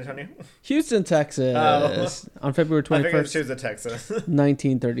San Antonio. Houston, Texas, on February I figured 21st. she was in Texas.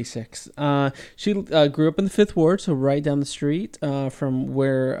 1936. She grew up in the Fifth Ward, so right down the street from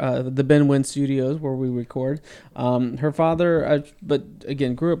where the Ben Wynn Studios, where we record. Her father, but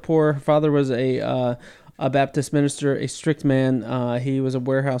again, grew up poor. Her father was a Baptist minister, a strict man. He was a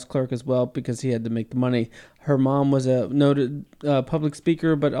warehouse clerk as well because he had to make the money. Her mom was a noted public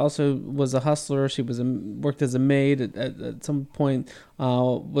speaker, but also was a hustler. She was worked as a maid at some point,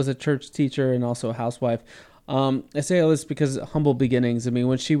 was a church teacher and also a housewife. I say all this because humble beginnings. I mean,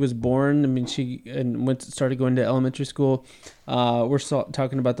 when she was born, she started going to elementary school. We're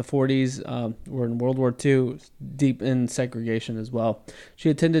talking about the 40s. We're in World War II, deep in segregation as well. She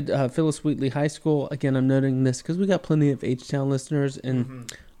attended Phyllis Wheatley High School. Again, I'm noting this because we got plenty of H-Town listeners,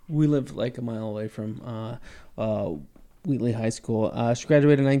 and we live like a mile away from Wheatley High School. She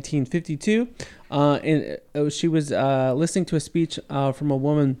graduated in 1952, and she was listening to a speech from a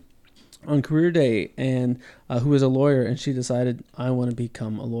woman on career day, and who was a lawyer, and she decided, I want to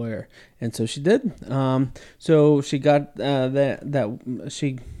become a lawyer, and so she did. So she got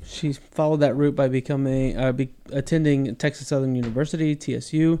she followed that route by becoming attending Texas Southern University,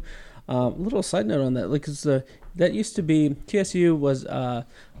 TSU. Little side note on that, because that used to be, TSU was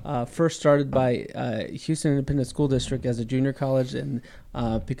first started by Houston Independent School District as a junior college, and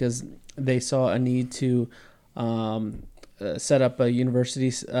because they saw a need to set up a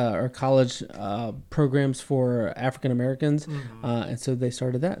university or college programs for African Americans, and so they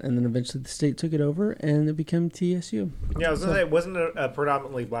started that, and then eventually the state took it over, and it became TSU. Yeah, I was gonna say, wasn't it a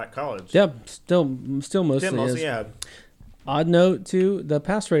predominantly black college? Yep, still mostly is. Yeah. Odd note too, the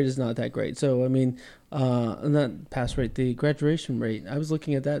pass rate is not that great. So I mean, not pass rate, the graduation rate. I was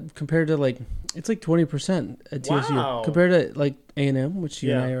looking at that compared to it's like 20% at TSU Wow. compared to like A&M, which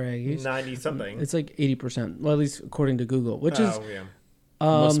you and I are Aggies. 90 something. It's like 80%. Well, at least according to Google, which is yeah.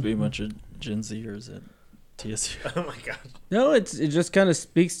 Must be a bunch of Gen Zers at TSU. Oh my god. no, it just kind of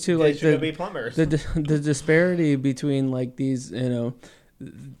speaks to They like should be plumbers. the disparity between like these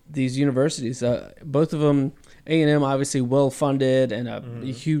these universities. Both of them, A&M obviously well funded and a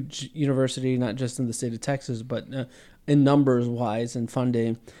huge university, not just in the state of Texas, but in numbers wise and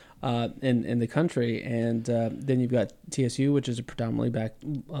funding in the country. And then you've got TSU, which is a predominantly black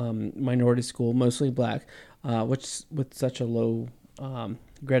minority school, mostly black, which with such a low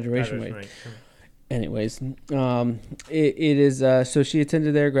graduation rate. Anyways, it is, so she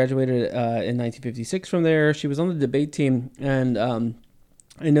attended there, graduated in 1956 from there. She was on the debate team, and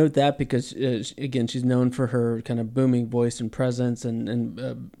I note that because, again, she's known for her kind of booming voice and presence and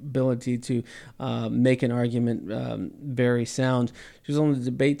ability to make an argument very sound. She was on the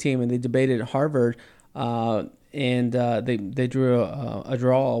debate team, and they debated at Harvard, and they drew a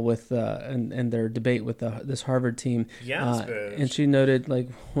draw with in their debate with this Harvard team. Yes, and she noted,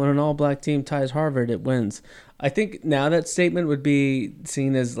 like, when an all-black team ties Harvard, it wins. I think now that statement would be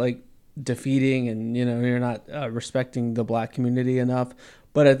seen as, like, defeating and, you're not respecting the black community enough.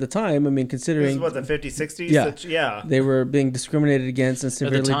 But at the time, I mean, considering... This is what, the 50s, 60s? Yeah. Yeah. They were being discriminated against and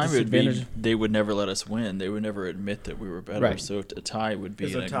severely At the time, disadvantaged. they would never let us win. They would never admit that we were better. Right. So a tie would be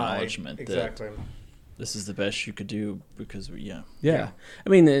It's an a tie. acknowledgement Exactly. that this is the best you could do because, Yeah. Yeah. I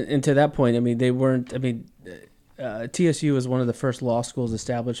mean, and to that point, I mean, they weren't... I mean, TSU was one of the first law schools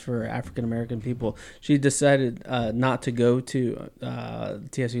established for African American people. She decided not to go to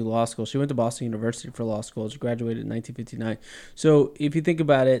TSU Law School. She went to Boston University for law school. She graduated in 1959. So if you think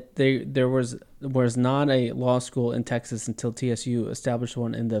about it, there was not a law school in Texas until TSU established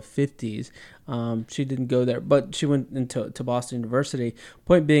one in the 50s. She didn't go there, but she went to Boston University.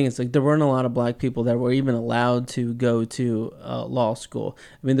 Point being, it's like there weren't a lot of black people that were even allowed to go to law school.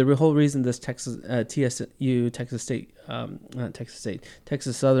 I mean, the whole reason this Texas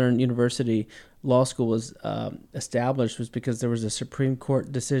Southern University Law School was established was because there was a Supreme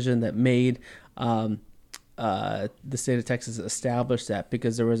Court decision that made the state of Texas establish that,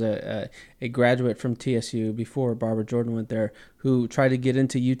 because there was a graduate from TSU before Barbara Jordan went there who tried to get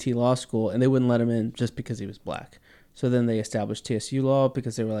into UT Law School, and they wouldn't let him in just because he was black. So then they established TSU Law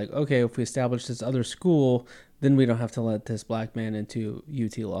because they were like, okay, if we establish this other school, then we don't have to let this black man into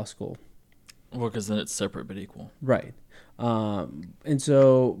UT Law School. Well, because then it's separate but equal. Right. And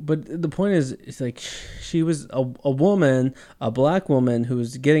so, but the point is, it's like she was a woman, a black woman who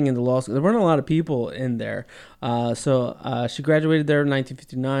was getting into law school. There weren't a lot of people in there. So she graduated there in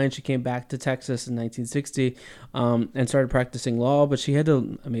 1959. She came back to Texas in 1960 and started practicing law. But she had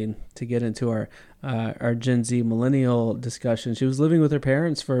to, I mean, to get into our Gen Z millennial discussion, she was living with her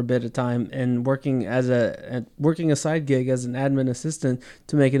parents for a bit of time and working working a side gig as an admin assistant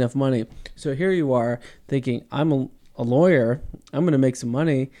to make enough money. So here you are thinking, I'm a lawyer, I'm going to make some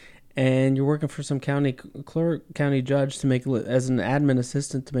money, and you're working for some county clerk, county judge to make as an admin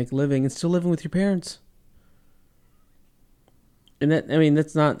assistant to make a living, and still living with your parents. And that, I mean,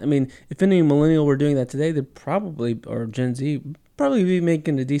 that's not, I mean, if any millennial were doing that today, they'd probably, or Gen Z, probably be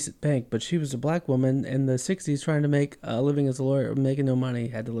making a decent bank. But she was a black woman in the 60s trying to make a living as a lawyer, making no money,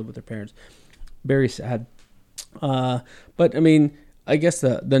 had to live with her parents. Very sad. But I mean, I guess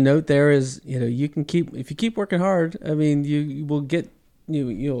the note there is, you can if you keep working hard, I mean, you will get,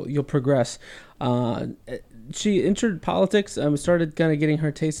 you'll progress. She entered politics, started kind of getting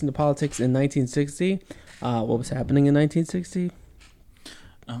her taste into politics in 1960. What was happening in 1960?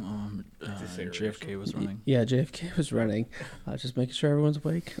 JFK was running. Yeah, JFK was running. Just making sure everyone's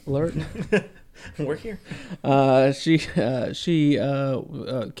awake, alert. We're here. She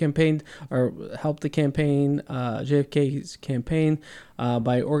campaigned or helped the campaign, JFK's campaign,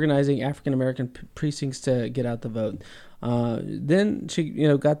 by organizing African American precincts to get out the vote. Then she,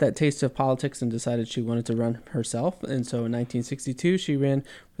 got that taste of politics and decided she wanted to run herself. And so in 1962, she ran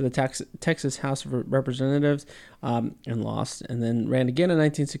for the Texas House of Representatives and lost. And then ran again in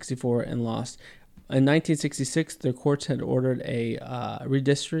 1964 and lost. In 1966, the courts had ordered a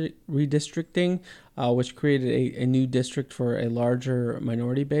redistricting, which created a new district for a larger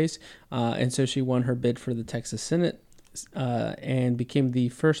minority base. And so she won her bid for the Texas Senate and became the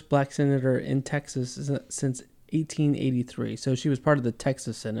first black senator in Texas since 1883. So she was part of the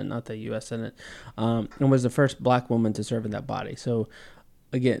Texas Senate, not the U.S. Senate, and was the first black woman to serve in that body. So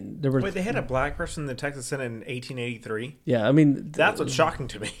again, there were. Wait, they had a black person in the Texas Senate in 1883? Yeah, I mean That's what's shocking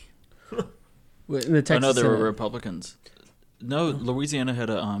to me. in the Texas Oh no, there Senate. were Republicans. No, Louisiana had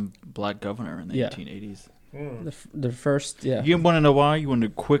a black governor in the Yeah. 1880s. The first, yeah. You want to know why? You want a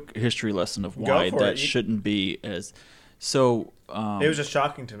quick history lesson of why for that it. shouldn't be as. So It was just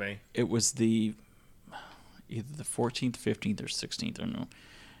shocking to me. it was the either the 14th, 15th, or 16th. I don't know.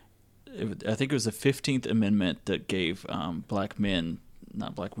 I think it was the 15th Amendment that gave black men,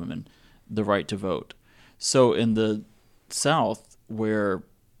 not black women, the right to vote. So in the South, where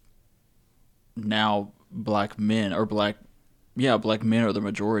now black men are the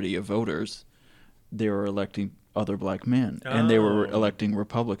majority of voters, they were electing other black men, and they were Oh. electing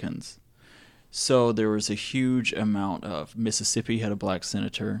Republicans. So there was a huge amount of Mississippi had a black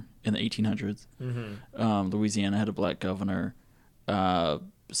senator in the 1800s. Louisiana had a black governor.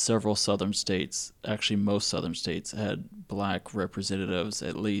 Several southern states, actually most southern states, had black representatives,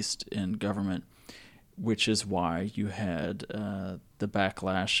 at least in government, which is why you had the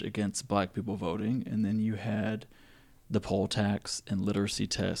backlash against black people voting, and then you had the poll tax and literacy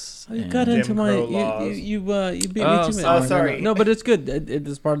tests. You and got into Jim my Crow laws. you beat me Oh, to it. sorry. Oh, sorry. No, but it's good. It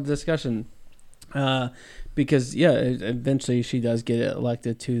is part of the discussion. Because eventually she does get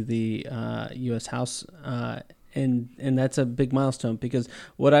elected to the U.S. House, and that's a big milestone. Because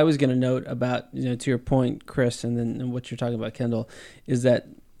what I was going to note about, to your point, Chris, and then what you're talking about, Kendall, is that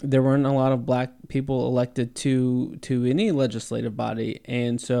there weren't a lot of black people elected to any legislative body,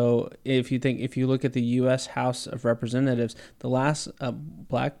 and so if you look at the U.S. House of Representatives, the last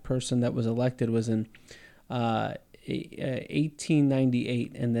black person that was elected was in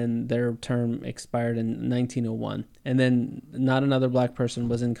 1898, and then their term expired in 1901, and then not another black person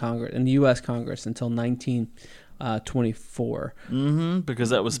was in Congress, in the U.S. Congress, until 1924. because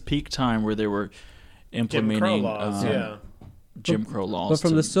that was peak time where they were Jim implementing Crow laws, yeah. Jim Crow laws. But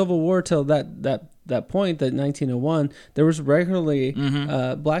from to- the Civil War till that point, that 1901, there was regularly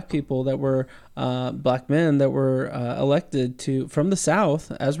black people that were black men that were elected from the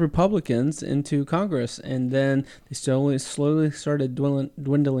South as Republicans into Congress, and then they slowly started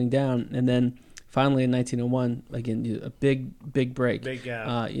dwindling down, and then finally in 1901, again, a big break. Big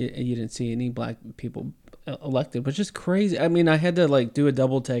gap. You didn't see any black people elected, which is crazy. I mean, I had to do a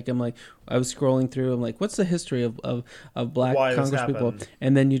double take. I was scrolling through. I'm like, what's the history of black Why this congresspeople? happened.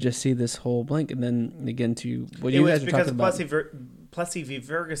 And then you just see this whole blank. And then again, to what It you was guys were because talking about. Plessy v.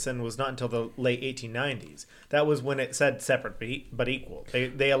 Ferguson was not until the late 1890s. That was when it said separate but equal.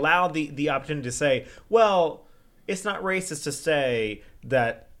 They allowed the opportunity to say, well, it's not racist to say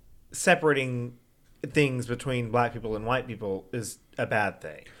that separating things between black people and white people is a bad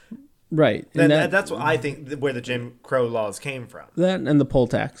thing. Right. And And that's what I think where the Jim Crow laws came from. that and the poll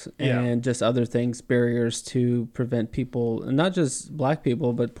tax and Yeah. just other things, barriers to prevent people, and not just black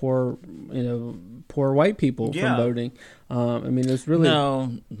people, but poor white people Yeah. from voting. I mean, there's really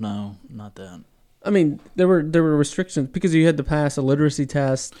no, not that. I mean, there were restrictions because you had to pass a literacy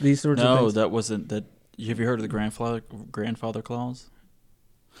test, these sorts of No, things. that wasn't that. Have you heard of the grandfather clause?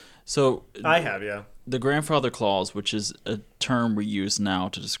 So I have, yeah. the grandfather clause, which is a term we use now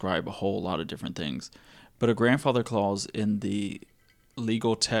to describe a whole lot of different things, but a grandfather clause in the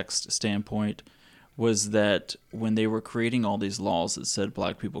legal text standpoint was that when they were creating all these laws that said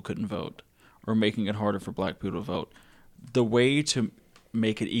black people couldn't vote or making it harder for black people to vote, the way to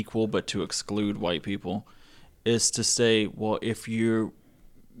make it equal but to exclude white people is to say, well, if your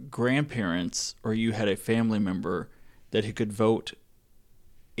grandparents or you had a family member that who could vote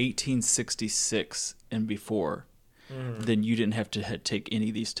 1866 and before, then you didn't have to take any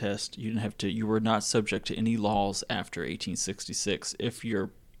of these tests. You were not subject to any laws after 1866 if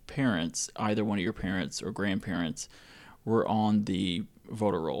your parents, either one of your parents or grandparents, were on the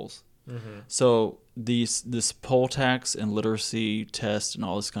voter rolls. So this poll tax and literacy test and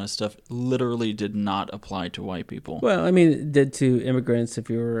all this kind of stuff literally did not apply to white people. Well, I mean, it did to immigrants if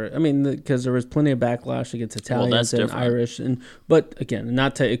you were. I mean, because there was plenty of backlash against Italians and different. Irish, but again,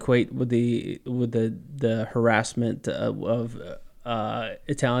 not to equate with the harassment of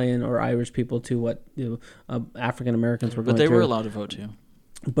Italian or Irish people to what African Americans were going But they through. were allowed to vote too.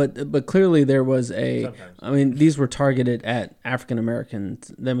 But clearly there was a. Sometimes. I mean, these were targeted at African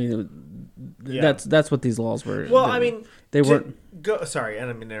Americans. I mean, Yeah. that's what these laws were. Well, I mean, they to weren't. go. Sorry, I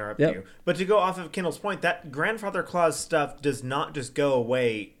didn't mean to interrupt Yep. you. But to go off of Kendall's point, that grandfather clause stuff does not just go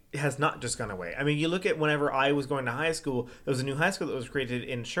away has not just gone away. I mean, you look at whenever I was going to high school, there was a new high school that was created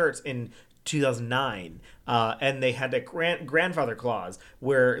in Schertz in 2009, and they had a grandfather clause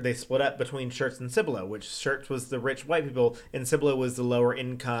where they split up between Schertz and Cibolo, which Schertz was the rich white people and Cibolo was the lower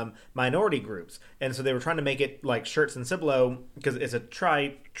income minority groups. And so they were trying to make it like Schertz and Cibolo, because it's a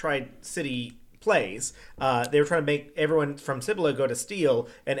tri-city place. They were trying to make everyone from Cibolo go to Steele,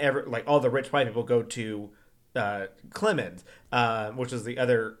 and all the rich white people go to Clemens, which is the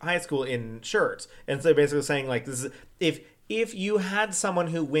other high school in Schertz. And so they're basically saying, like, this is if you had someone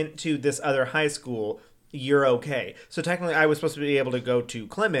who went to this other high school, you're okay. So technically I was supposed to be able to go to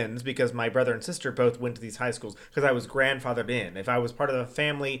Clemens because my brother and sister both went to these high schools because I was grandfathered in. If I was part of a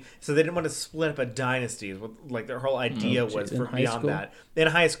family, so they didn't want to split up a dynasty. Like their whole idea was for beyond that. In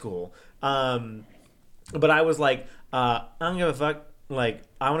high school. But I was like, I don't give a fuck. Like,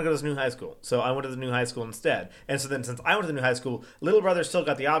 I want to go to this new high school. So I went to the new high school instead. And so then since I went to the new high school, little brother still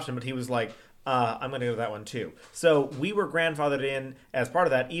got the option, but he was like, I'm going to go to that one too. So we were grandfathered in as part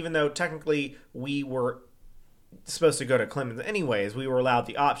of that, even though technically we were supposed to go to Clemens anyways. We were allowed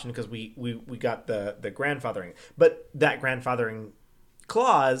the option because we got the grandfathering. But that grandfathering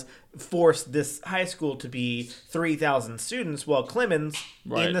clause forced this high school to be 3,000 students, while Clemens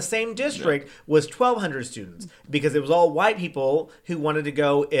in the same district was 1,200 students, because it was all white people who wanted to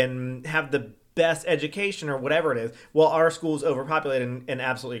go and have the best education or whatever it is, while our school's overpopulated and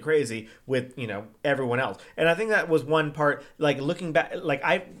absolutely crazy with, everyone else. And I think that was one part, like looking back, like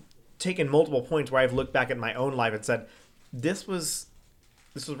I've taken multiple points where I've looked back at my own life and said, this was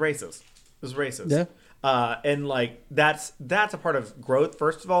racist. This was racist. Yeah. And like that's a part of growth,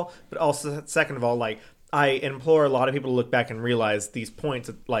 first of all, but also second of all, like I implore a lot of people to look back and realize these points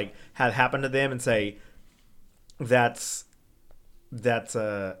that like had happened to them and say that's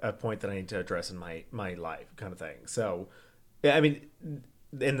a point that I need to address in my life, kind of thing. So, yeah, I mean,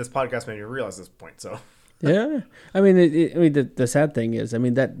 in this podcast made me realize this point. So. Yeah, I mean, the sad thing is, I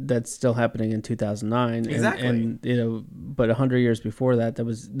mean, that's still happening in 2009, exactly, and but 100 years before that, it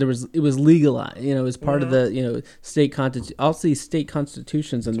was legalized, as part of the state all these state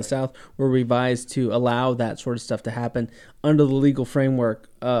constitutions in the South were revised to allow that sort of stuff to happen under the legal framework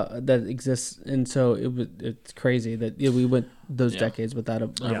that exists, and so it's crazy that we went those decades without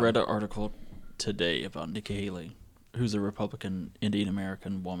a. I read an article today about Nikki Haley, who's a Republican Indian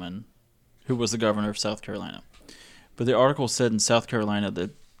American woman who was the governor of South Carolina. But the article said in South Carolina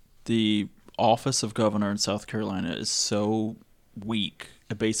that the office of governor in South Carolina is so weak,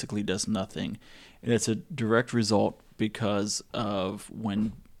 it basically does nothing. And it's a direct result because of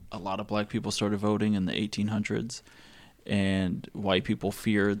when a lot of black people started voting in the 1800s, and white people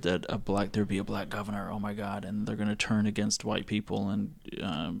feared that there'd be a black governor, oh my God, and they're going to turn against white people, and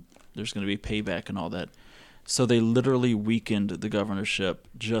there's going to be payback and all that. So they literally weakened the governorship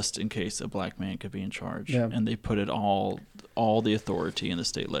just in case a black man could be in charge. Yeah. And they put it all the authority in the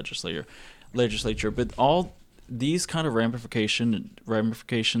state legislature. But all these kind of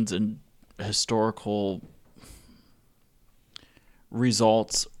ramifications and historical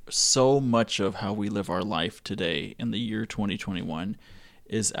results, so much of how we live our life today in the year 2021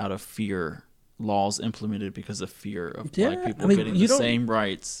 is out of fear. Laws implemented because of fear of black people getting the same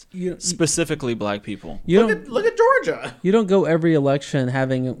rights, specifically black people. Look at Georgia. You don't go every election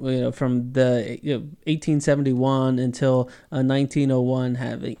having, from the 1871 until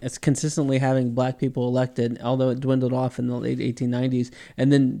 1901 it's consistently having black people elected, although it dwindled off in the late 1890s,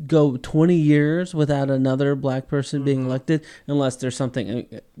 and then go 20 years without another black person being elected, unless there's something,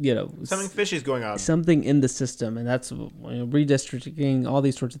 something fishy is going on, something in the system, and that's redistricting, all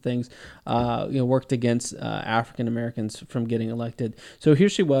these sorts of things. Worked against African Americans from getting elected. So here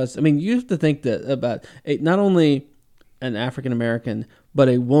she was. I mean, you have to think that about not only an African American, but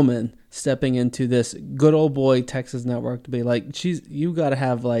a woman stepping into this good old boy Texas network to be like, you got to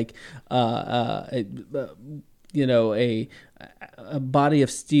have like a body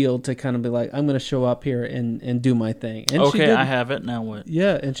of steel to kind of be like, I'm going to show up here and do my thing. And okay, I have it. Now what?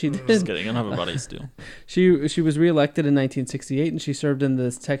 Yeah, and she did. Just kidding. I don't have a body of steel. She was reelected in 1968, and she served in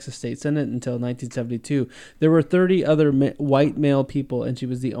the Texas State Senate until 1972. There were 30 other white male people, and she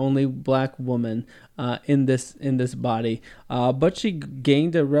was the only black woman in this body. But she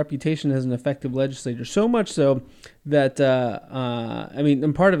gained a reputation as an effective legislator, so much so that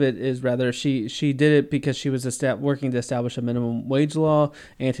and part of it is rather she did it because she was working to establish a minimum wage law,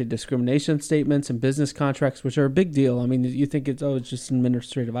 anti-discrimination statements, and business contracts, which are a big deal. I mean, you think it's just an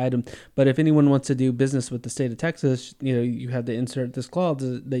administrative item, but if anyone wants to do business with the state of Texas, you have to insert this clause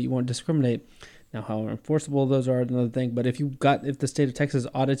that you won't discriminate. Now, how enforceable those are, another thing. But if the state of Texas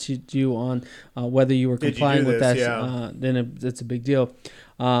audited you on whether you were complying with that, then it's a big deal.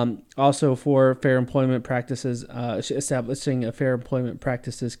 Also, for fair employment practices, establishing a fair employment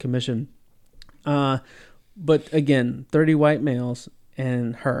practices commission. But again, 30 white males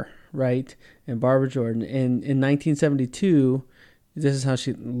and her, right, and Barbara Jordan. In 1972. This is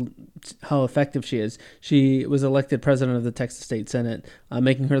how effective she is. She was elected president of the Texas State Senate,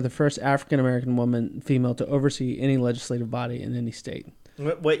 making her the first African-American female to oversee any legislative body in any state.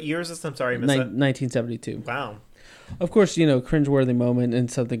 What year is this? I'm sorry, I missed that. 1972. Wow. Of course, cringeworthy moment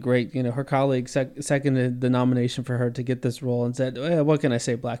and something great. Her colleague seconded the nomination for her to get this role and said, what can I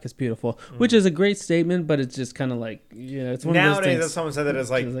say? Black is beautiful, which is a great statement, but it's just kind of like, it's one nowadays of those things. If someone said that, it's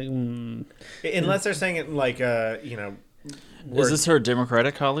like unless they're saying it like, Is this her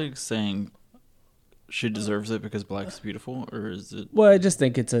Democratic colleague saying she deserves it because black is beautiful, or is it? Well, I just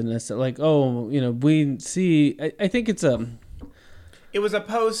think it's we see. I think it's It was a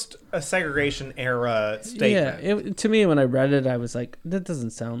post-segregation era statement. Yeah, to me, when I read it, I was like, that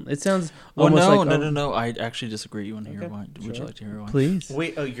doesn't sound. It sounds well, almost no. I actually disagree. You want to hear why? Would you like to hear why? Please.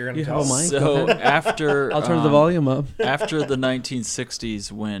 Wait, you're going to tell me? So after I'll turn the volume up. After the 1960s,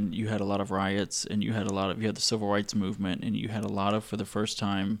 when you had a lot of riots and you had the civil rights movement, and you had a lot of, for the first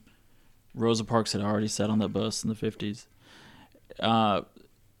time, Rosa Parks had already sat on that bus in the 50s.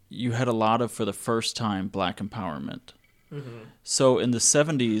 You had a lot of, for the first time, black empowerment. Mm-hmm. So in the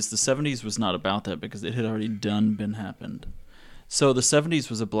 70s was not about that because it had already happened. So the 70s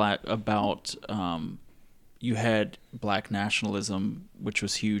was about you had black nationalism, which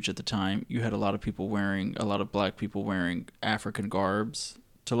was huge at the time. You had a lot of black people wearing African garbs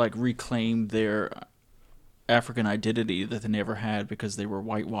to like reclaim their African identity that they never had because they were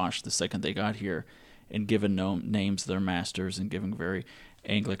whitewashed the second they got here and given names of their masters and given very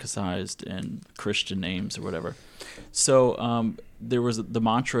Anglicized and Christian names or whatever. So there was the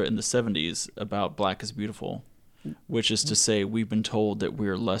mantra in the 70s about black is beautiful, which is to say we've been told that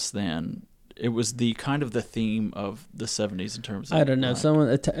we're less than. It was the kind of the theme of the 70s in terms of I don't know,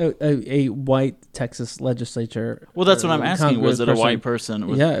 someone a white Texas legislature. Well, that's what I'm asking. Was it a white person?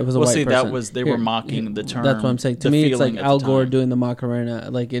 Yeah, it was a white person. That was they were mocking the term. That's what I'm saying. To me, it's like Al Gore doing the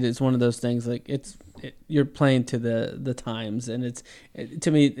Macarena. Like it is one of those things. Like you're playing to the times, and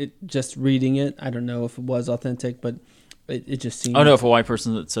to me, just reading it. I don't know if it was authentic, but it just seemed. Oh no! If a white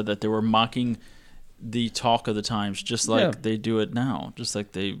person that said that they were mocking the talk of the times, just like they do it now, just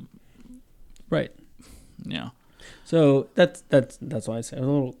like they. Right. Yeah. So that's why I say a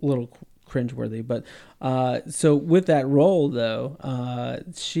little cringeworthy. But so with that role though,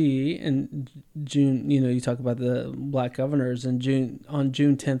 she in June, you talk about the black governors on June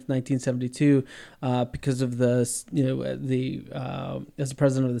 10th, 1972, because of the as the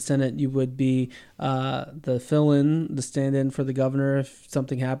president of the Senate, you would be the stand-in for the governor if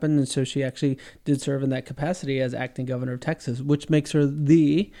something happened, and so she actually did serve in that capacity as acting governor of Texas, which makes her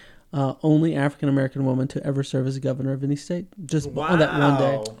the only African-American woman to ever serve as governor of any state. Just on that one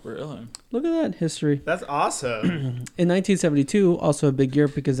day. Really? Look at that history. That's awesome. In 1972, also a big year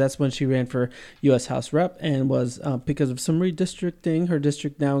because that's when she ran for U.S. House Rep and was, because of some redistricting, her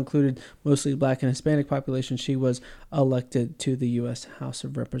district now included mostly black and Hispanic population. She was elected to the U.S. House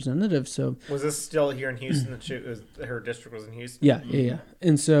of Representatives. So was this still here in Houston? Her district was in Houston? Yeah.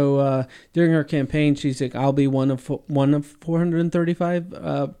 And so during her campaign, she's like, I'll be one of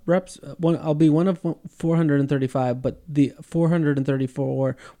 435 reps. I'll be one of 435, but the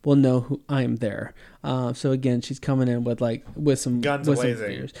 434 will know who I am there. So again, she's coming in with some guns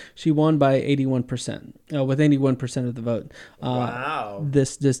blazing. She won by 81%, with 81% of the vote. Wow!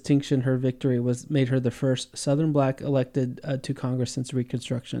 This distinction, her victory, made her the first Southern black elected to Congress since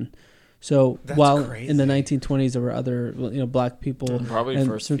Reconstruction. So while crazy. In the 1920s there were other black people, probably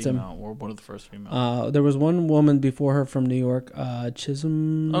first female or one of the first female. There was one woman before her from New York,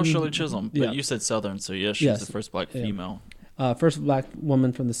 Chisholm. Oh, Shirley Chisholm. But you said Southern, so she's the first black female. First black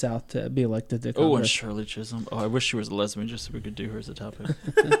woman from the South to be elected to Congress. Oh, and Shirley Chisholm. Oh, I wish she was a lesbian just so we could do her as a topic.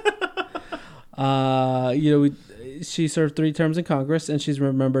 She served 3 terms in Congress, and she's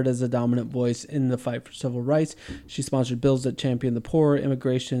remembered as a dominant voice in the fight for civil rights. She sponsored bills that championed the poor,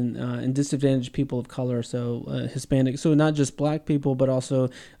 immigration, and disadvantaged people of color, so Hispanic. So not just black people, but also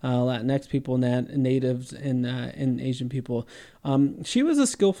Latinx people, natives, and Asian people. She was a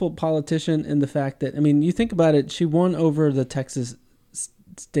skillful politician in the fact that, you think about it, she won over the Texas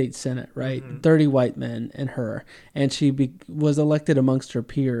State Senate, right? Mm-hmm. 30 white men and her, and she was elected amongst her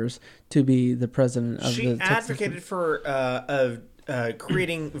peers to be the president of the Texas She advocated for a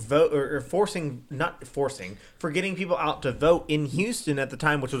creating vote or for getting people out to vote in Houston at the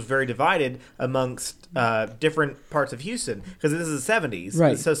time, which was very divided amongst different parts of Houston, because this is the 70s.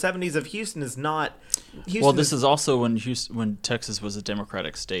 Right. So 70s of Houston is not. Houston Well, this is also when Texas was a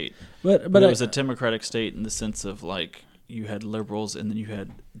Democratic state. But It was a Democratic state in the sense of like you had liberals and then you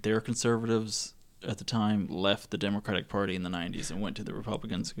had their conservatives at the time left the Democratic Party in the 90s and went to the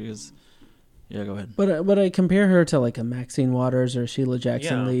Republicans because. Yeah, go ahead. But I compare her to like a Maxine Waters or Sheila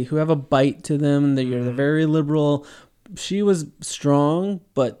Jackson Lee, who have a bite to them. They're very liberal. She was strong,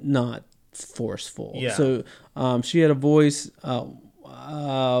 but not forceful. Yeah. So she had a voice,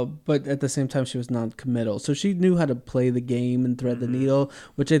 but at the same time, she was non-committal. So she knew how to play the game and thread the needle,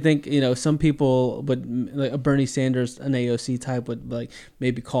 which I think, some people would, like a Bernie Sanders, an AOC type, would like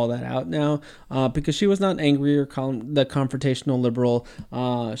maybe call that out now, because she was not angry or the confrontational liberal.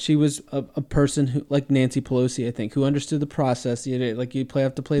 She was a person who, like Nancy Pelosi, I think, who understood the process. You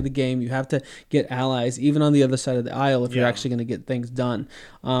have to play the game. You have to get allies, even on the other side of the aisle, if you're actually going to get things done.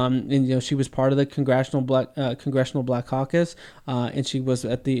 And she was part of the Congressional Black Caucus, and she was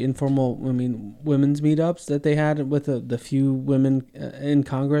at the informal women's meetups that they had with the few women in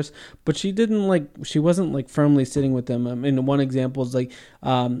Congress. But she wasn't firmly sitting with them. One example is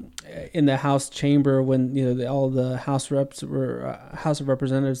in the House chamber when all the House of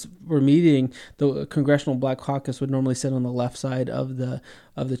Representatives were meeting. The Congressional Black Caucus would normally sit on the left side of the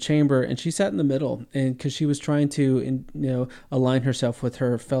chamber, and she sat in the middle, and because she was trying to align herself with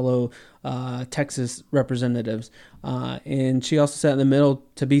her fellow Texas representatives, and she also sat in the middle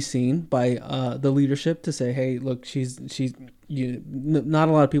to be seen by the leadership to say, hey, look, not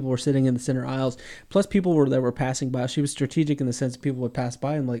a lot of people were sitting in the center aisles. Plus, people that were passing by. She was strategic in the sense that people would pass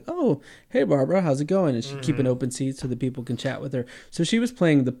by and like, oh, hey, Barbara, how's it going? And she'd keep an open seat so that people can chat with her. So she was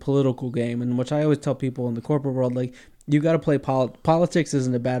playing the political game, and which I always tell people in the corporate world, you got to play politics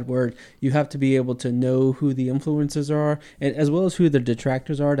isn't a bad word. You have to be able to know who the influencers are, and as well as who the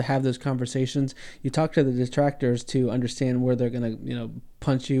detractors are, to have those conversations. You talk to the detractors to understand where they're going to,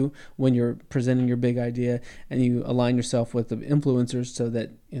 punch you when you're presenting your big idea, and you align yourself with the influencers so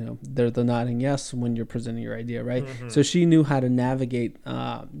that, they're the nodding yes when you're presenting your idea, right? Mm-hmm. So she knew how to navigate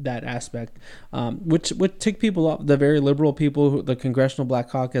that aspect, which would tick people off, the very liberal people, the Congressional Black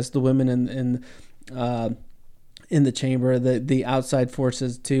Caucus, the women in the chamber, the outside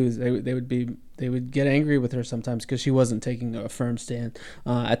forces too. They would get angry with her sometimes because she wasn't taking a firm stand.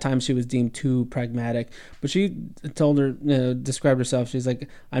 At times she was deemed too pragmatic, but she described herself. She's like,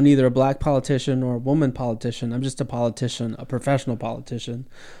 I'm neither a black politician or a woman politician. I'm just a politician, a professional politician.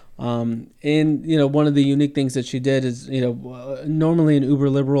 And one of the unique things that she did is, normally an uber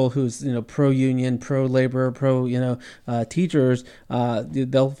liberal who's, pro-union, pro-labor, teachers,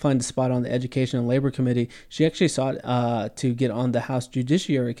 they'll find a spot on the Education and Labor Committee. She actually sought to get on the House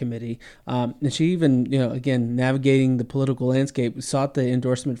Judiciary Committee. And she even, again, navigating the political landscape, sought the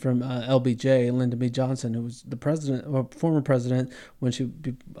endorsement from LBJ, Lyndon B. Johnson, who was the president, or former president, when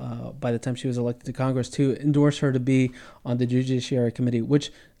by the time she was elected to Congress, to endorse her to be on the Judiciary Committee,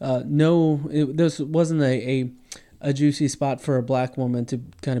 which this wasn't a juicy spot for a black woman to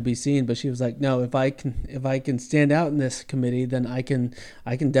kind of be seen, but she was like, no, if I can stand out in this committee, then I can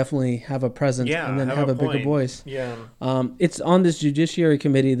definitely have a presence and then have a bigger voice. Yeah. It's on this Judiciary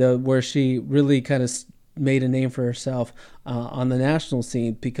Committee though where she really kind of made a name for herself on the national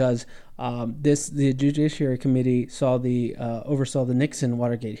scene, because the Judiciary Committee oversaw the Nixon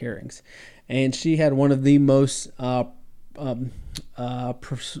Watergate hearings, and she had one of the most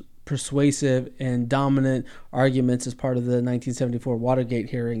persuasive and dominant arguments as part of the 1974 Watergate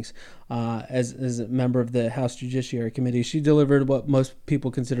hearings. As a member of the House Judiciary Committee, she delivered what most people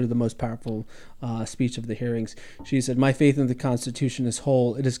consider the most powerful speech of the hearings. She said, "My faith in the Constitution is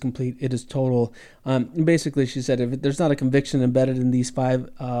whole, it is complete, it is total." And basically, she said, if there's not a conviction embedded in these 5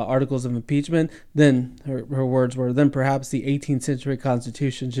 articles of impeachment, then her words were, then perhaps the 18th century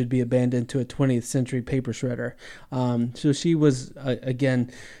Constitution should be abandoned to a 20th century paper shredder. So she was, again,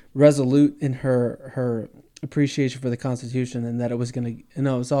 resolute in her appreciation for the Constitution, and that it was going to, and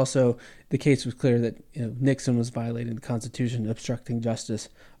it was also, the case was clear that Nixon was violating the Constitution, obstructing justice.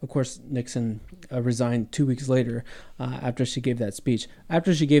 Of course, Nixon resigned 2 weeks later after she gave that speech.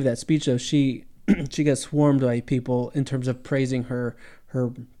 After she gave that speech, though, she got swarmed by people in terms of praising her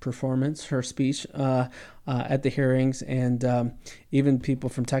performance, her speech at the hearings, and even people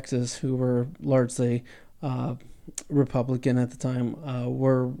from Texas who were largely Republican at the time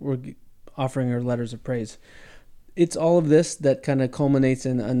were offering her letters of praise. it's all of this that kind of culminates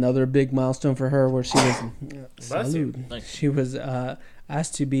in another big milestone for her, where she was Bless you. she was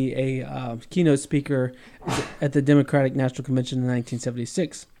asked to be a keynote speaker at the Democratic National Convention in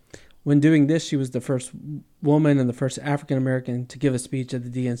 1976. When doing this, she was the first woman and the first African American to give a speech at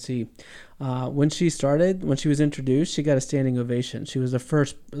the DNC. When she was introduced, she got a standing ovation. She was the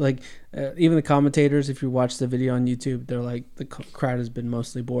first, even the commentators, if you watch the video on YouTube, they're like, the crowd has been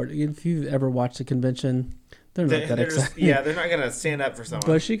mostly bored. If you've ever watched a convention, they're not that excited. Yeah, they're not going to stand up for someone.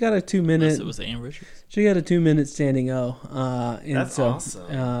 But she got a 2-minute. Unless it was Ann Richards. She got a 2-minute standing O. That's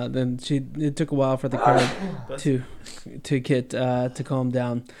awesome. Then it took a while for the crowd to get to calm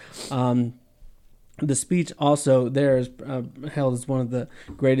down. The speech also there is held as one of the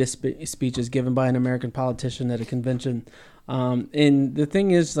greatest speeches given by an American politician at a convention. And the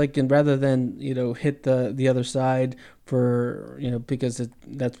thing is, and rather than hit the other side for because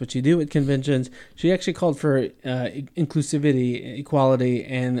that's what you do at conventions, she actually called for inclusivity, equality,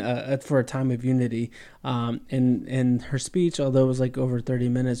 and for a time of unity. And her speech, although it was over 30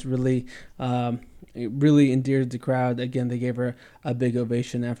 minutes, really endeared the crowd. Again, they gave her a big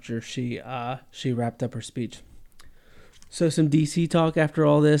ovation after she wrapped up her speech. So some D.C. talk after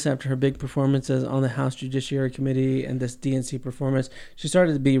all this, after her big performances on the House Judiciary Committee and this DNC performance. She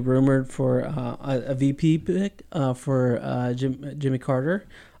started to be rumored for a VP pick for Jimmy Carter.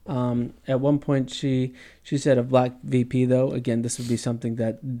 At one point, she said a black VP, though. Again, this would be something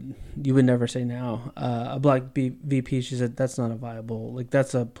that you would never say now. A black VP, she said, that's not a viable,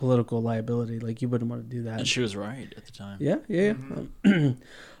 that's a political liability. You wouldn't want to do that. And she was right at the time. Yeah. Mm-hmm.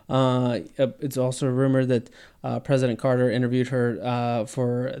 It's also rumored that President Carter interviewed her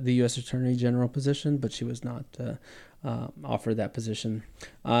for the U.S. Attorney General position, but she was not offered that position.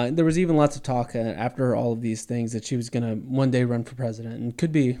 There was even lots of talk after all of these things that she was going to one day run for president and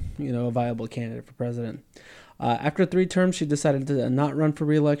could be, a viable candidate for president. After 3 terms, she decided to not run for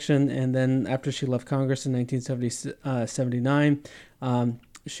re-election, and then after she left Congress in 1979,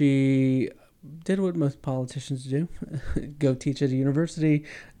 she did what most politicians do: go teach at a university,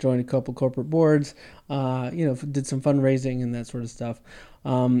 join a couple corporate boards, did some fundraising and that sort of stuff.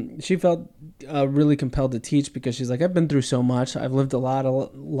 She felt really compelled to teach because she's like, I've been through so much. I've lived a lot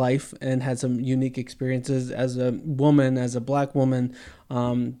of life and had some unique experiences as a woman, as a black woman,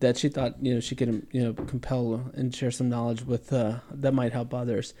 that she thought, she could, compel and share some knowledge with that might help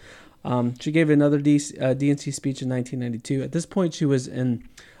others. She gave another DNC speech in 1992. At this point, she was in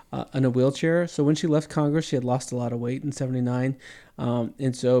a wheelchair. So when she left Congress, she had lost a lot of weight in 79.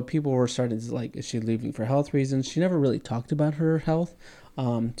 And so people were starting to is she leaving for health reasons? She never really talked about her health.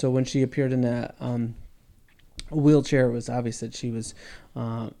 So when she appeared in a wheelchair, it was obvious that she was,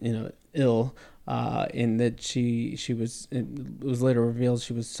 ill, in that she was, it was later revealed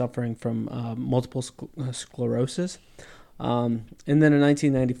she was suffering from multiple sclerosis. And then in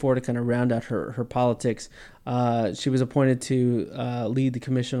 1994, to kind of round out her politics, she was appointed to lead the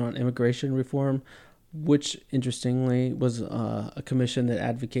Commission on Immigration Reform, which, interestingly, was a commission that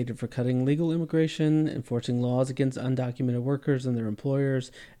advocated for cutting legal immigration, enforcing laws against undocumented workers and their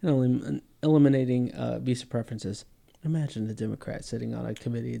employers, and eliminating visa preferences. Imagine the Democrats sitting on a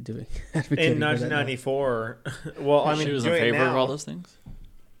committee and advocating in 1994. Well, I mean, she was in favor of all those things.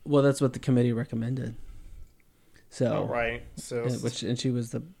 Well, that's what the committee recommended. So, right. So, and she was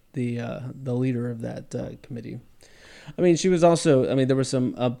the leader of that committee. I mean, she was also. I mean, there was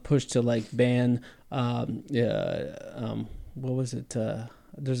some push to ban. What was it?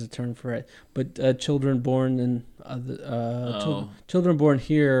 There's a term for it, but children born in children born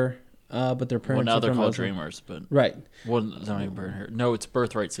here, but their parents. Well, now they're called Muslim. Dreamers, but right. Well, not even born here. No, it's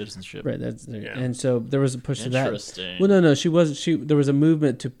birthright citizenship. Right. And so there was a push to that. Interesting. Well, no, she wasn't. There was a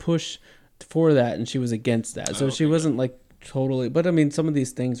movement to push for that, and she was against that. So she wasn't totally. But I mean, some of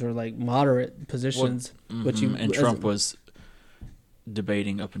these things were like positions. And Trump was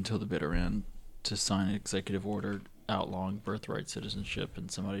debating up until the bitter end to sign an executive order outlawing birthright citizenship,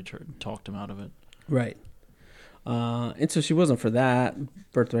 and somebody talked him out of it. Right. And so she wasn't for that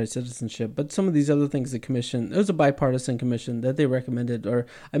birthright citizenship, but some of these other things, the commission, it was a bipartisan commission that they recommended, or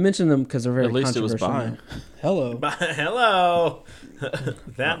I mentioned them because they're very controversial. At least it was Hello. Hello.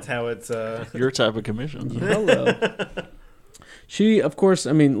 That's how it's your type of commission. Hello. She, of course,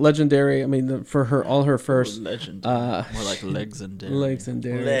 I mean, legendary. I mean, for her, all her first legendary, more like legendary.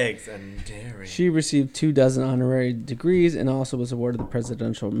 Legendary. She received 24 honorary degrees and also was awarded the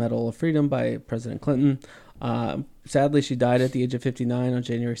Presidential Medal of Freedom by President Clinton. Sadly, she died at the age of 59 on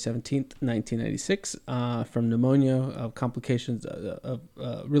January 17th, 1996, from pneumonia of complications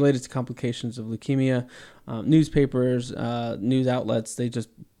related to complications of leukemia. Newspapers, news outlets, they just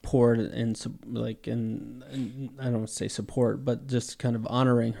poured in I don't want to say support, but just kind of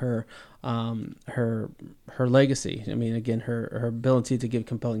honoring her legacy. I mean, again, her ability to give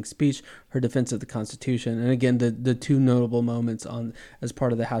compelling speech, her defense of the Constitution, and again the two notable moments as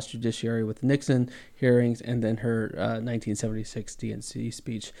part of the House Judiciary with the Nixon hearings, and then her 1976 DNC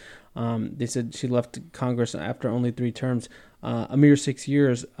speech. They said she left Congress after only 3 terms. A mere 6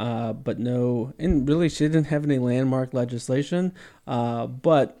 years, but and really she didn't have any landmark legislation,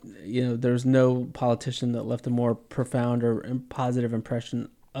 but there's no politician that left a more profound or positive impression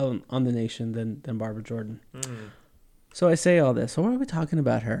on the nation than Barbara Jordan. So I say all this. So why are we talking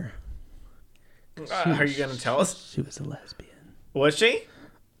about her? Are you going to tell us? She was a lesbian. Was she?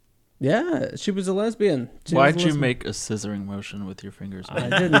 Yeah, she was a lesbian. Why'd you make a scissoring motion with your fingers? I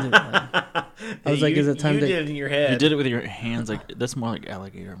didn't do that. I was like, is it time you to... did it in your head. You did it with your hands. Like that's more like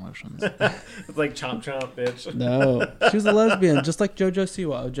alligator motions. It's like chomp chomp, bitch. No, she was a lesbian, just like JoJo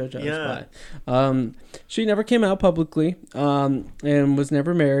Siwa. JoJo Spy. She never came out publicly, and was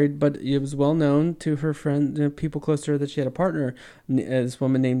never married. But it was well known to her friend, people close to her, that she had a partner, this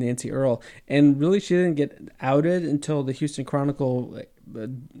woman named Nancy Earl. And really, she didn't get outed until the Houston Chronicle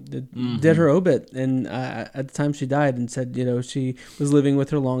did her obit, and at the time she died, and said she was living with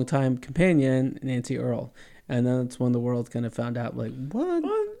her longtime companion Nancy Earl, and then that's when the world kind of found out, like, what?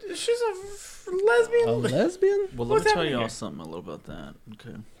 She's a lesbian. A lesbian? Well, let me tell y'all something a little about that.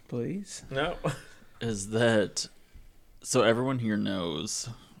 Okay, please. No, is that so? Everyone here knows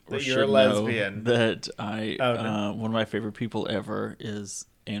or that should you're a lesbian. know that I no. one of my favorite people ever is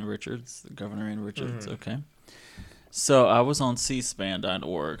Ann Richards, Governor Ann Richards. Mm-hmm. Okay. So I was on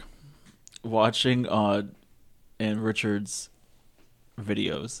cspan.org watching Ann Richards'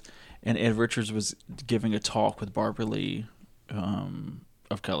 videos, and Ann Richards was giving a talk with Barbara Lee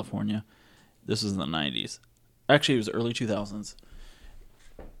of California. This was in the 90s. Actually, it was early 2000s.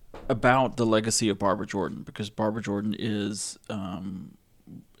 About the legacy of Barbara Jordan, because Barbara Jordan is,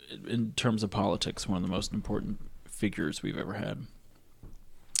 in terms of politics, one of the most important figures we've ever had.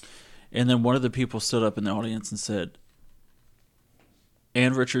 And then one of the people stood up in the audience and said,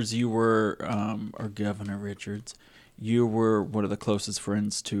 Ann Richards, you were, or Governor Richards, you were one of the closest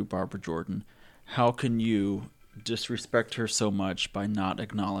friends to Barbara Jordan. How can you disrespect her so much by not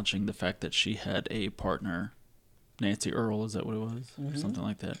acknowledging the fact that she had a partner, Nancy Earl, is that what it was? Mm-hmm. Something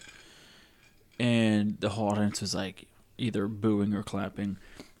like that. And the whole audience was like either booing or clapping.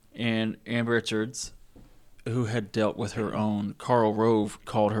 And Ann Richards, who had dealt with her own, Karl Rove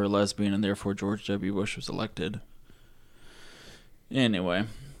called her a lesbian, and therefore George W. Bush was elected. Anyway,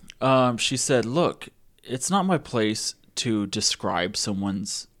 she said, look, it's not my place to describe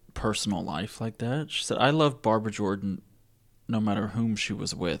someone's personal life like that. She said, I love Barbara Jordan no matter whom she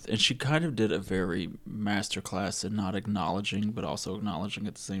was with. And she kind of did a very masterclass in not acknowledging, but also acknowledging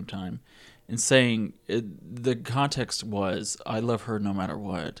at the same time. And saying, the context was, I love her no matter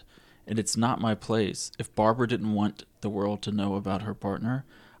what. And it's not my place. If Barbara didn't want the world to know about her partner,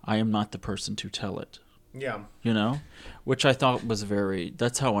 I am not the person to tell it. Yeah. Which I thought was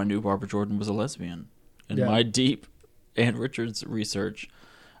that's how I knew Barbara Jordan was a lesbian in my deep Ann Richards research.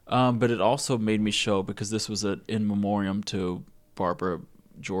 But it also made me show, because this was an in memoriam to Barbara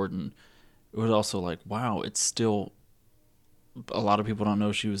Jordan, it was also like, wow, it's still, a lot of people don't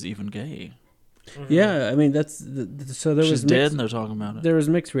know she was even gay. Mm-hmm. Yeah, I mean, that's so there She's was dead, and they're talking about it. There was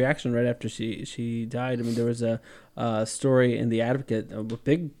mixed reaction right after she died. I mean, there was a story in The Advocate, a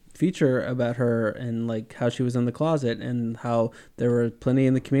big feature about her, and like how she was in the closet, and how there were plenty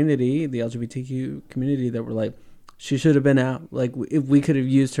in the community, the LGBTQ community, that were like, she should have been out. Like, if we could have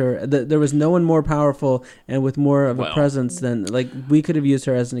used her, there was no one more powerful and with more of a presence than, like, we could have used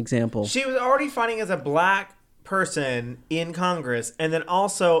her as an example. She was already fighting as a black person in Congress, and then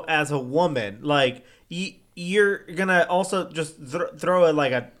also as a woman. Like, you're gonna also just throw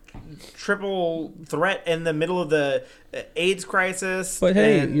a triple threat in the middle of the AIDS crisis. But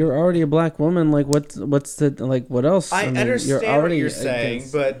hey, you're already a black woman. Like, what's the, like, what else? I mean, understand you're already what you're saying,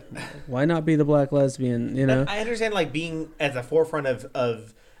 but why not be the black lesbian? I understand, like, being at the forefront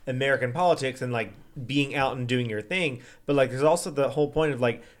of American politics and like being out and doing your thing. But like, there's also the whole point of,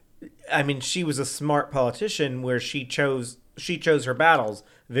 like, I mean, she was a smart politician where she chose her battles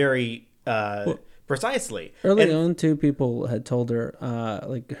very precisely. Early on, too, people had told her,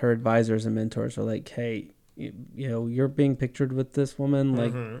 like, her advisors and mentors were like, hey, you're being pictured with this woman,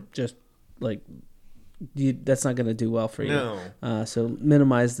 like, just like, that's not going to do well for you. No. So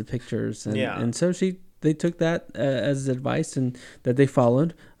minimize the pictures, and so she they took that as advice and that they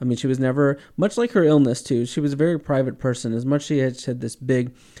followed. I mean, she was never, much like her illness too, she was a very private person. As much as she had this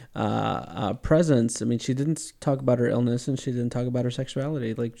big presence, I mean, she didn't talk about her illness and she didn't talk about her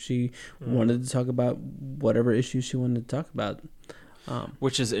sexuality. Like, she wanted to talk about whatever issues she wanted to talk about.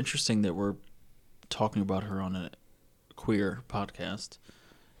 Which is interesting that we're talking about her on a queer podcast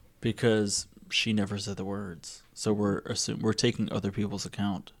because she never said the words. So we're taking other people's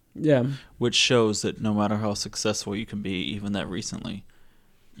account. Yeah. Which shows that no matter how successful you can be, even that recently,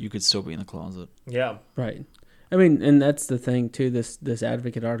 you could still be in the closet. Yeah. Right. I mean, and that's the thing too. This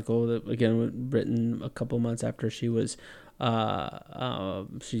Advocate article that again was written a couple months after she was,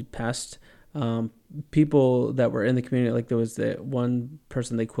 she passed. People that were in the community, like there was the one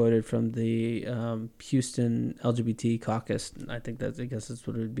person they quoted from the Houston LGBT caucus. I guess that's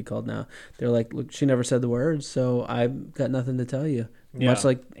what it would be called now. They're like, look, she never said the words, so I've got nothing to tell you. Yeah. Much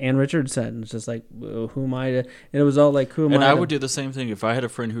like Ann Richards said, it's just like, well, who am I to? And it was all like, who am I? And I would do the same thing if I had a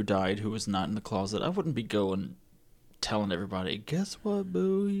friend who died who was not in the closet. I wouldn't be going telling everybody, guess what,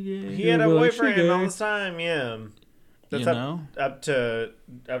 boo? He had a boyfriend all this time. Yeah. That's up to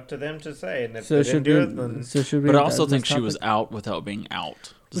them to say, and if so they didn't do it, then should we? But I also think she was out without being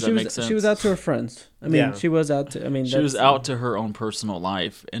out. Does that make sense? She was out to her friends. I mean, she was out to. I mean, she was out to her own personal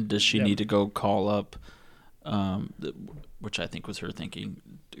life, and does she need to go call up, which I think was her thinking,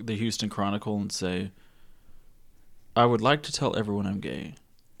 the Houston Chronicle, and say, "I would like to tell everyone I'm gay."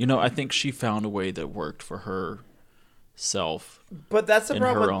 I think she found a way that worked for her. But that's the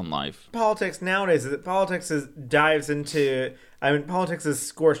problem in her own life. Politics nowadays is that politics dives into. I mean, politics is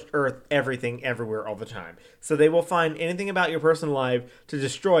scorched earth, everything, everywhere, all the time. So they will find anything about your personal life to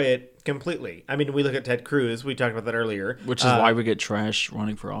destroy it completely. I mean, we look at Ted Cruz. We talked about that earlier. Which is why we get trash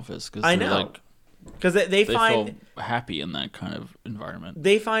running for office. I know. Because they find feel happy in that kind of environment.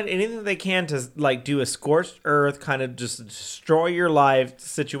 They find anything they can to like do a scorched earth kind of just destroy your life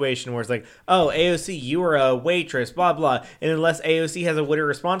situation where it's like, oh, AOC, you were a waitress, blah blah, and unless AOC has a witty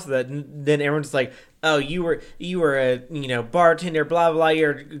response to that, then everyone's like, oh, you were a bartender, blah blah,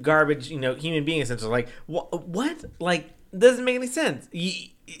 you're a garbage human being essentially. Like what? Like doesn't make any sense.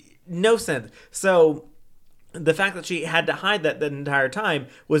 No sense. So the fact that she had to hide that the entire time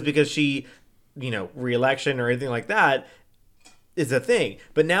was because she. Re-election or anything like that is a thing.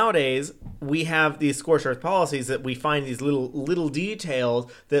 But nowadays we have these scorched earth policies that we find these little details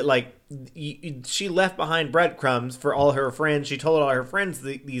that like she left behind breadcrumbs for all her friends. She told all her friends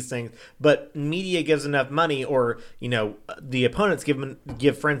these things, but media gives enough money, or the opponents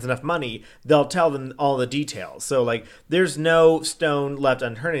give friends enough money, they'll tell them all the details. So like there's no stone left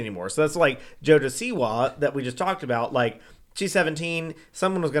unturned anymore. So that's like JoJo Siwa that we just talked about. Like she's 17.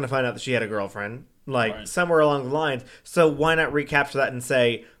 Someone was going to find out that she had a girlfriend, somewhere along the lines. So why not recapture that and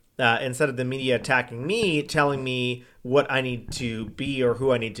say, instead of the media attacking me, telling me what I need to be or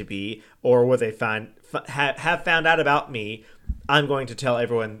who I need to be, or what they have found out about me, I'm going to tell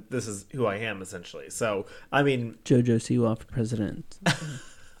everyone this is who I am, essentially. So, I mean... JoJo Siwa for president.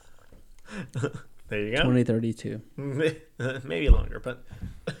 There you go. 2032. Maybe longer, but...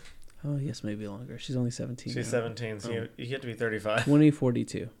 Oh, yes, maybe longer. She's only 17. She's 17, so you have to be 35.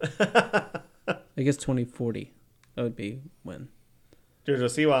 2042. I guess 2040. That would be when. JoJo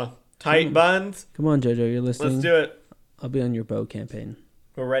Siwa. Tight buns. Come on, JoJo. You're listening. Let's do it. I'll be on your bow campaign.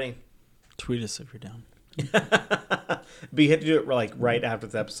 We're ready. Tweet us if you're down. But you have to do it right after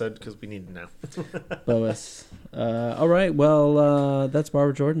this episode because we need to know. Bow us. All right. Well, that's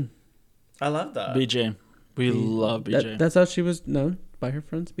Barbara Jordan. I love that. BJ. We love BJ. That's how she was known. By her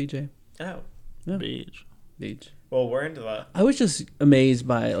friends, BJ. Oh. Yeah. Beach. Well, we're into that. I was just amazed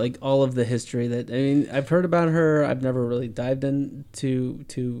by all of the history I've heard about her. I've never really dived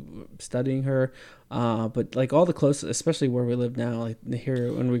into studying her. But all the close, especially where we live now,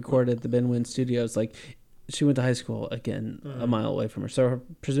 here when we recorded at the Ben Wynn Studios, she went to high school again a mile away from her. So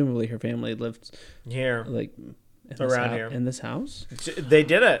presumably her family lived here, around here in this house. They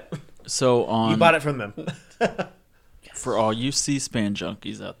did it. So you bought it from them. For all you C-SPAN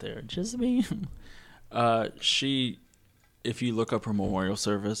junkies out there, just me. If you look up her memorial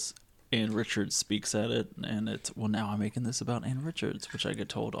service, Ann Richards speaks at it, and it's, well, now I'm making this about Ann Richards, which I get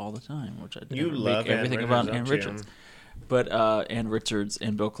told all the time, which I do. You love everything about Ann Richards. But Ann Richards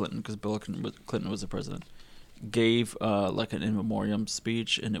and Bill Clinton, because Bill Clinton was the president, gave an in memoriam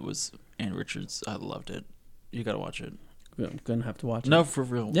speech, and it was Ann Richards. I loved it. You got to watch it. I'm gonna have to watch it. No, for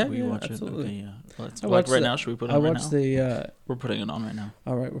real. Yeah, watch absolutely. it. Okay, yeah. Right now, should we put it on right now? The. We're putting it on right now.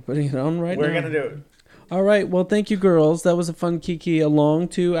 All right, we're putting it on right now. We're gonna do it. All right. Well, thank you, girls. That was a fun Kiki, a long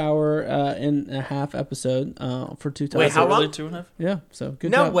 2-hour and a half episode for two times. Wait, how long? Really 2.5? Yeah. So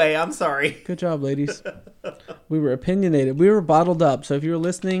good No job. way. I'm sorry. Good job, ladies. We were opinionated. We were bottled up. So if you were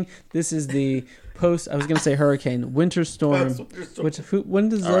listening, this is the post. I was going to say hurricane, winter storm. When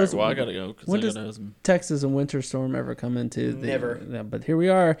does All those? right, well, I gotta go. when I does gotta have some... Texas and winter storm ever come into the? Never. Yeah, but here we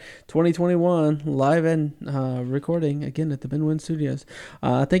are, 2021, live and recording again at the Benwin Studios.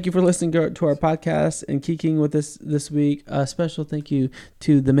 Thank you for listening to our podcast and kiking with us this week. A special thank you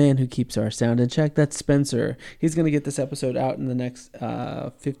to the man who keeps our sound in check. That's Spencer. He's going to get this episode out in the next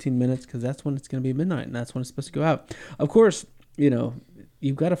 15 minutes because that's when it's going to be midnight and that's when it's supposed to go out. Of course,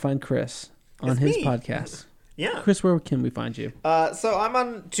 you've got to find Chris on It's his me. podcast. Yeah. Chris, where can we find you? So I'm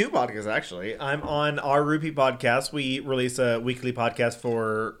on 2 podcasts, actually. I'm on our Rupee podcast. We release a weekly podcast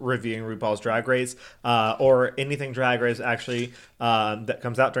for reviewing RuPaul's Drag Race, or anything Drag Race, actually, that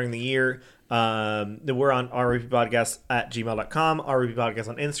comes out during the year. We're on our Rupee podcast at gmail.com, our Rupee podcast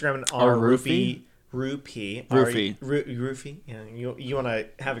on Instagram, and our Rupee. Roofie. Yeah, you want to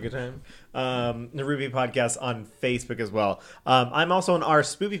have a good time. The Ruby podcast on Facebook as well. I'm also on our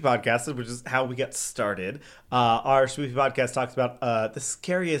Spoopy podcast, which is how we got started. Our Spoopy podcast talks about the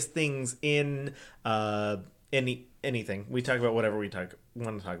scariest things in anything. We talk about whatever we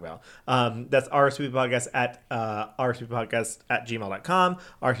want to talk about. That's our Spoopy podcast at rspoopypodcast at gmail.com,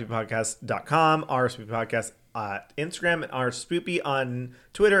 rspoopypodcast.com, our Spoopy podcast at Instagram, and our Spoopy on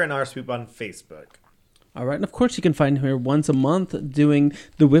Twitter, and our Spoop on Facebook. All right, and of course you can find her once a month doing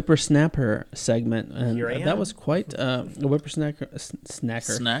the Whippersnapper segment, and Here I am. that was quite a Whippersnacker.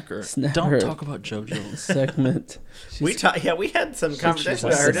 Don't talk about JoJo. segment. We had some conversation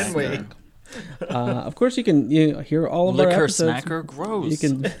about her, didn't we? Of course, you can hear all of our Liquor episodes. snacker, gross. You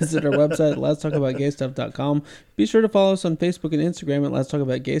can visit our website, letstalkaboutgaystuff.com. Be sure to follow us on Facebook and Instagram at Let's Talk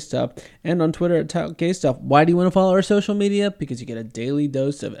About Gay Stuff, and on Twitter at Talk Gay Stuff. Why do you want to follow our social media? Because you get a daily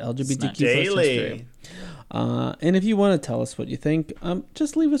dose of LGBTQ Daily. and if you want to tell us what you think,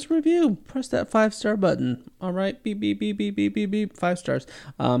 just leave us a review. Press that 5-star button. All right, beep beep beep beep beep beep beep. 5 stars.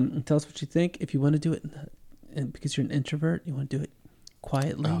 And tell us what you think. If you want to do it, and because you're an introvert, you want to do it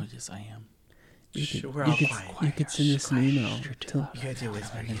quietly. Oh, yes, I am. You could, We're you all could, quiet. you could send us an email to I'm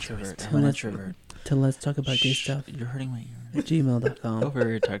an introvert. Tell I'm an us- introvert. Let's talk about gay stuff You're hurting my ear. at gmail.com. Go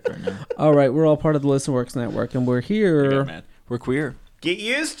very attacked right now. All right, we're all part of the Listen Works Network, and we're I here. got mad. We're queer. Get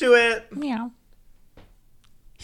used to it. Meow.